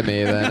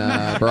anatomy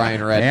than Brian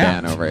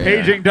Redban over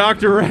here. Paging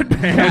Dr.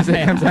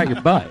 Redban. Comes out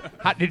your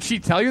butt. Did she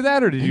tell you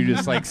that, or did you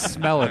just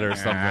smell it or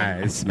something?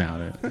 I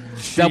smelled it.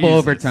 Double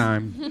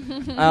overtime.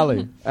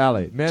 Allie,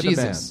 man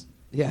Jesus. to man.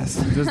 Yes.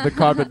 Does the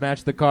carpet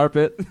match the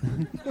carpet?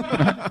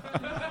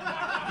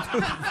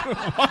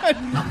 What?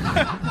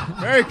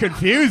 Very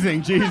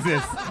confusing,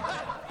 Jesus.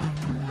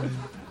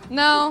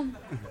 No.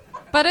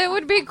 But it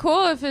would be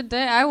cool if it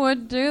did. I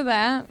would do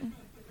that.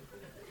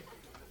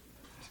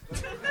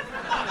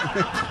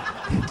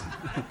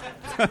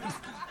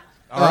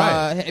 All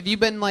right. Have you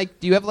been do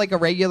you have a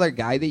regular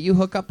guy that you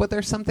hook up with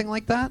or something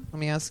like that? Let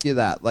me ask you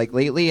that.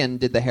 Lately,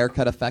 and did the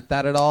haircut affect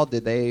that at all?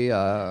 Did they?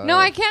 No,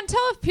 I can't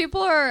tell if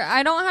people are.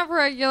 I don't have a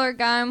regular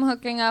guy I'm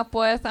hooking up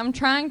with. I'm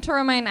trying to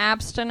remain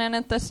abstinent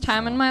at this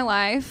time in my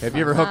life. Have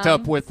you ever hooked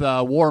up with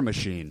War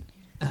Machine?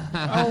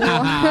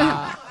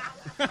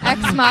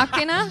 Ex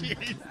Machina?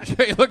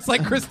 He looks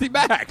like Christy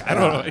Mack. I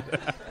don't know.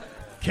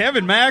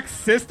 Kevin Mack's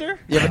sister?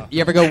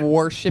 You ever go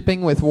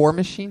warshipping with War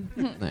Machine?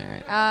 All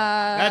right.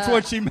 That's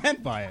what she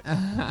meant by it.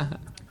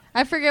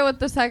 I forget what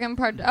the second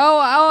part. Oh,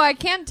 I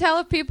can't tell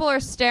if people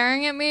are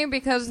staring at me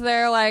because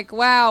they're like,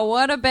 wow,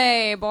 what a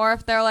babe, or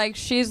if they're like,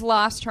 she's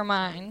lost her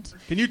mind.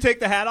 Can you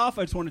take the hat off?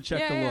 I just want to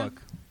check the Yeah. look.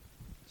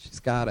 She's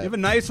got it. You have a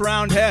nice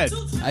round head.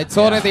 I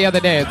told her the other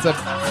day. It's a.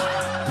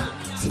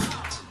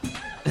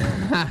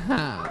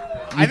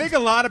 I think a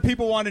lot of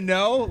people want to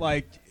know,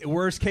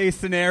 worst case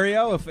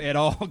scenario, if it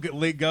all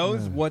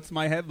goes, what's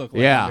my head look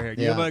like? Yeah. over here?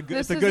 You have a,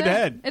 This it's a is good it.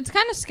 head. It's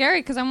kind of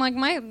scary because I'm like,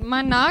 my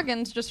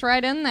noggin's just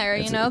right in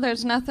there.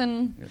 There's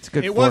nothing. It's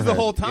good. It was the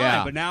whole time,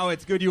 Yeah. but now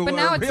it's good you But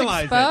now it's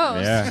realize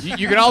exposed.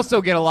 You can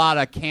also get a lot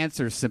of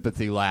cancer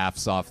sympathy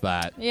laughs off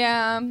that.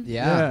 Yeah.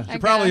 Yeah. You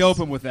should probably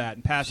open with that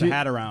and pass the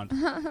hat around.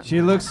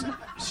 She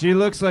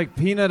looks like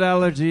peanut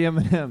allergy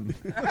M&M.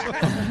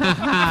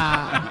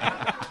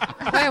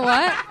 Wait,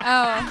 what?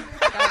 Oh.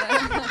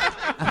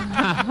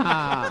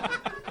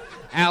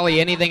 Allie,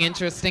 anything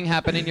interesting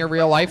happen in your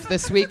real life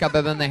this week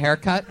other than the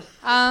haircut?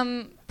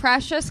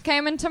 Precious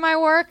came into my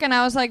work, and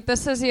I was like,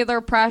 this is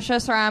either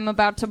Precious or I'm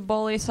about to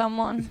bully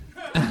someone.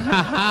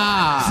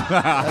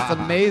 That's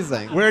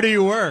amazing. Where do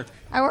you work?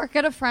 I work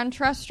at a French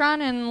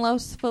restaurant in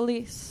Los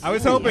Feliz. I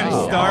was hoping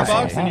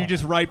Starbucks, and you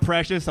just write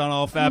Precious on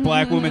all fat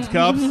black women's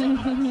cups.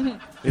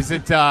 Is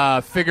it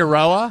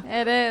Figueroa?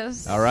 It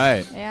is. All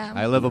right. Yeah.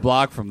 I live a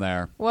block from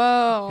there.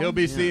 Whoa. He'll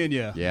be seeing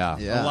you. Yeah.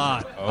 A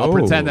lot. I'll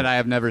pretend that I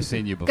have never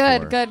seen you before.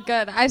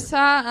 Good. I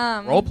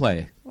saw. Role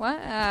play. What?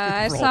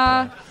 I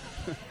saw.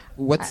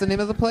 What's the name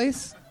of the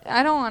place?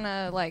 I don't want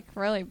to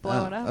really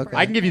blow it up. okay.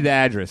 I can give you the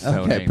address,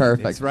 Tony. Okay,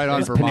 perfect. It's right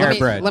on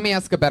Vermont. Let me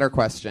ask a better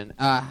question.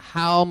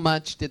 How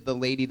much did the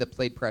lady that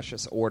played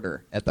Precious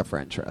order at the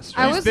French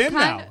restaurant? I was thin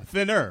now. kinda-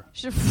 Thinner.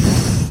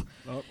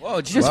 Whoa,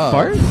 did you just Whoa.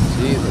 fart?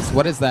 Jesus,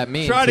 what does that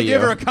mean? Try to give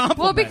you? her a compliment.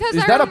 Well, because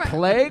Is I that a remem-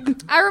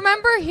 plague? I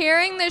remember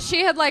hearing that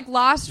she had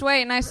lost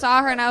weight, and I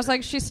saw her, and I was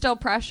like, she's still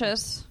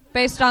precious,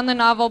 based on the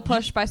novel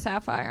Push by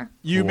Sapphire.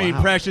 You mean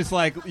Precious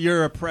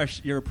you're a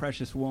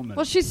precious woman.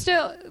 Well, she's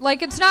still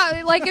it's not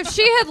if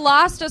she had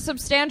lost a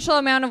substantial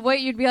amount of weight,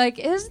 you'd be like,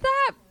 is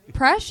that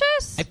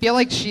Precious? I feel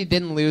like she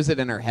didn't lose it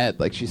in her head.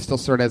 She still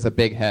sort of has a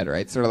big head,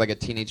 right? Sort of like a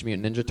Teenage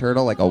Mutant Ninja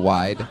Turtle, a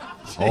wide.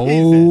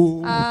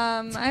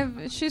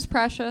 She's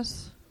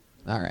precious.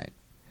 All right.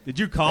 Did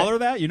you call her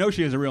that? You know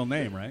she has a real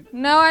name, right?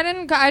 No, I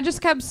didn't. I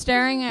just kept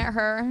staring at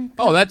her.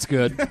 Oh, that's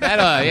good.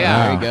 That,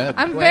 yeah. Very good.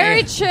 I'm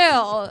very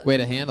chill. Way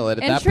to handle it.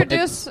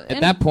 Introduce- At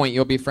that point,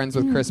 you'll be friends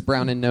with Chris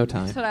Brown in no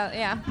time. That's what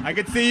yeah. I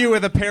could see you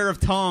with a pair of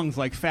tongs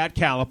like fat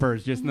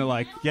calipers, just in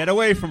the get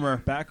away from her,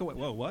 back away.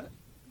 Whoa, what?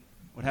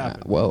 What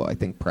happened? Whoa, I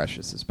think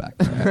Precious is back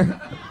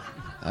there.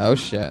 Oh,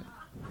 shit.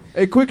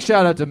 A quick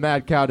shout out to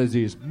mad cow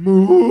disease.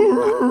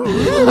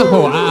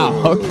 Oh,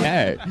 wow.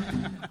 Okay.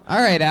 All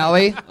right,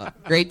 Allie.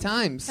 Great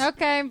times.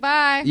 Okay,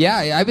 bye. Yeah,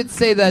 I would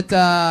say that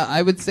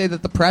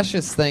the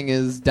Precious thing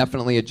is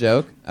definitely a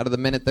joke. Out of the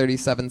minute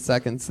 37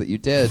 seconds that you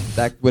did,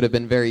 that would have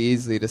been very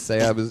easy to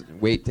say I was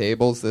wait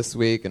tables this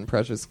week and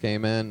Precious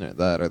came in or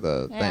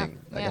the thing.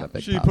 I got a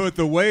big She pop. put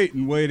the weight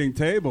in waiting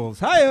tables.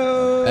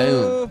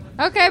 Hi-yo! Boom.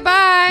 Okay,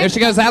 bye. There she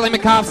goes, Allie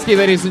Makovsky,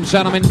 ladies and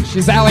gentlemen.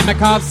 She's Allie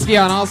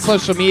Makovsky on all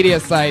social media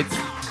sites.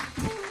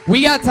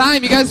 We got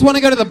time. You guys want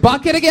to go to the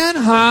bucket again?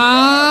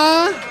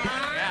 Huh?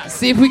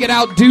 See if we can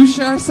out-douche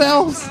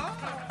ourselves?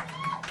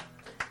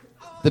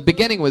 The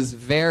beginning was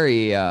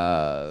very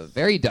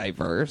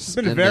diverse. It's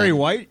been a and very then-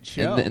 white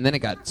show. And then it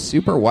got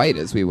super white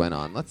as we went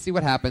on. Let's see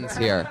what happens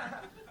here.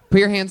 Put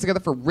your hands together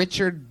for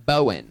Richard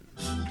Bowen.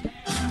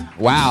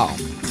 Wow.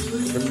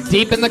 From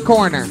deep in the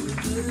corner.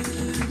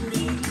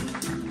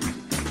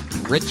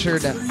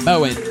 Richard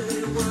Bowen.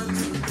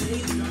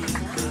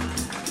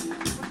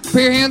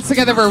 Put your hands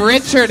together for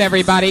Richard,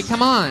 everybody.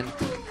 Come on.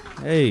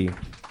 Hey.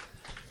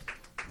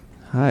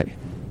 Hi.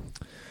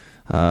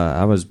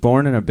 I was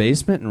born in a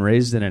basement and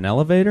raised in an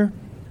elevator.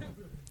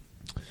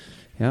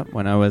 Yep.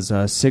 When I was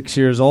 6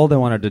 years old, I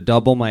wanted to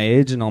double my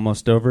age and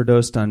almost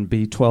overdosed on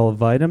B12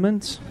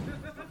 vitamins.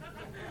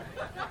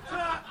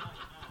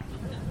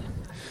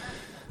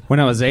 When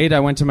I was 8, I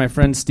went to my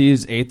friend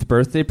Steve's 8th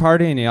birthday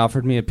party, and he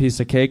offered me a piece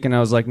of cake, and I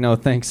was like, no,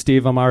 thanks,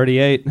 Steve, I'm already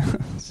 8.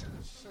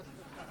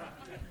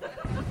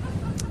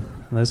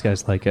 Those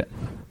guys like it.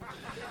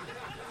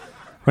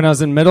 When I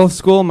was in middle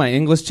school, my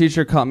English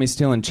teacher caught me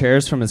stealing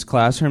chairs from his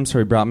classroom, so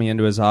he brought me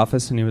into his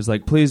office, and he was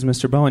like, please,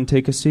 Mr. Bowen,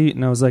 take a seat.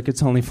 And I was like,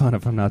 it's only fun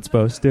if I'm not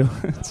supposed to.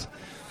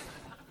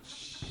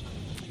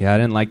 Yeah, I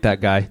didn't like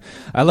that guy.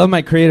 I love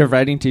my creative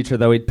writing teacher,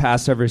 though. He'd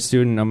pass every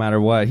student no matter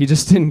what. He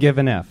just didn't give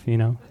an F, you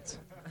know?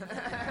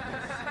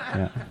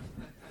 Yeah.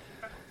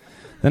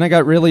 Then I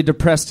got really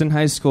depressed in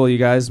high school, you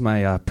guys.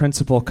 My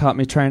principal caught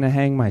me trying to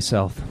hang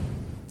myself.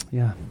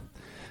 Yeah.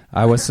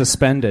 I was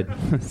suspended.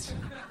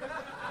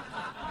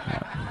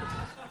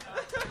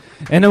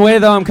 In a way,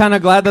 though, I'm kind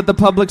of glad that the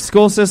public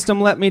school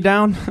system let me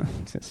down.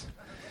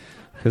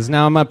 Because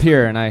now I'm up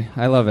here, and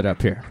I love it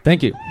up here.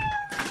 Thank you.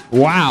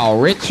 Wow,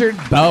 Richard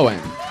Bowen.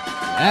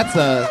 That's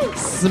a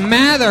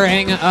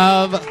smattering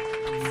of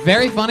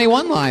very funny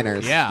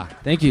one-liners. Yeah.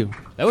 Thank you.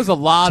 That was a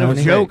lot of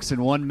Tony. jokes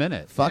in 1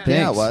 minute. Fuck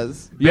yeah, it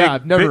was. Yeah,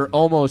 I've never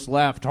almost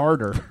laughed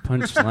harder.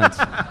 Punchlines.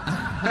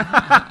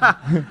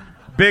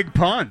 Big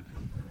pun.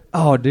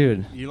 Oh,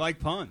 dude. You like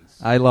puns.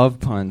 I love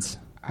puns.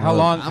 How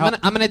long?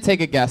 I'm gonna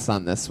take a guess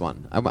on this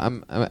one.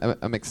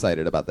 I'm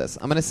excited about this.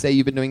 I'm gonna say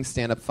you've been doing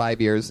stand-up 5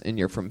 years and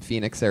you're from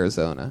Phoenix,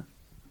 Arizona.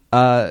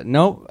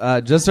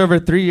 No, just over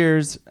 3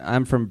 years.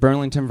 I'm from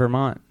Burlington,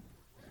 Vermont.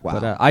 Wow.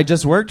 But I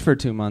just worked for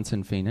 2 months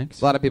in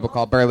Phoenix. A lot of people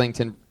call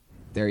Burlington.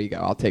 There you go.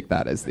 I'll take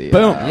that as the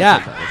boom.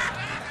 Yeah.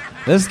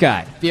 This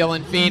guy.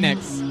 Feeling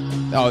Phoenix.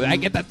 Oh, I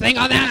get the thing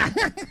on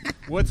that.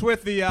 What's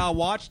with the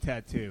watch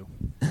tattoo?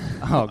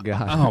 Oh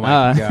God. Oh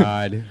my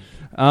God.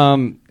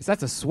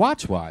 That's a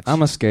Swatch watch.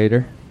 I'm a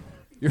skater.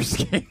 You're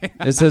skating.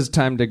 It says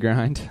time to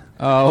grind.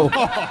 Oh.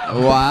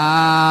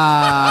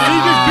 Wow.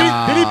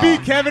 Did he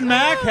beat Kevin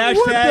Mack? Hashtag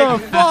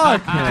What the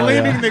fuck?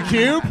 Gleaming the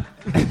cube.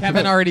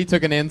 Kevin already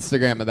took an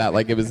Instagram of that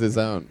like it was his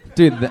own.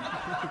 Dude,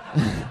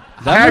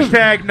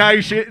 Hashtag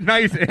nice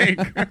ink.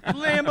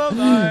 Lambo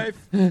life.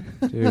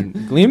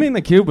 Dude, Gleaming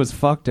the Cube was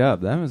fucked up.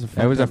 That was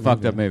a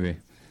fucked up movie.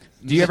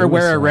 Do you ever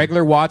wear a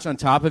regular watch on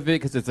top of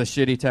it because it's a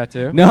shitty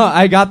tattoo? No,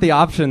 I got the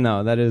option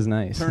though. That is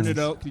nice. Can you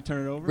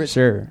turn it over?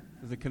 Sure.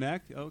 Does it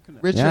connect? Oh, it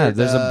connects. Richard, Yeah,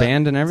 there's a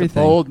band and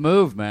everything. It's a bold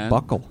move, man.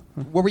 Buckle.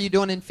 What were you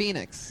doing in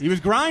Phoenix? He was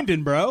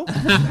grinding, bro.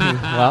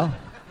 Well,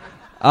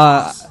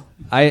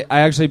 I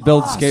actually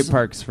build skate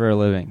parks for a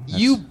living.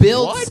 You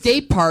build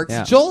skate parks.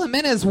 Yeah. Joel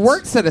Jimenez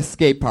works at a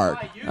skate park.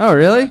 Oh,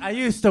 really? I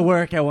used to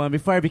work at one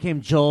before I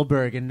became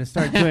Joelberg and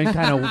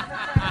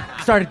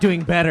started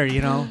doing better,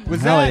 you know.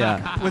 Was Hell that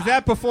yeah. was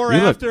that before or You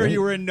look after great.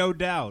 you were in No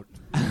Doubt?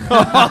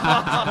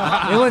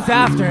 It was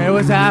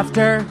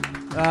after.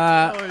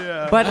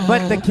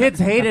 But the kids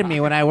hated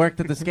me when I worked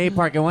at the skate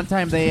park. And one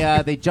time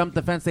they jumped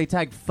the fence. They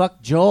tagged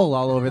 "fuck Joel"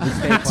 all over the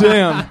skate park.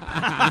 Damn.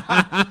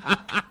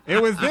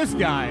 It was this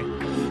guy.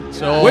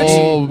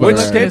 Which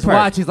His skate park?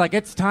 watch. He's like,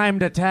 it's time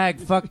to tag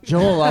 "fuck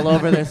Joel" all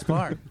over this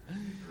park.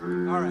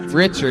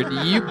 Richard,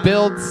 you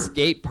build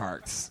skate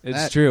parks.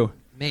 It's true.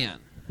 Man.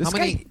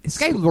 This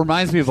guy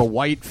reminds me of a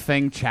white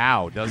Feng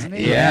Chao, doesn't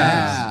he?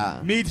 Yeah.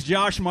 Meets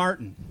Josh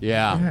Martin.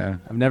 Yeah.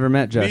 I've never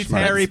met Josh Meets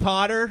Martin. Harry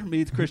Potter.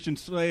 Meets Christian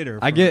Slater.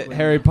 I get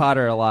Harry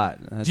Potter a lot.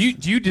 Do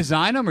you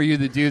design them, or are you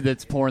the dude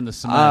that's pouring the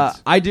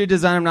cement? I do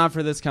design them, not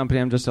for this company.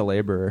 I'm just a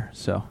laborer.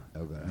 So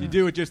You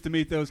do it just to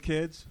meet those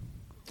kids?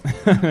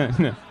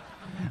 No.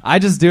 I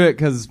just do it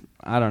because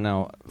I don't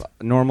know.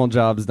 Normal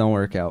jobs don't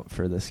work out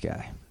for this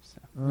guy.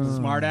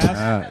 Smart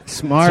ass.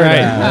 Smart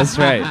ass.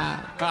 That's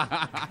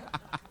right.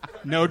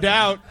 No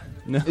doubt.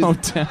 No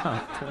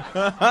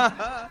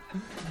doubt.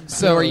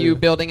 So are you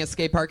building a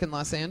skate park in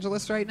Los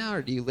Angeles right now,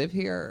 or do you live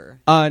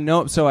here?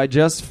 No. So I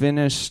just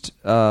finished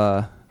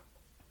about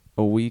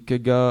a week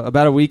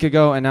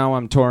ago, and now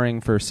I'm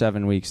touring for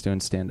 7 weeks doing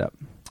stand up.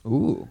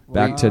 Ooh.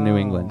 Back to New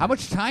England. How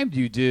much time do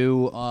you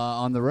do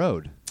on the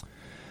road?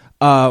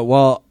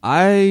 Well,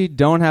 I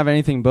don't have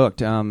anything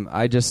booked.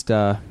 I just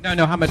No.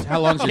 How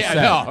long's your set?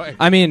 No.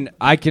 I mean,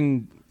 I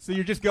can. So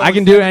you're just going. I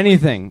can do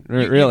anything.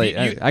 Really,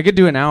 I could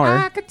do an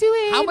hour.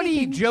 How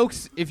many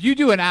jokes? If you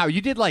do an hour, you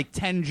did like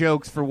 10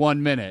 jokes for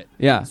 1 minute.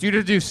 Yeah. So you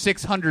have to do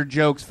 600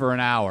 jokes for an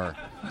hour.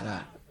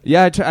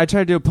 Yeah, I try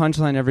to do a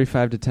punchline every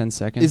 5 to 10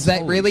 seconds. Is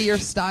that really your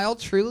style,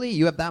 truly?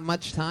 You have that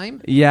much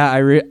time? Yeah, I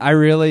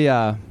really.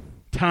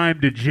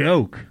 Time to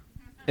joke.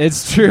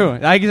 It's true.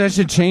 I guess I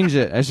should change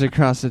it. I should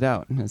cross it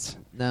out.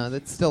 No,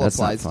 that still That's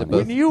applies not to fun.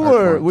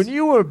 both. When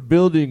you were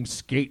building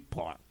skate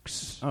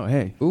parks. Oh,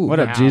 hey. Ooh, what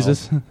up,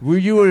 Jesus? Were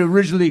you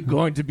originally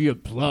going to be a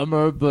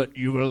plumber, but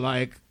you were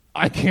like,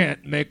 I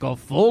can't make a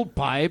full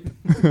pipe?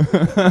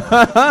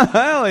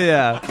 Hell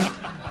yeah.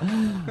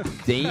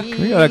 Damn.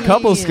 We got a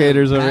couple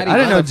skaters over here. I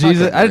didn't know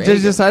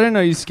Jesus. I didn't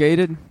know you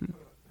skated.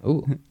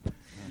 Ooh.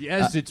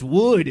 Yes, it's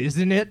wood,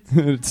 isn't it?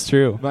 It's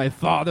true. My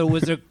father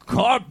was a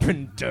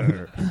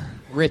carpenter.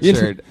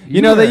 Richard.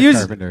 You know, they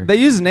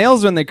use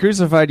nails when they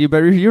crucified you,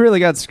 but you really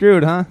got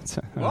screwed, huh?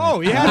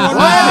 Oh, he had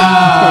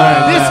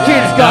one. This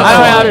kid's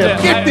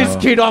got Get this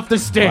kid off the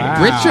stage.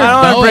 Wow. Richard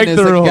I don't Bowen break is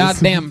the a rules.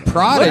 goddamn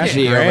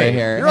prodigy over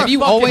here. You're Have a you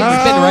fucking- always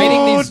been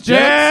writing these jokes?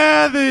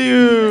 dare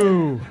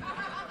you!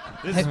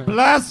 This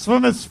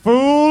blasphemous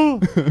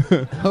fool!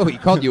 Oh, he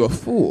called you a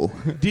fool.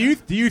 Do you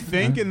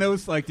think in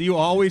those do you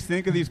always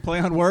think of these play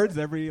on words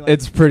every?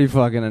 It's pretty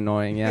fucking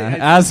annoying, yeah.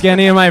 Ask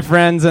any of my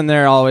friends, and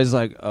they're always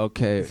like,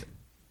 okay,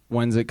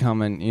 when's it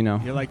coming? You know.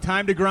 You're like,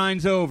 time to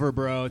grind's over,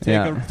 bro.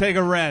 Take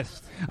a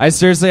rest. I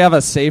seriously have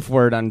a safe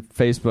word on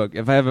Facebook.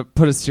 If I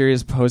put a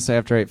serious post, I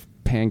have to write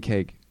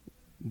pancake.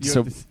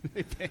 So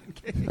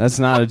that's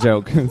not a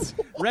joke.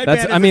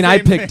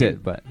 I picked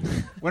it, but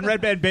when Red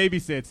Band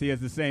babysits, he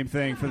has the same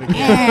thing for the kids.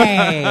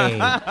 Hey.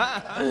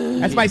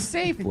 That's my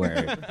safe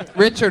word.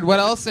 Richard, what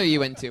else are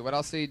you into? What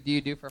else do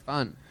you do for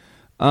fun?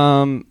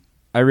 I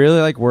really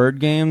like word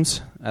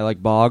games. I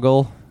like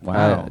Boggle.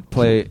 Wow. I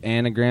play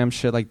anagram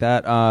shit like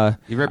that.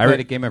 You ever played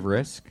a game of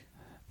Risk?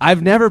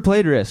 I've never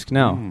played Risk.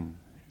 No.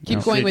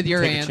 Keep going with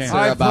your answer.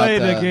 I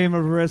played a game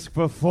of Risk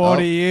for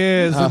 40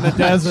 years in the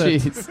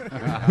desert.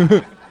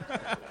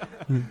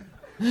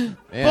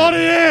 40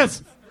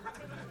 years!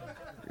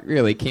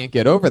 Really can't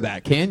get over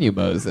that, can you,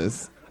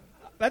 Moses?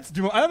 I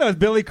thought that was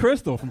Billy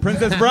Crystal from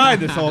Princess Bride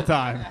this whole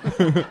time.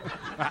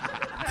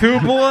 To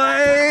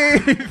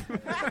Blade!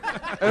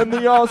 And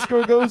the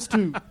Oscar goes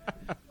to...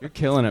 You're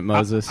killing it,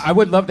 Moses. I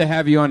would love to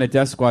have you on a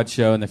Death Squad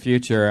show in the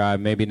future,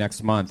 maybe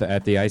next month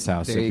at the Ice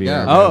House. There if you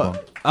you're go.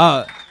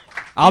 available.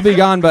 I'll be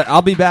gone, but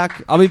I'll be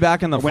back. I'll be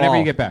back in the fall. Whenever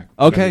you get back.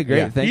 Okay, great.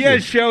 Yeah. Thank He you.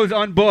 has shows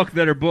unbooked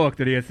that are booked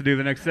that he has to do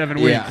the next 7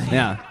 weeks.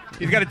 Yeah.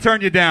 He's got to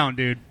turn you down,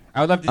 dude. I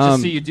would love to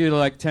just see you do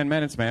like 10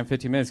 minutes, man,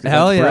 15 minutes. 'Cause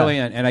Hell that's yeah.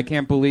 brilliant, and I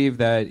can't believe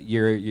that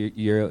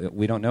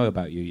we don't know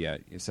about you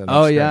yet. So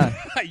that's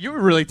great. You were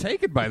really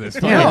taken by this.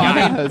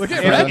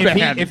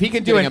 If he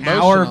can do an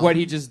hour of what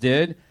he just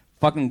did,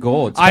 fucking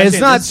gold.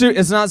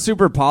 It's not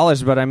super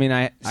polished, but I mean,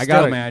 I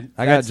got man.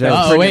 I got jokes.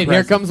 Oh wait,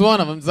 here comes one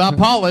of them. It's not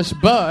polished,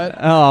 but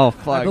Oh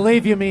fuck! I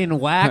believe you mean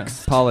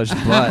wax. Polished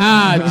butt.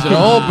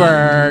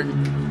 Joelberg.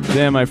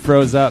 Damn, I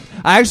froze up.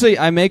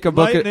 I make a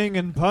book. Lightning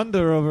and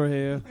Punder over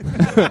here.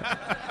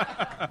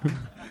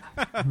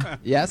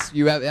 Yes,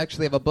 you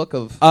actually have a book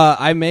of.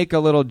 I make a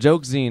little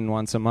joke zine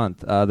once a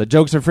month. The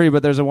jokes are free,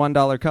 but there's a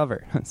 $1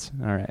 cover. That's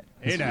all right.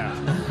 Hey now.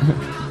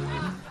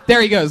 There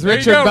he goes, There you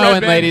Richard go, Bowen,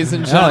 Red Band. ladies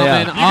and Hell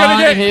yeah. gentlemen,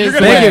 on his you're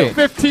gonna way. get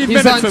 15 He's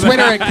minutes on of Twitter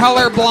that. at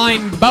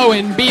Colorblind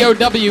Bowen, Bowen.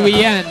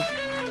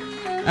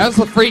 That was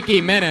a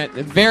freaky minute.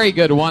 Very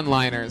good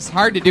one-liners.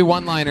 Hard to do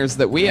one-liners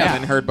that we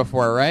haven't heard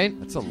before, right?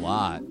 That's a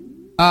lot.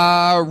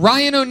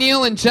 Ryan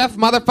O'Neal and Jeff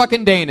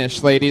motherfucking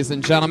Danish, ladies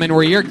and gentlemen,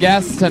 were your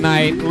guests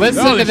tonight.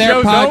 Listen to the their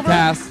show's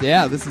podcast. Over?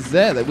 Yeah, this is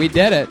it. We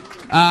did it.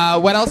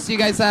 What else do you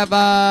guys have?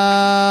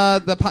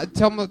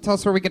 Tell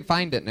us where we can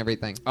find it and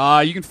everything.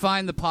 You can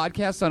find the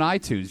podcast on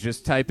iTunes.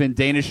 Just type in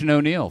Danish and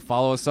O'Neal.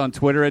 Follow us on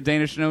Twitter at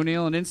Danish and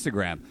O'Neal and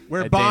Instagram.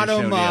 We're at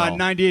bottom Danish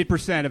and O'Neal.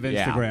 98% of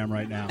Instagram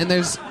right now. And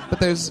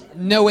there's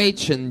no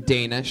H in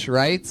Danish,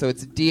 right? So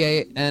it's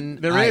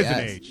DANIS. There is an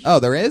H. Oh,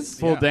 there is?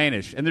 Full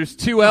Danish. And there's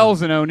 2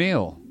 L's in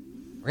O'Neal.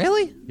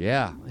 Really?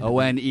 Yeah.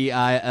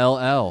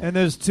 ONEILL. And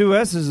there's 2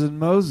 S's in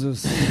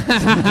Moses.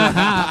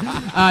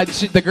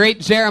 The great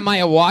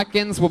Jeremiah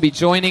Watkins will be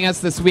joining us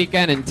this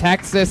weekend in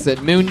Texas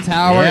at Moon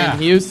Tower in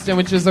Houston,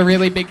 which is a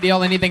really big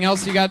deal. Anything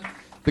else you got?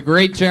 The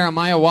great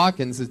Jeremiah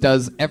Watkins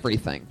does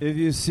everything. If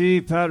you see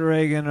Pat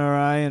Reagan or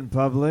I in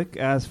public,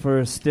 ask for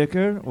a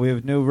sticker. We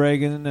have new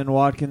Reagan and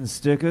Watkins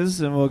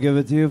stickers, and we'll give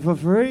it to you for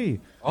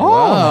free.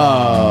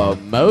 Oh,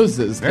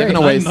 Moses giving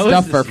away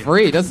stuff for here.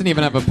 free. Doesn't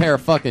even have a pair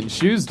of fucking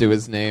shoes to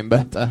his name,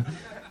 but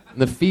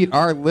the feet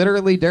are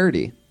literally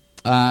dirty.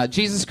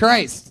 Jesus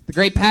Christ, the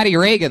great Patty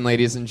Reagan,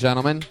 ladies and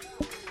gentlemen.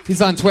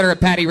 He's on Twitter at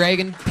Patty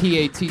Reagan,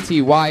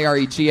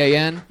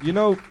 PATTYREGAN. You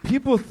know,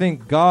 people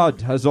think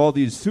God has all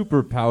these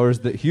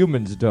superpowers that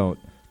humans don't.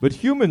 But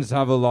humans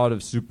have a lot of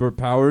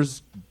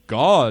superpowers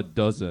God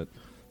doesn't.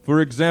 For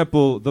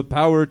example, the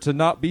power to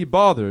not be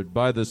bothered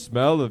by the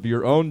smell of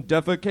your own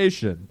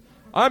defecation.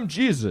 I'm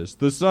Jesus,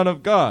 the Son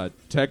of God.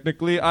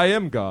 Technically, I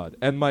am God,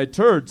 and my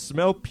turds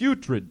smell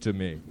putrid to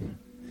me.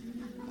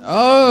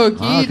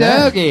 Okie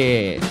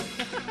dokie.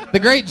 The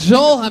great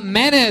Joel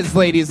Jimenez,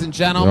 ladies and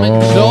gentlemen.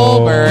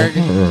 Joelberg.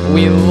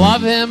 We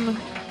love him.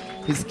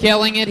 He's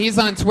killing it. He's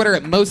on Twitter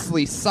at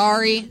Mostly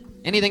Sorry.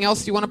 Anything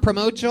else you want to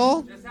promote,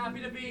 Joel? Just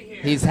happy to be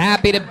here. He's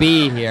happy to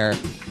be here.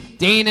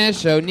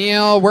 Danish,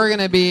 O'Neal, we're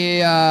going to be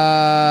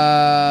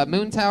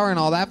Moon Tower and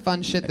all that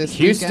fun shit this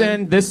Houston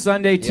weekend. this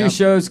Sunday, 2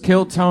 shows,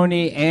 Kill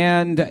Tony,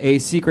 and a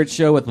secret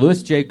show with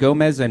Louis J.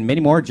 Gomez and many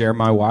more,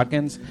 Jeremiah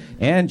Watkins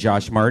and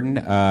Josh Martin.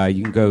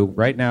 You can go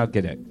right now,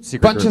 get it.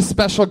 Secret Bunch of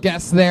special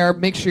guests there.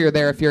 Make sure you're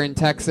there if you're in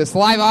Texas.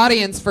 Live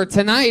audience for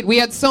tonight. We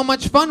had so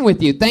much fun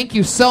with you. Thank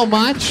you so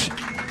much.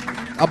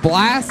 A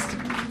blast.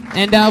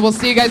 And we'll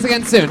see you guys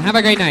again soon. Have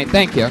a great night.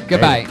 Thank you.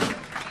 Goodbye.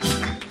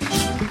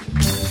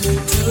 Do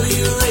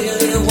you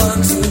really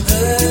want to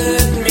hurt?